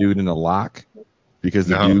put the dude in a lock because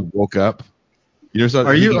the dude woke up?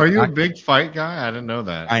 Are you a big fight guy? I didn't know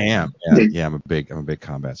that. I am. Yeah, I'm a big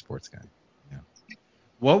combat sports guy. Yeah.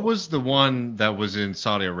 What was the one that was in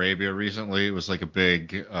Saudi Arabia recently? It was like a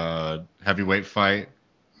big heavyweight fight.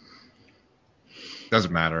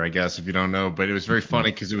 Doesn't matter, I guess, if you don't know, but it was very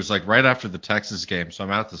funny because it was like right after the Texas game. So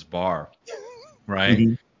I'm at this bar, right?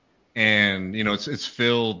 Mm-hmm. And it's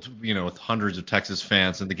filled, with hundreds of Texas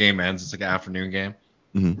fans, and the game ends. It's like an afternoon game,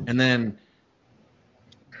 and then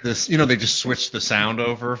this, they just switched the sound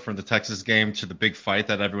over from the Texas game to the big fight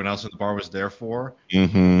that everyone else in the bar was there for.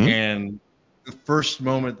 Mm-hmm. And the first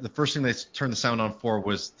thing they turned the sound on for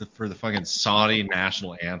was for the fucking Saudi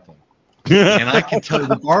national anthem. And I can tell you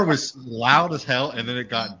the bar was loud as hell, and then it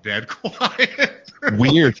got dead quiet.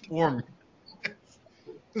 Weird.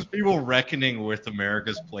 There's people reckoning with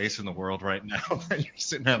America's place in the world right now. You're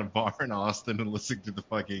sitting at a bar in Austin and listening to the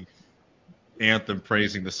fucking anthem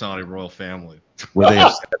praising the Saudi royal family. Were they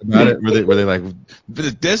upset about it? Were they like,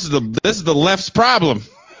 this is the left's problem?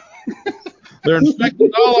 They're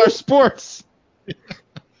infecting all our sports.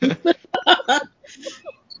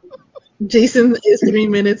 Jason is 3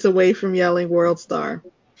 minutes away from yelling World Star.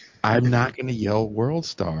 I'm not going to yell World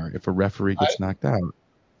Star if a referee gets knocked out.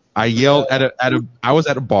 I yelled I was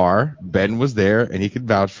at a bar. Ben was there, and he could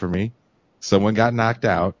vouch for me. Someone got knocked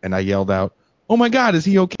out, and I yelled out, "Oh my God, is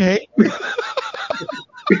he okay?"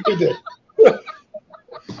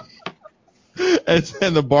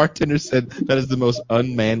 And the bartender said that is the most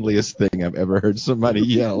unmanliest thing I've ever heard somebody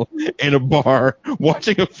yell in a bar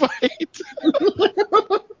watching a fight.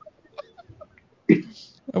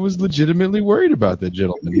 I was legitimately worried about that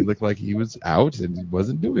gentleman. He looked like he was out and he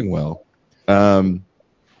wasn't doing well.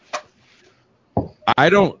 I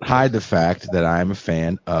don't hide the fact that I'm a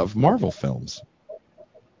fan of Marvel films.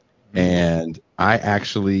 And I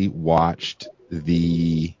actually watched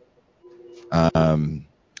the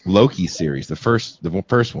Loki series, the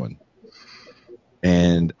first one.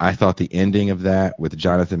 And I thought the ending of that with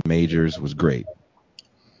Jonathan Majors was great.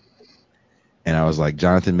 And I was like,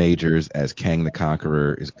 Jonathan Majors as Kang the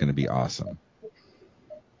Conqueror is going to be awesome.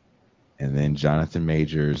 And then Jonathan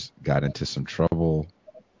Majors got into some trouble,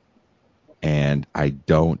 and I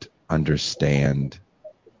don't understand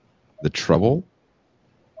the trouble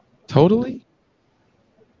totally,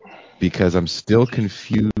 because I'm still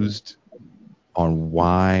confused on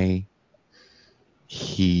why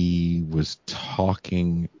he was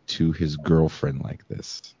talking to his girlfriend like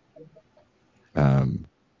this.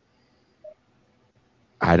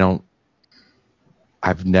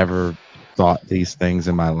 I've never thought these things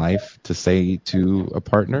in my life to say to a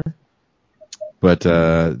partner, but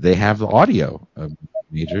they have the audio of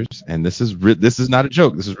Majors, and this is not a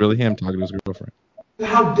joke. This is really him talking to his girlfriend.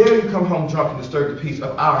 How dare you come home drunk and disturb the peace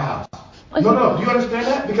of our house? No, do you understand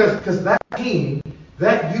that? Because that team,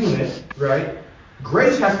 that unit, right?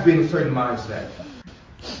 Grace has to be in a certain mindset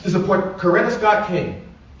to support Coretta Scott King.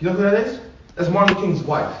 You know who that is? That's Martin Luther King's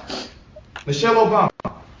wife. Michelle Obama,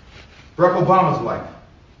 Barack Obama's wife.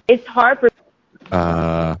 It's hard for.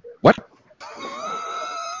 What?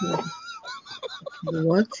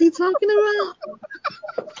 What's he talking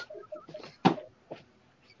about?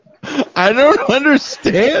 I don't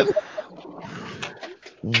understand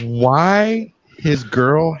why his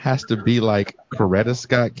girl has to be like Coretta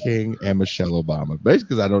Scott King and Michelle Obama.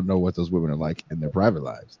 Basically, because I don't know what those women are like in their private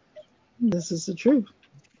lives. This is the truth.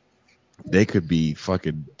 They could be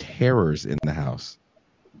fucking terrors in the house.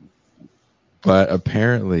 But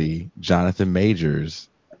apparently, Jonathan Majors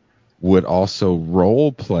would also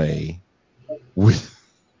role play with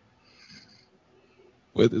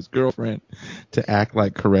his girlfriend to act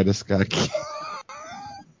like Coretta Scott King.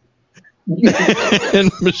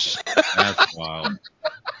 And Michelle. That's wild.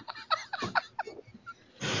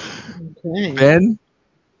 Okay. Ben,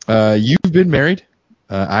 you've been married.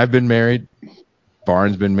 I've been married.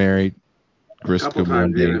 Barnes been married. Chris Couple could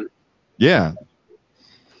one times, day. Yeah.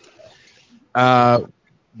 I'm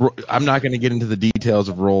not going to get into the details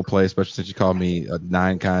of role play, especially since you called me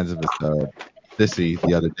 9 kinds of a sissy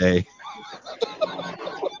the other day.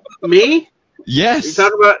 Me? Yes.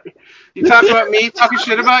 You talk about me talking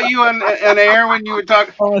shit about you on air when you were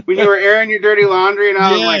airing your dirty laundry, and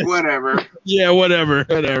I was like, whatever. Yeah, whatever.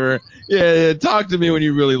 Yeah, talk to me when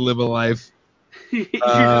you really live a life. You're just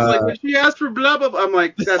like, when she asked for blah blah blah, I'm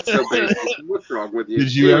like, that's so basic. What's wrong with you?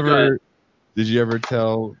 Did you ever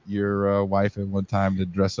tell your wife at one time to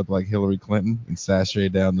dress up like Hillary Clinton and sashay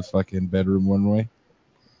down the fucking bedroom one way?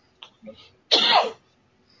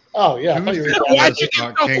 Oh yeah, I thought you were Why'd you get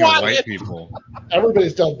so king of white people?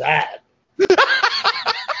 Everybody's done that.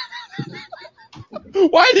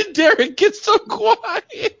 Why did Derek get so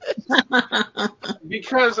quiet?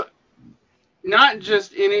 Because not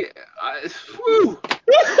just any.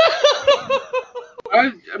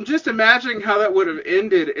 I'm just imagining how that would have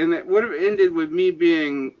ended, and it would have ended with me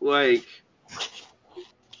being like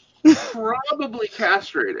probably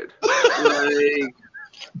castrated, like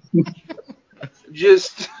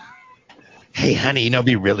just. Hey, honey,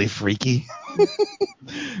 be really freaky.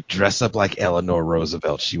 Dress up like Eleanor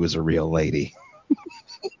Roosevelt. She was a real lady.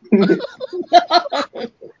 You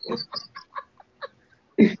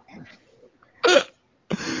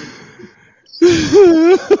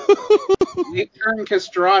turn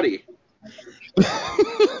castrati.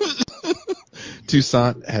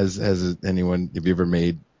 Toussaint, have you ever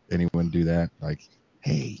made anyone do that? Like,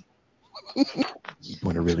 hey, you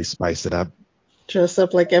want to really spice it up? Dress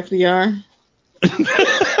up like FDR.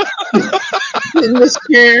 In this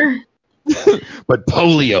chair. But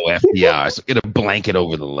polio FDR, so get a blanket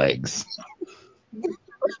over the legs.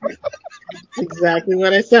 That's exactly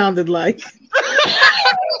what it sounded like.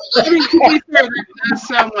 I mean, to be fair, that does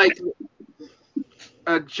sound like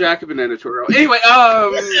a Jacobin editorial. Anyway,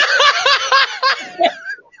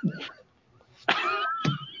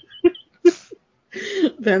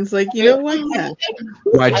 Ben's like, you know what? Yeah.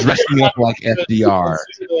 By dressing up like FDR.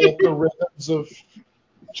 The rhythms of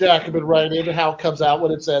Jacobin writing and how it comes out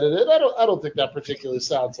when it's edited. I don't think that particularly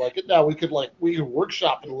sounds like it. Now we could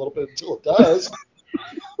workshop it a little bit until it does.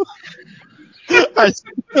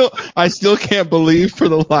 I still can't believe for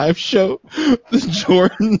the live show,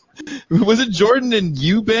 Jordan, was it Jordan and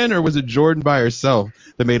you, Ben, or was it Jordan by herself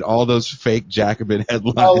that made all those fake Jacobin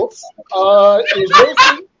headlines?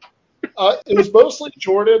 It was mostly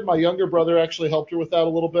Jordan. My younger brother actually helped her with that a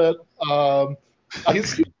little bit.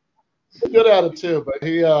 He's good at it too,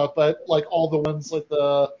 but like all the ones like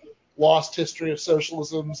the Lost History of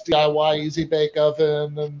Socialism's DIY Easy Bake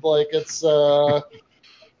Oven, and like it's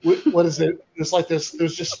what is it? It's like this.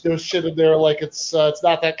 There's shit in there like it's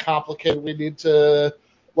not that complicated. We need to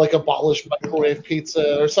like abolish microwave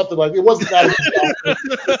pizza or something like. It wasn't that.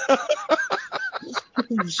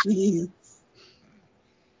 Jeez.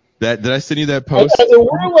 Did I send you that post? There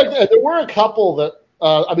were a couple that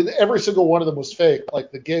I mean every single one of them was fake.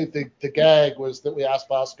 Like the gag was that we asked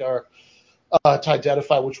Bhaskar to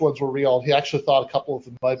identify which ones were real. And he actually thought a couple of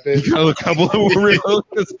them might be. A couple of them were real.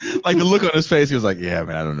 Like the look on his face, he was like, "Yeah,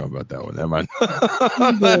 man, I don't know about that one. Never mind."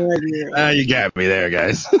 You got me there,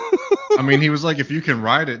 guys. I mean, he was like, "If you can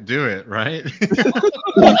write it, do it." Right?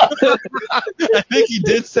 I think he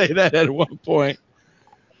did say that at one point.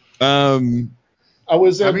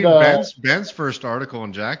 Ben's first article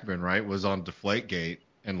in Jacobin, right, was on Deflategate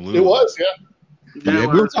and Lula. It was, yeah.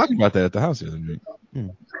 We were talking about that at the house the other night.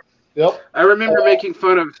 Yep. I remember making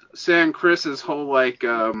fun of Sam Chris's whole like.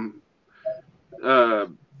 I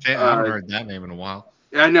haven't heard that name in a while.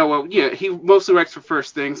 I know. Well, yeah, he mostly writes for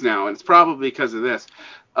First Things now, and it's probably because of this.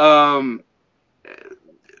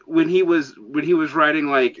 When he was writing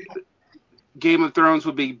like Game of Thrones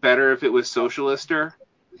would be better if it was socialister.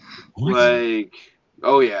 What? Like,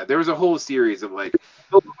 oh yeah, there was a whole series of like,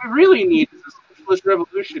 what we really need is a socialist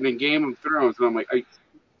revolution in Game of Thrones, and I'm like,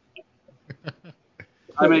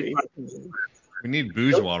 we need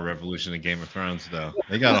bourgeois revolution in Game of Thrones, though.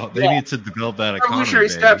 They need to develop that economy. Revolutionary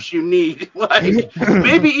steps you need, like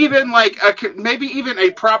maybe even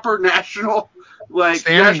a proper national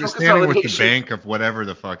national standing with the bank of whatever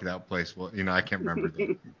the fuck that place was. I can't remember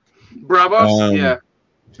the Bravos. Yeah.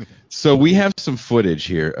 So we have some footage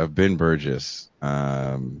here of Ben Burgess,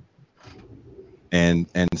 and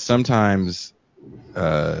sometimes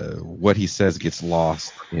what he says gets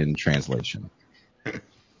lost in translation.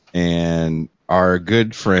 And our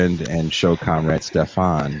good friend and show comrade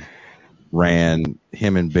Stefan ran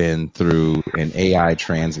him and Ben through an AI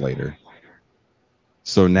translator.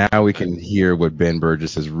 So now we can hear what Ben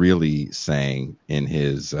Burgess is really saying in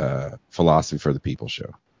his Philosophy for the People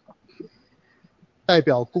show. 代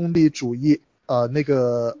表功利主义那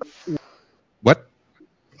个 What?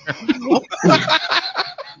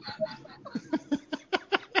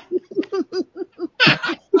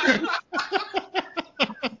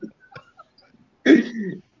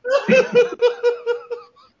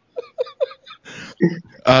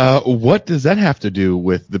 What does that have to do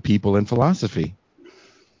with the people in philosophy?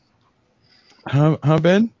 Huh,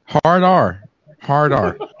 Ben? Hard R.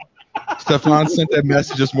 Stefan sent that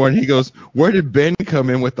message this morning. He goes, "Where did Ben come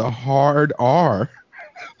in with the hard R?"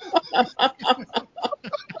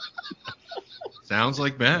 Sounds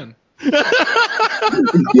like Ben.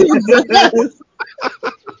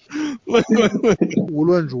 无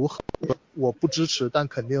论如何我不支持，但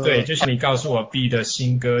肯定对，就像你告诉我 B 的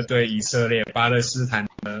新歌对以色列巴勒斯坦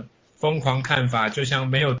的疯狂看法，就像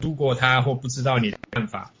没有读过他或不知道你的看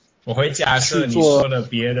法，我会假设你说了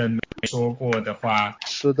别人没说过的话。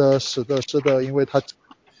是的，因为他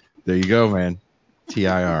There you go, man.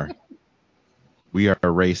 TIR. We are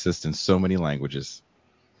racist in so many languages.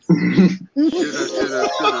 I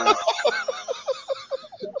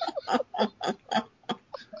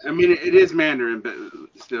mean, it is Mandarin, but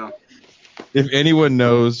still. If anyone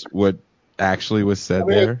knows what actually was said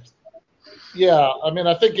there. Yeah, I mean,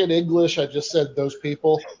 I think in English I just said those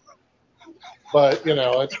people. But,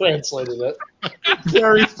 I translated it.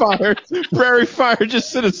 Prairie Fire just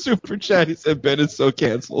sent a super chat. He said, Ben is so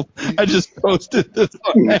canceled. I just posted this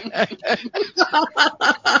one.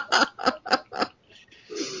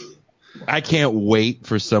 I can't wait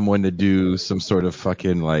for someone to do some sort of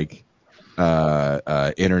fucking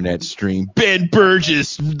internet stream. Ben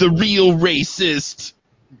Burgess, the real racist.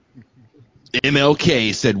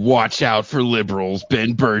 MLK said, watch out for liberals.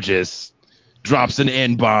 Ben Burgess drops an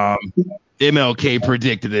N-bomb. MLK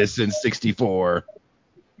predicted this in 1964.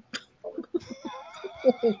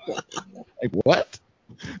 Like, what?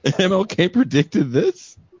 MLK predicted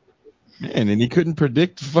this? Man, and he couldn't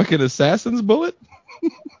predict fucking assassin's bullet?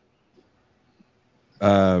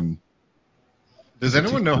 Does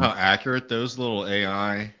anyone know how accurate those little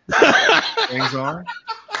AI things are?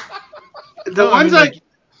 The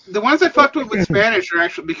ones I fucked with Spanish are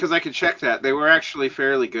actually, because I could check that, they were actually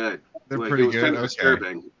fairly good. They're pretty good. Kind of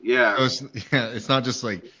disturbing. Yeah. It's not just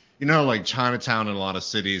like, like Chinatown in a lot of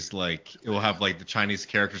cities, like it will have like the Chinese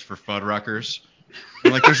characters for Fuddruckers.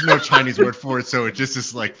 And like there's no Chinese word for it, so it just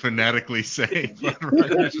is like phonetically saying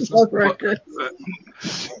Fuddruckers.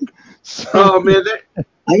 Oh man,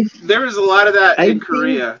 there was a lot of that in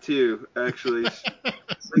Korea too, actually.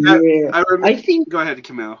 I think. Go ahead,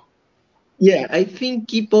 Kamel. Yeah, I think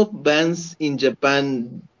K-pop bands in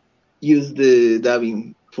Japan use the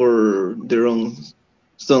dubbing for their own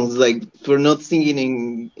songs, like for not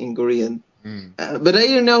singing in Korean. But I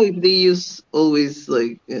don't know if they use always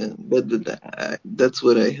like, but that's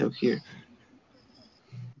what I have here.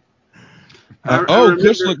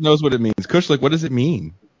 Kushlik knows what it means. Kushlik, what does it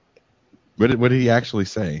mean? What did he actually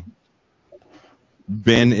say?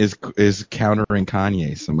 Ben is countering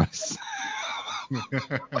Kanye. Somebody.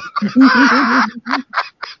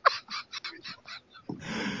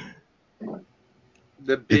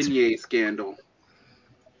 The beignet scandal.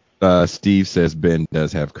 Steve says Ben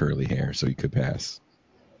does have curly hair, so he could pass.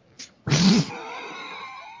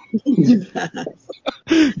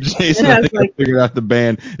 Jason, I think I figured out the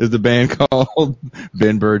band. Is the band called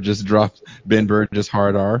Ben Burgess dropped Ben Burgess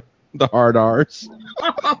Hard R? The Hard R's.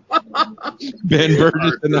 Ben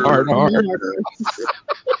Burgess and the Hard R's.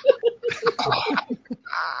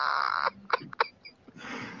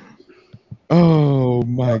 Oh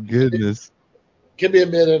my goodness. Give me a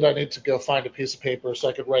minute. I need to go find a piece of paper so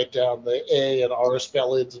I can write down the A and R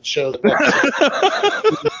spellings and show the next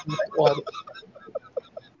one.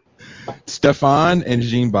 Stefan and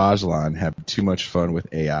Jean Bajlan have too much fun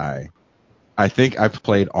with AI. I think I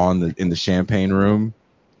played in the champagne room.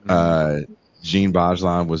 Jean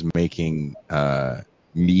Bajlan was making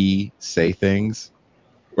me say things.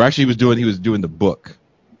 Or actually, he was doing the book,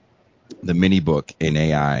 the mini book in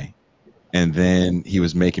AI. And then he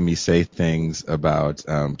was making me say things about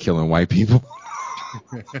killing white people.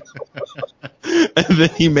 And then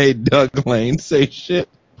he made Doug Lane say shit.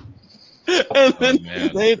 And then he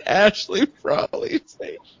made Ashley Frawley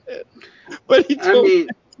say shit. But he told me I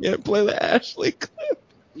can't play the Ashley clip.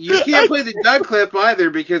 You can't play the Doug clip either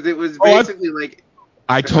because it was basically like...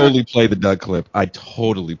 I totally played the Doug clip.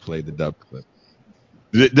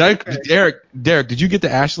 Derek, did you get the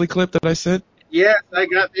Ashley clip that I sent? Yes, I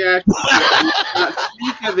got the Ashley clip. I did not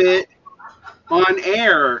speak of it on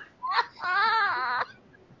air.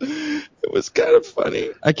 It was kind of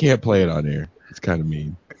funny. I can't play it on air. It's kind of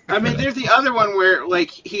mean. I mean, there's the other one where,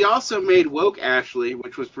 like, he also made woke Ashley,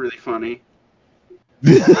 which was really funny.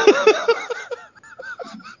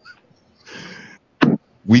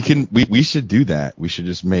 We should do that. We should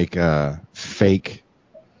just make fake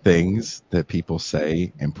things that people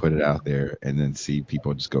say and put it out there, and then see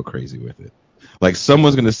people just go crazy with it. Like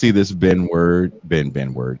someone's gonna see this Ben Hard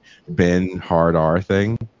R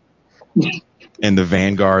thing, and the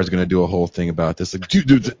Vanguard is gonna do a whole thing about this. Like, dude,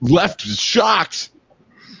 the left is shocked.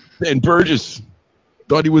 Ben Burgess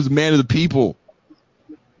thought he was a man of the people.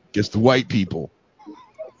 Gets the white people.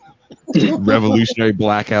 Revolutionary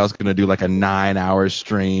Blackout's gonna do like a 9-hour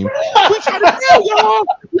stream. We try to nail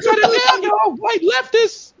y'all. White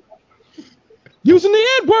leftists using the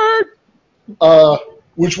N-word.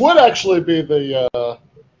 Which would actually be the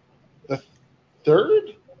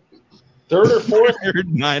third or fourth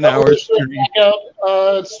 9-hour stream.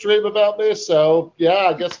 Stream about me. So yeah,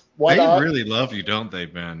 I guess why not? They really love you, don't they,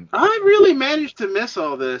 Ben? I really managed to miss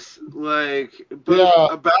all this, like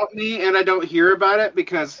both about me, and I don't hear about it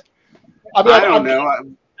because I don't know.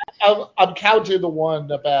 I'm counting the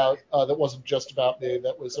one about that wasn't just about me.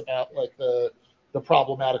 That was about like the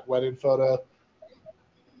problematic wedding photo.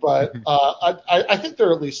 But I think there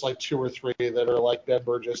are at least like 2 or 3 that are like Ben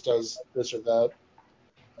Burgess does this or that.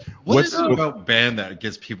 What is it about Ben that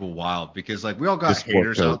gets people wild? Because like we all got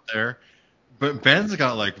haters out there, but Ben's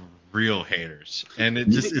got like real haters, and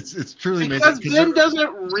it's truly because Ben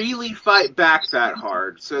doesn't really fight back that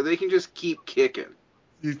hard, so they can just keep kicking.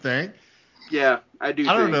 You think? Yeah, I do.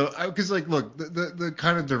 I don't know, because like, look, the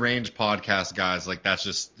kind of deranged podcast guys, like that's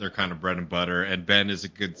just their kind of bread and butter, and Ben is a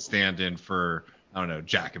good stand-in for, I don't know,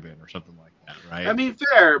 Jacobin or something like that, right? I mean,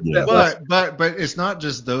 fair. Yeah. But it's not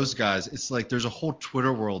just those guys. It's like there's a whole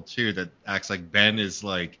Twitter world too that acts like Ben is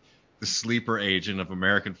like the sleeper agent of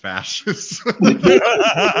American fascists. And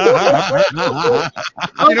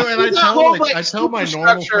I tell my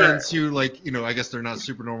normal friends who, like, I guess they're not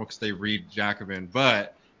super normal because they read Jacobin,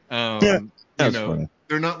 but funny.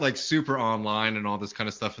 They're not like super online and all this kind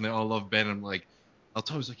of stuff, and they all love Ben. I'm like, I'll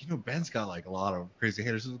tell you, like, Ben's got like a lot of crazy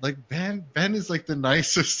haters. Like Ben is like the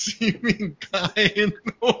nicest seeming guy in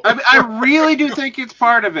the world. I really do think it's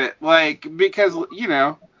part of it, like, because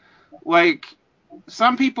like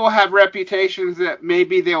some people have reputations that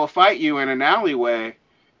maybe they'll fight you in an alleyway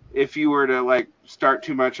if you were to like start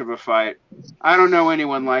too much of a fight. I don't know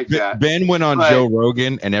anyone like that. Ben went on Joe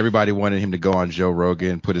Rogan, and everybody wanted him to go on Joe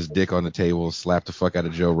Rogan, put his dick on the table, slap the fuck out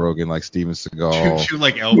of Joe Rogan like Steven Seagal. Shoot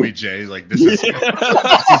like LBJ, like this is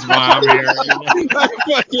why I'm here.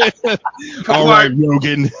 All right,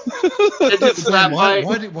 Rogan.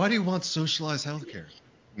 Why do you want socialized healthcare?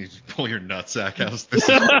 You just pull your nutsack out.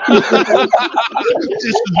 This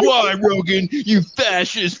is why, Rogan, you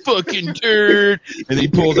fascist fucking turd. And he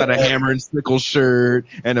pulls out a hammer and sickle shirt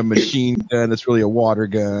and a machine gun that's really a water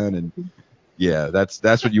gun. And yeah, that's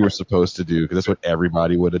what you were supposed to do, because that's what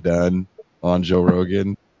everybody would have done on Joe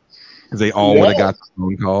Rogan, because they all would have got the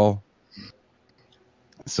phone call.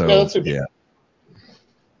 So yeah,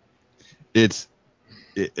 it's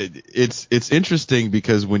interesting,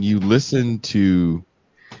 because when you listen to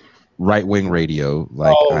right wing radio,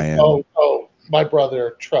 like I am. My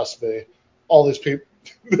brother, trust me, all these people.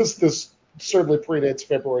 This certainly predates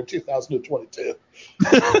February 2022.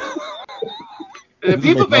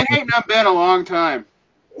 People been hating on Ben a long time.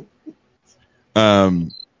 But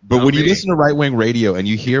when you listen to right wing radio and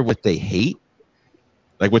you hear what they hate,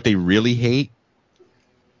 like what they really hate,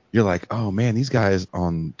 you're like, oh man, these guys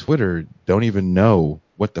on Twitter don't even know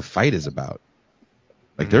what the fight is about.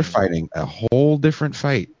 Like they're fighting a whole different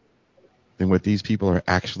fight than what these people are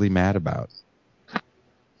actually mad about.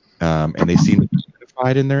 And they seem to be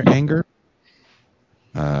unified in their anger.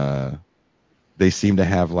 They seem to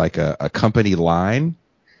have like a company line.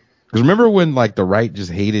 Because remember when like the right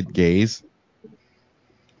just hated gays?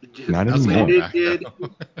 Not anymore. When it did.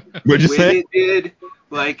 What'd you say? It did.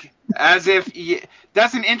 Like, as if...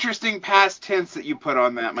 that's an interesting past tense that you put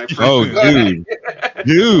on that, my friend. Oh,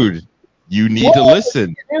 dude. You need to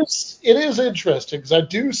listen. It is interesting, because I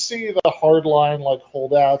do see the hardline like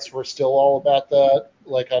holdouts were still all about that,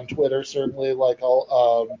 like on Twitter certainly. Like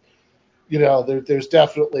there's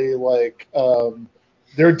definitely like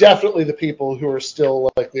there are definitely the people who are still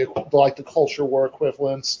like the culture war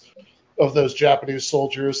equivalents of those Japanese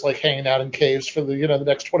soldiers, like hanging out in caves for the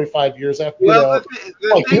next 25 years after the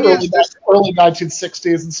early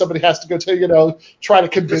 1960s, and somebody has to go to try to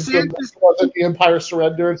convince them that the empire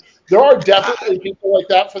surrendered. There are definitely people like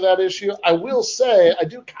that for that issue. I will say I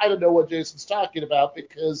do kind of know what Jason's talking about,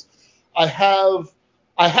 because I have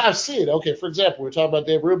seen. Okay, for example, we were talking about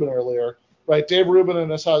Dave Rubin earlier, right? Dave Rubin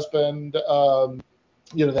and his husband,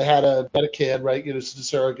 they had a kid, right? It's a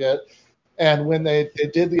surrogate. And when they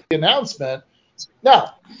did the announcement,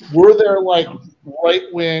 now, were there like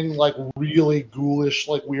right-wing, like really ghoulish,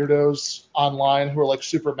 like weirdos online who are like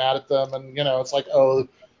super mad at them? And, it's like, oh,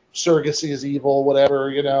 surrogacy is evil,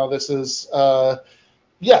 whatever, this is, yeah,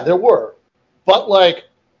 there were. But like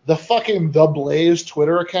the fucking The Blaze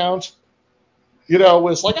Twitter account,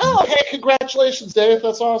 was like, oh, hey, congratulations, Dave,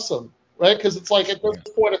 that's awesome, right? Because it's like at this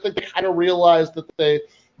point, I think they kind of realized that they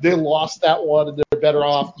lost that one, and they're better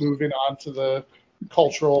off moving on to the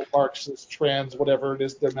cultural Marxist, trans, whatever it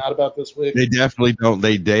is they're mad about this week. They definitely don't.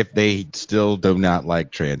 They still do not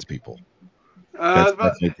like trans people. That's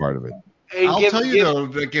definitely part of it. I'll tell you though,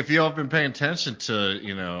 like if you all have been paying attention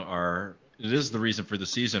to, it is the reason for the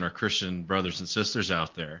season, our Christian brothers and sisters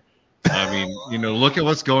out there. I mean, look at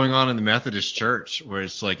what's going on in the Methodist Church, where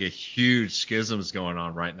it's like a huge schisms going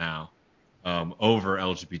on right now over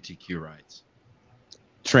LGBTQ rights.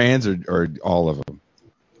 Trans or all of them?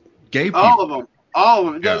 Gay people. All of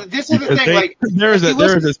them. Yeah. This is the thing.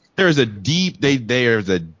 There's a deep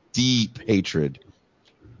hatred.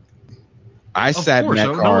 I sat in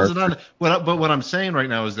that car. But what I'm saying right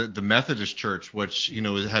now is that the Methodist Church, which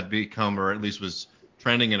had become, or at least was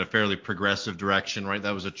trending in a fairly progressive direction, right?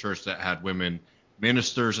 That was a church that had women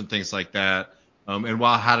ministers and things like that. And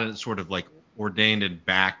while it hadn't sort of like ordained and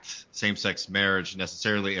backed same-sex marriage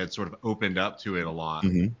necessarily, it sort of opened up to it a lot.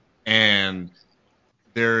 Mm-hmm. And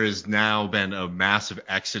there has now been a massive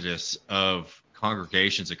exodus of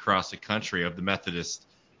congregations across the country of the Methodist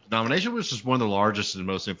denomination, which is one of the largest and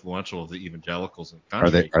most influential of the evangelicals in the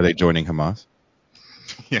country. Are they joining Hamas?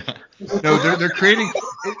 Yeah. No, they're creating.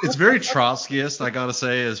 It's very Trotskyist, I gotta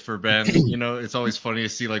say, as for Ben. It's always funny to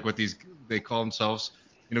see like what they call themselves.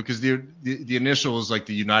 Because the initial is like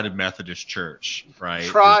the United Methodist Church, right?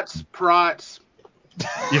 Prots.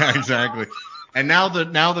 Yeah, exactly. And now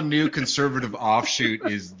the new conservative offshoot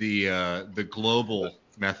is the Global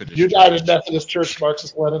Methodist United Methodist Church,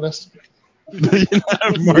 Marxist Leninist.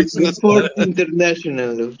 The Fourth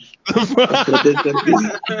International.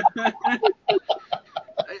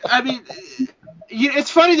 I mean,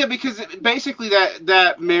 it's funny though, because basically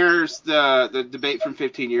that mirrors the debate from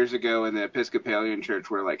 15 years ago in the Episcopalian Church,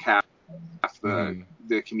 where like half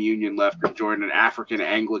the communion left to join an African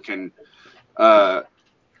Anglican. But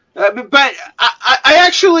I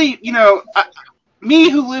actually, me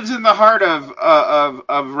who lives in the heart of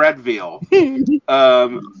Redville,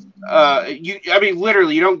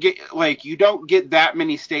 literally, you don't get that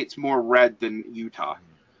many states more red than Utah.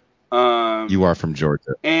 You are from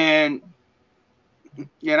Georgia, and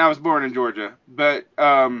I was born in Georgia, but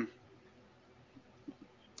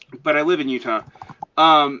but I live in Utah.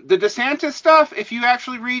 The DeSantis stuff, if you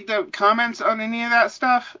actually read the comments on any of that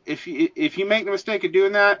stuff, if you make the mistake of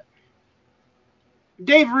doing that,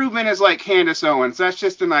 Dave Rubin is like Candace Owens. That's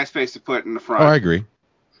just a nice face to put in the front. Oh, I agree.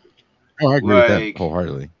 With that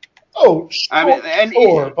wholeheartedly. Oh, sure, I mean, and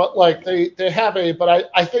but like they have but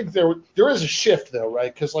I think there is a shift though,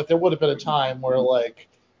 right? Because like there would have been a time where like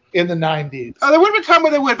in the 90s. Oh, there would have been a time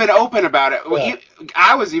where they would have been open about it. Yeah.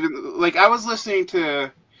 I was listening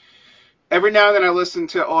to, every now and then I listen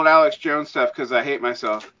to old Alex Jones stuff because I hate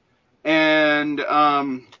myself, and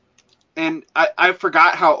I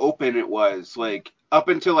forgot how open it was, like up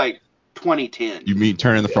until like 2010. You mean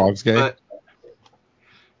Turning the Frogs gay? But,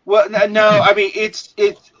 well, no, I mean it's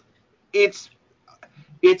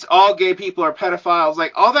all gay people are pedophiles,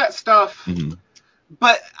 like all that stuff. Mm-hmm.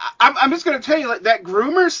 But I'm just gonna tell you, like that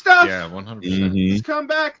groomer stuff. Yeah, 100%. It's come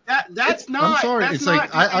back. That's not. I'm sorry. That's It's not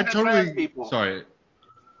like I trans totally. people. Sorry.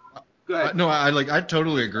 Go ahead. I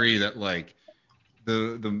totally agree that like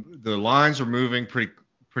the lines are moving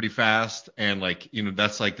pretty fast, and like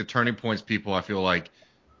that's like the turning points. People I feel like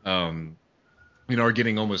are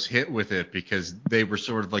getting almost hit with it because they were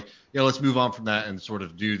sort of like, yeah, let's move on from that and sort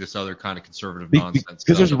of do this other kind of conservative nonsense.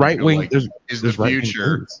 Because there's right wing. Like, is the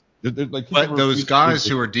future. But those guys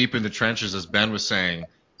who are deep in the trenches, as Ben was saying,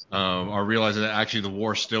 are realizing that actually the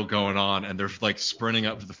war's still going on, and they're like sprinting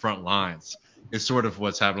up to the front lines. Is sort of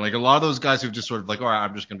what's happening. Like a lot of those guys who've just sort of like, all right,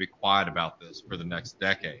 I'm just going to be quiet about this for the next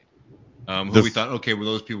decade. Who we thought, okay, well,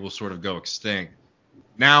 those people will sort of go extinct.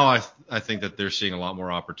 Now I think that they're seeing a lot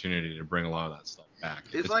more opportunity to bring a lot of that stuff back.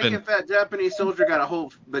 It's like if that Japanese soldier got a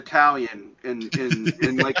whole battalion and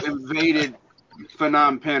like invaded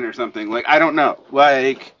Phnom Penh or something. Like, I don't know.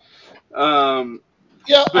 Like,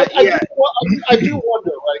 yeah, but I do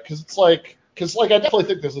wonder, right? Because I definitely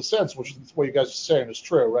think there's a sense, which is what you guys are saying is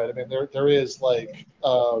true, right? I mean, there is like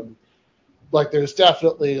there's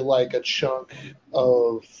definitely like a chunk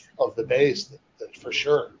of the base that for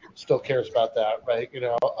sure still cares about that, right?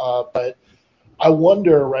 But I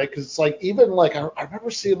wonder, right? Because it's like even like I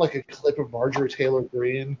remember seeing like a clip of Marjorie Taylor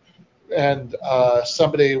Greene, and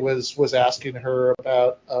somebody was asking her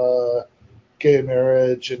about gay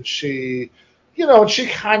marriage, and she, and she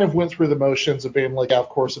kind of went through the motions of being like, yeah, of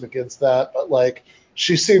course I'm against that, but like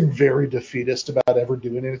she seemed very defeatist about ever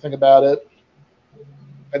doing anything about it.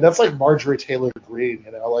 And that's like Marjorie Taylor Greene,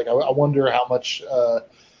 like I wonder how much, I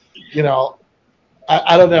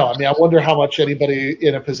don't know. I mean, I wonder how much anybody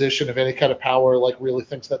in a position of any kind of power like really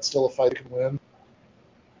thinks that's still a fight can win.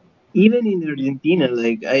 Even in Argentina,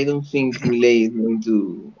 like I don't think Milei is going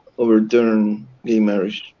to overturn gay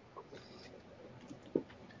marriage.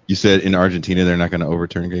 You said in Argentina they're not going to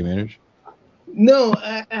overturn gay marriage? No,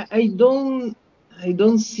 I don't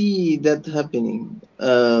see that happening.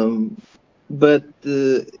 But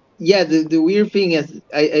yeah, the weird thing is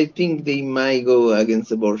I think they might go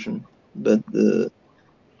against abortion, but in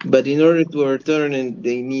order to overturn it,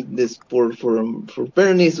 they need the support for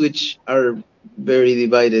fairness, which are very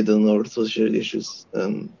divided on our social issues.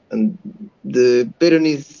 And the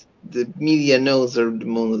Peronists, the media knows are the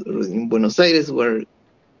most in Buenos Aires, who are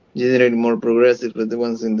generally more progressive, but the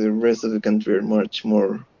ones in the rest of the country are much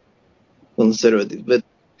more conservative. But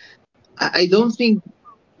I don't think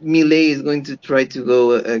Milei is going to try to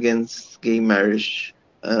go against gay marriage.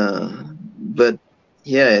 But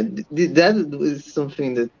yeah, that is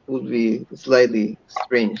something that would be slightly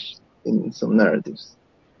strange in some narratives.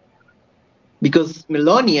 Because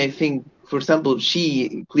Meloni, I think, for example,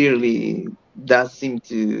 she clearly does seem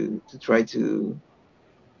to try to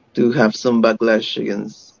have some backlash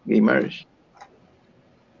against gay marriage.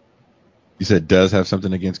 You said does have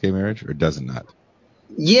something against gay marriage or does it not?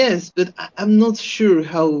 Yes, but I'm not sure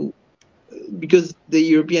how, because the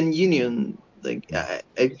European Union, like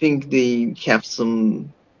I think they have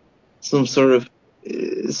some sort of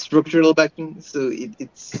structural backing, so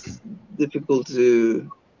it's difficult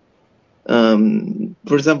to,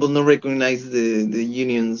 for example, not recognize the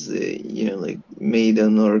unions, like made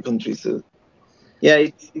in other countries. So yeah,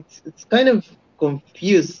 it's kind of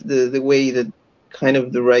confused the way that kind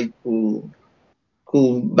of the right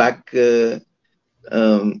could back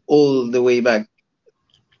all the way back.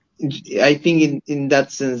 I think in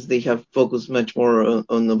that sense they have focused much more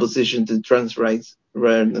on opposition to trans rights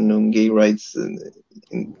rather than on gay rights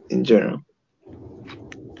in general.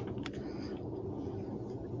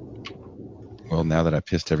 Well, now that I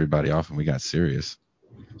pissed everybody off and we got serious.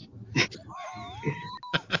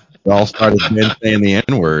 We all started Ben saying the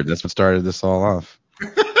N-word. That's what started this all off.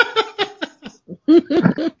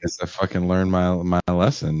 Guess I fucking learned my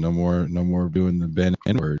lesson. No more doing the Ben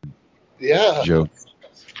N-word. Yeah. Joke.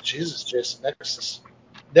 Jesus, Jason Nexus.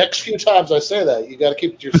 Next few times I say that, you got to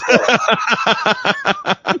keep it to yourself.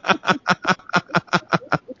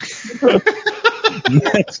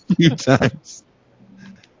 Next few times.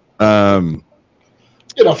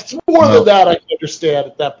 If it's more than that, I can understand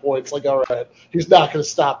at that point. It's like, all right, he's not going to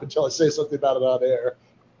stop until I say something about it on air.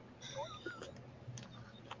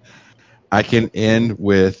 I can end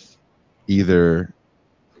with either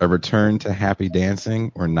a return to happy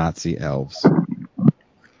dancing or Nazi elves.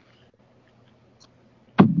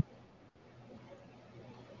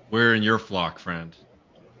 We're in your flock, friend.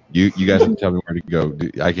 You guys can tell me where to go.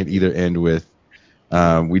 I can either end with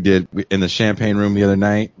in the champagne room the other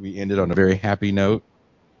night. We ended on a very happy note,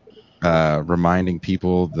 reminding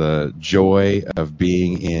people the joy of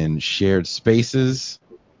being in shared spaces.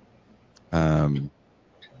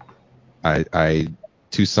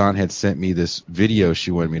 Toussaint had sent me this video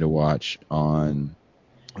she wanted me to watch on.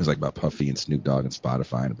 It was like about Puffy and Snoop Dogg and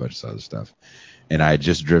Spotify and a bunch of other stuff. And I had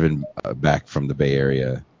just driven back from the Bay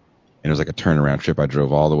Area, and it was like a turnaround trip. I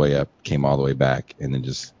drove all the way up, came all the way back, and then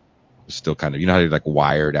just still kind of, you know how you're like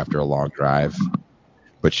wired after a long drive,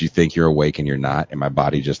 but you think you're awake and you're not. And my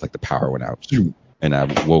body just like the power went out, and I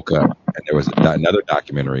woke up, and there was another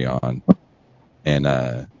documentary on, and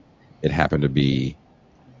it happened to be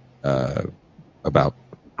about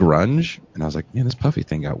grunge, and I was like, man, this Puffy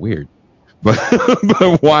thing got weird.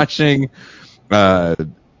 But watching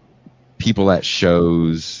people at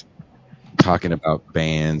shows talking about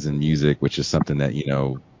bands and music, which is something that, you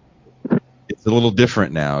know, it's a little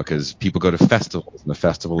different now because people go to festivals, and the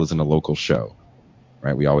festival isn't a local show,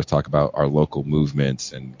 right? We always talk about our local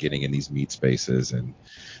movements and getting in these meet spaces, and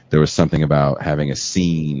there was something about having a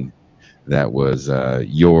scene that was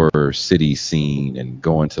your city scene and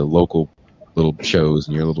going to local little shows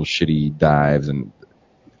and your little shitty dives and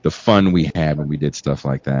the fun we had when we did stuff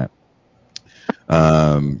like that.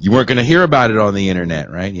 You weren't going to hear about it on the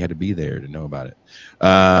internet, right? You had to be there to know about it.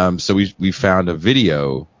 So we found a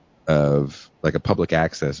video of like a public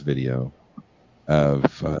access video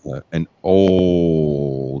of an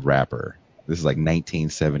old rapper. This is like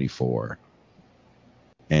 1974.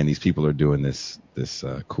 And these people are doing this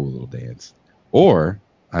cool little dance. Or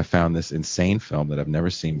I found this insane film that I've never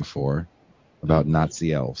seen before about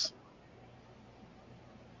Nazi elves.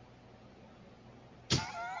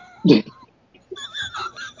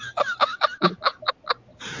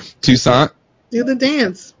 Toussaint? Do the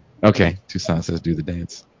dance. Okay, Toussaint says do the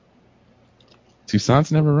dance.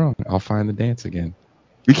 Toussaint's never wrong. I'll find the dance again.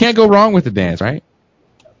 We can't go wrong with the dance, right?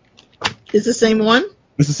 It's the same one?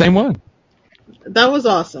 It's the same one. That was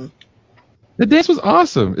awesome. The dance was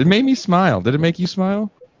awesome. It made me smile. Did it make you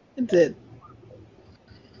smile? It did.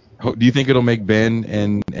 Do you think it'll make Ben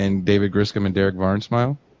and David Griscom and Derek Varn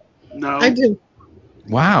smile? No. I do.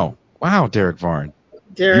 Wow, Derek Varn.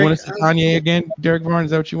 Derek, you want to see Kanye again, Derek Varn?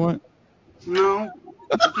 Is that what you want? No.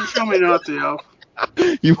 Just show me Nazi elf.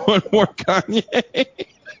 You want more Kanye?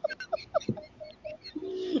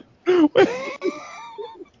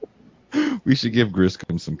 We should give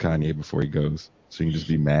Griscom some Kanye before he goes, so he can just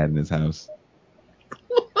be mad in his house.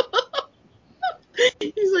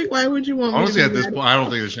 He's like, why would you want Honestly, me to at be this mad? point, I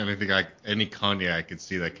don't think there's any Kanye I could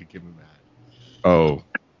see that could give me mad. Oh,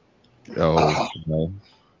 no.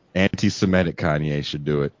 Anti-Semitic Kanye should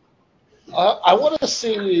do it. I want to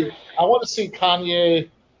see Kanye.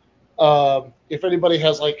 If anybody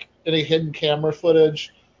has like any hidden camera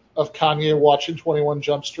footage of Kanye watching 21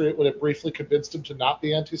 Jump Street when it briefly convinced him to not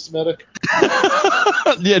be anti-Semitic.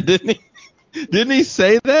 Yeah, didn't he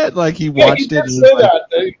say that? Like he watched it. He did say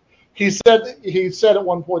that. He said at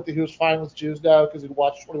one point that he was fine with Jews now because he'd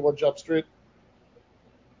watched 21 Jump Street.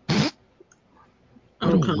 What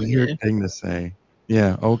a weird thing to say.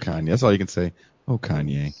 Yeah, oh Kanye. That's all you can say. Oh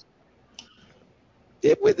Kanye.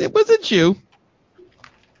 It was a Jew.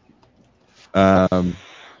 All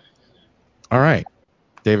right.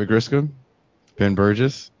 David Griscom, Ben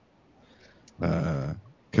Burgess,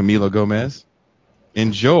 Camilo Gomez.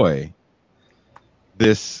 Enjoy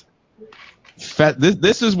this.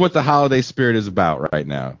 This is what the holiday spirit is about right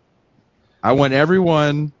now. I want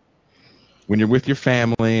everyone, when you're with your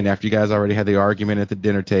family and after you guys already had the argument at the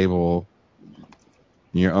dinner table,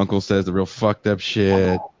 and your uncle says the real fucked up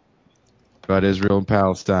shit about Israel and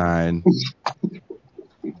Palestine,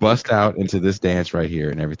 bust out into this dance right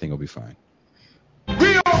here and everything will be fine.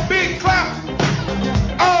 Real big clap.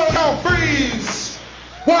 All y'all freeze.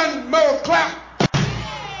 One more clap.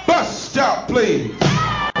 Bust out, please.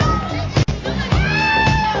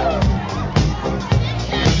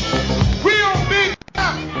 Real big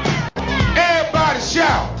clap. Everybody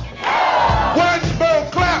shout. One more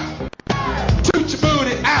clap. Toot your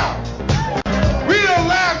booty out. Real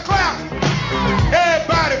loud clap.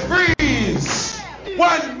 Everybody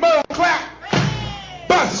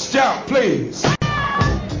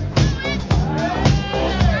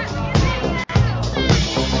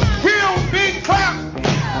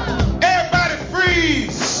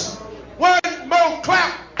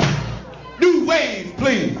wave,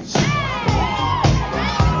 please.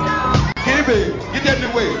 Get it, baby. Get that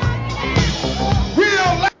new wave.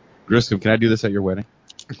 Real life. Griscom, can I do this at your wedding?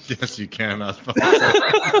 Yes, you can. I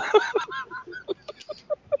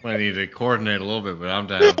might need to coordinate a little bit, but I'm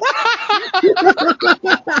down.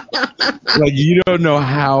 Like, you don't know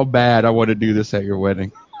how bad I want to do this at your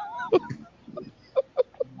wedding.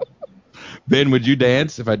 Ben, would you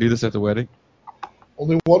dance if I do this at the wedding?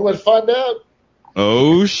 Only one way to find out.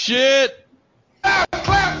 Oh, shit.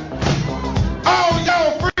 Clap. All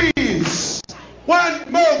y'all freeze.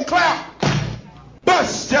 One more clap.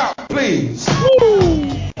 Bust out, please.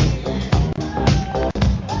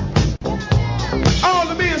 All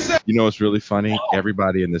the men say, You know what's really funny?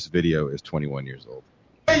 Everybody in this video is 21 years old.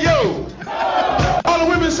 hey, yo. All the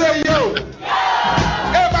women say, yo.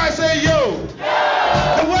 Everybody say, yo.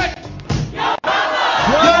 Yo what? Yo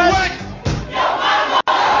what?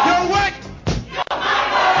 Yo what?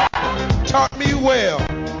 Taught me well.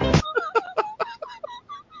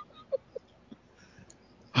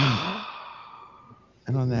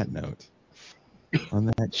 And on that note, on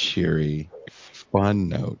that cheery, fun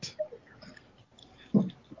note,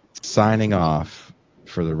 signing off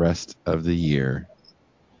for the rest of the year.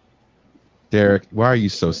 Derek, why are you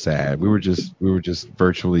so sad? We were just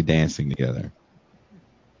virtually dancing together.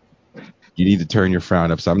 You need to turn your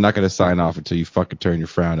frown upside. I'm not going to sign off until you fucking turn your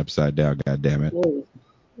frown upside down. God damn it! Whoa.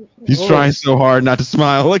 He's trying so hard not to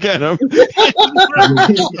smile. Look at him. Look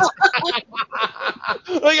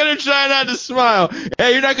at him trying not to smile.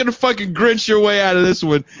 Hey, you're not going to fucking Grinch your way out of this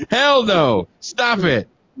one. Hell no. Stop it.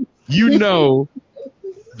 You know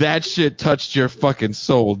that shit touched your fucking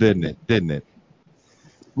soul, didn't it? Didn't it?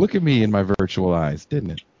 Look at me in my virtual eyes,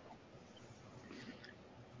 didn't it?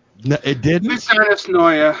 No, it didn't.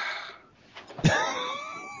 Noia.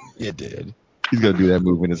 It did. He's gonna do that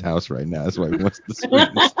move in his house right now. That's why he wants the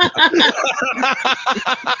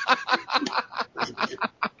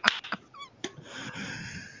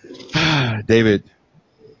screens. David,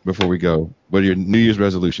 before we go, what are your New Year's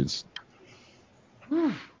resolutions?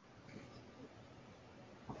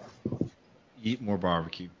 Eat more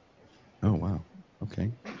barbecue. Oh wow.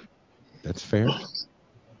 Okay. That's fair.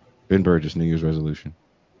 Ben Burgess, New Year's resolution.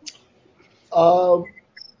 You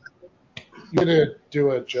gonna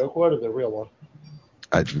do a joke one or the real one?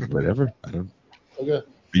 Whatever. I don't. Okay.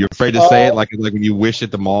 You're afraid to say it like when you wish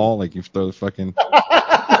at the mall, like you throw the fucking.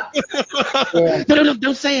 Yeah. No,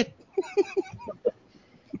 don't say it.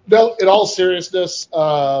 No, in all seriousness,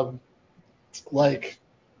 like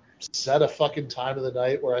set a fucking time of the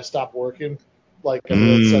night where I stop working. Like, I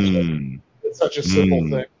mean, it's such a simple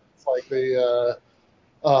thing. It's like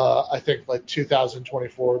I think like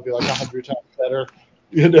 2024 would be like 100 times better,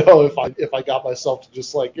 if I got myself to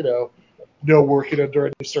just like, no working under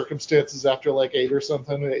any circumstances after like 8 or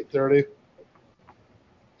something, 8:30.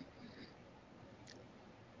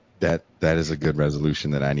 That is a good resolution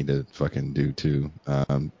that I need to fucking do too.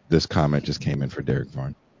 This comment just came in for Derek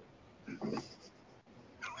Varn.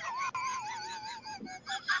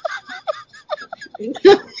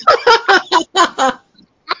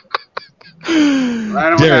 I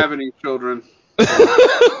don't have any children.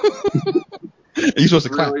 Are you supposed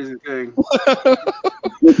to clap? Really thing.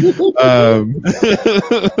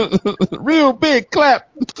 Real big clap.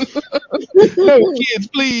 No kids,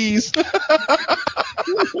 please.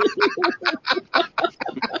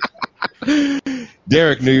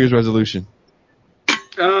 Derek, New Year's resolution.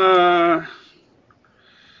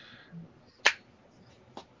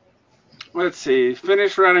 Let's see.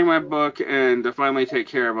 Finish writing my book and to finally take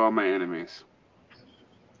care of all my enemies.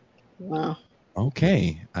 Wow.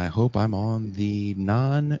 Okay. I hope I'm on the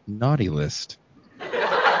non-naughty list.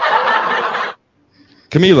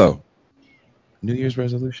 Camilo, New Year's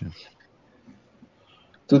resolution.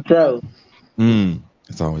 To travel.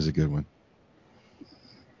 It's always a good one.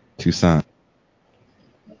 Toussaint.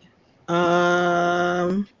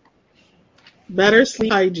 Better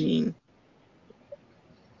sleep hygiene.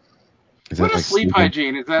 What is sleep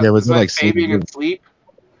hygiene? Is that, was is it that like bathing and sleep?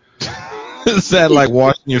 Is that like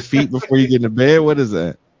washing your feet before you get into bed? What is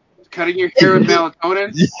that? Cutting your hair with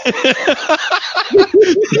melatonin?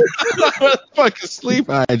 What the fuck is sleep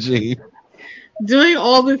hygiene? Doing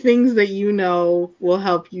all the things that you know will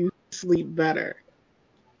help you sleep better.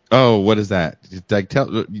 Oh, what is that? Like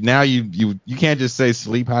now you can't just say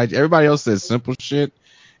sleep hygiene. Everybody else says simple shit,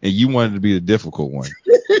 and you wanted to be the difficult one.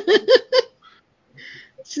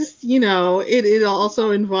 Just, it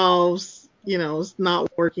also involves,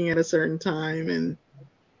 not working at a certain time and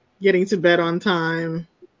getting to bed on time,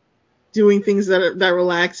 doing things that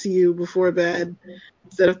relax you before bed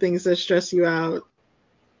instead of things that stress you out.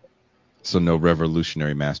 So no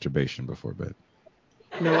revolutionary masturbation before bed.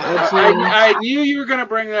 No, I knew you were going to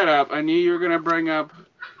bring that up. I knew you were going to bring up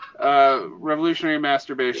revolutionary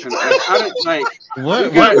masturbation. How did, like,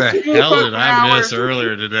 What the hell did I miss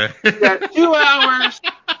earlier today? Yeah, 2 hours.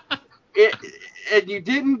 And you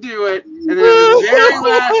didn't do it, and then at the very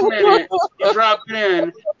last minute, you dropped it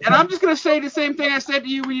in. And I'm just going to say the same thing I said to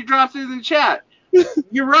you when you dropped it in the chat.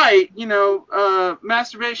 You're right,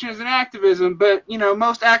 masturbation is an activism, but,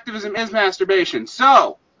 most activism is masturbation.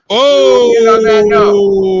 So, on that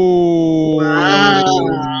note.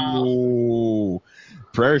 Wow.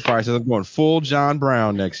 Prairie Fire says I'm going full John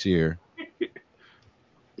Brown next year.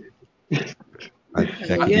 That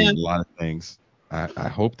could mean a lot of things. I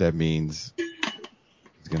hope that means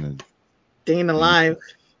he's going to... Staying alive.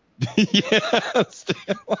 Yeah, stay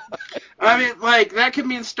alive. I mean, like, that could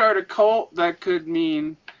mean start a cult. That could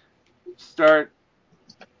mean start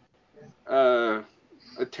a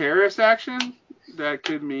terrorist action. That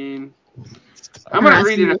could mean... I'm going to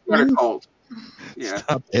read it as start a cult. Yeah.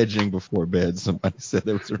 Stop edging before bed. Somebody said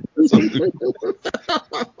there was a resolution.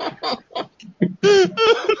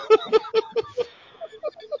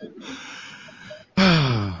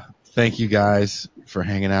 Thank you guys for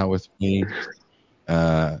hanging out with me.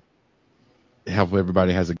 Hope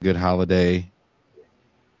everybody has a good holiday.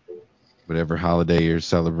 Whatever holiday you're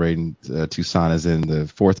celebrating. Tucson is in the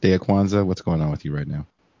 4th day of Kwanzaa. What's going on with you right now?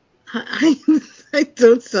 I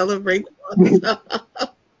don't celebrate Kwanzaa.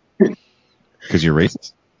 Because you're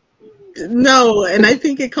racist? No, and I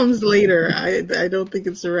think it comes later. I don't think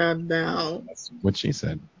it's around now. That's what she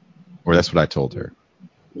said. Or that's what I told her.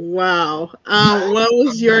 Wow. What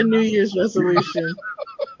was your New Year's resolution?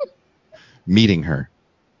 Meeting her.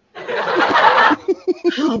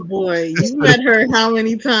 Oh boy, you met her how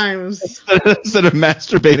many times? Instead of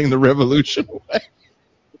masturbating the revolution away.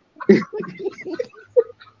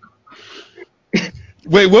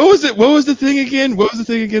 Wait, what was it? What was the thing again? What was the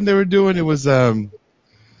thing again they were doing? It was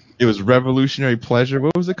revolutionary pleasure.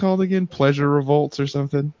 What was it called again? Pleasure revolts or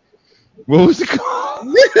something? What was it called?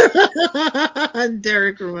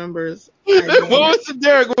 Derek remembers. What was it,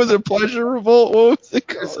 Derek? Was it pleasure revolt? What was it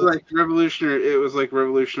called? It's like revolutionary. It was like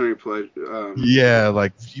revolutionary pleasure. Yeah,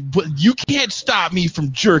 like, but you can't stop me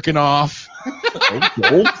from jerking off.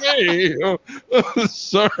 Okay.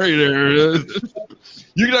 Sorry there.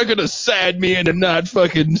 You're not going to sad me into not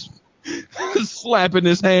fucking slapping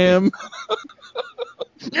his ham.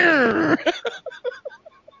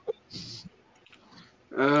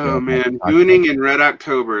 Oh, man. Gooning in Red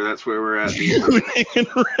October. That's where we're at these days.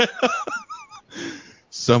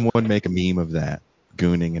 Someone make a meme of that.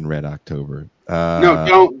 Gooning in Red October.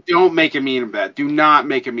 No, don't make a meme of that. Do not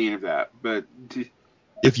make a meme of that. But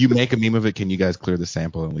if you make a meme of it, can you guys clear the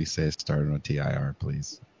sample and at least say it started on TIR,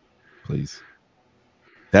 please? Please.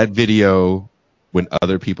 That video, when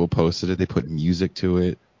other people posted it, they put music to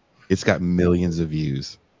it. It's got millions of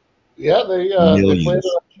views. Yeah, they played it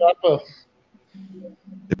on Chapo.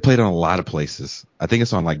 They played it on a lot of places. I think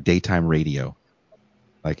it's on like daytime radio.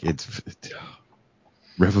 Like it's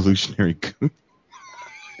revolutionary.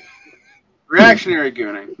 Reactionary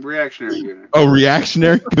gooning. Oh,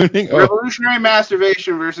 reactionary gooning? Oh. Revolutionary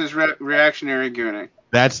masturbation versus reactionary gooning.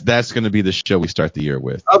 That's going to be the show we start the year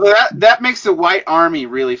with. Oh, but that makes the White Army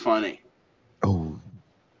really funny. Oh.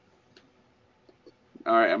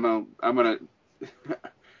 All right, I'm gonna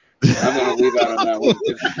leave out on that one.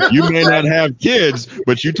 You may not have kids,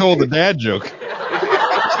 but you told the dad joke.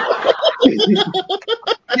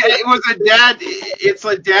 Yeah, it was a dad. It's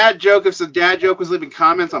a dad joke. If the dad joke was leaving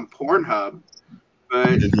comments on Pornhub,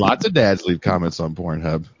 but lots of dads leave comments on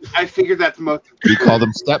Pornhub. I figured that's most. We call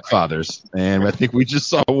them stepfathers, and I think we just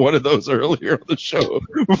saw one of those earlier on the show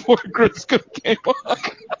before Chris came on.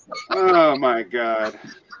 Oh my god!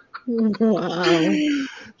 Wow.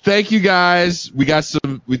 Thank you guys. We got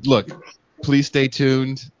some. Look, please stay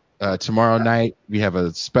tuned. Tomorrow night we have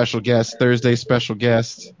a special guest. Thursday special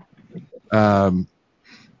guest. I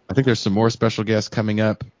think there's some more special guests coming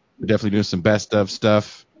up. We're definitely doing some best of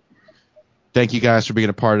stuff. Thank you guys for being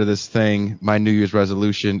a part of this thing. My New Year's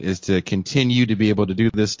resolution is to continue to be able to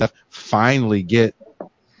do this stuff. Finally get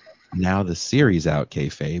now the series out,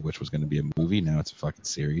 Kayfabe, which was going to be a movie. Now it's a fucking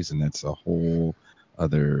series, and that's a whole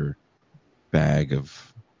other bag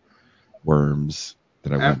of worms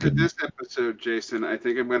that I won't After get this episode, Jason, I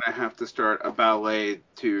think I'm going to have to start a ballet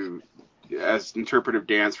as interpretive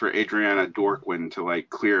dance for Adriana Dorkwin to like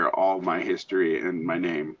clear all my history and my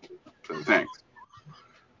name. So thanks.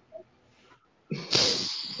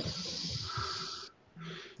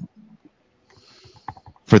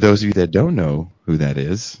 For those of you that don't know who that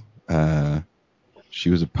is, she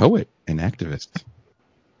was a poet and activist.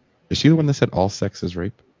 Is she the one that said all sex is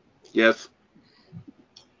rape? Yes.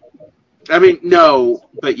 I mean, no,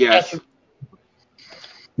 but yes.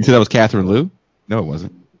 You said that was Catherine Liu? No, it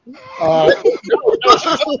wasn't. No,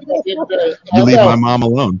 You leave my mom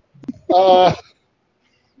alone.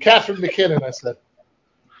 Catherine McKinnon, I said.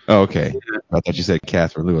 Oh, okay. I thought you said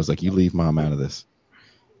Catherine Liu. I was like, you leave mom out of this.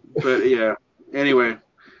 But yeah. Anyway,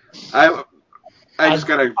 I just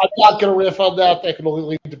gotta. I'm not gonna riff on that. That can only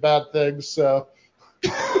lead to bad things. So.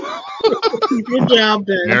 Good job,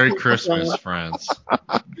 Dan. Merry Christmas, friends.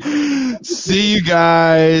 See you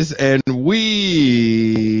guys, and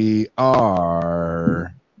we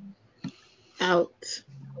are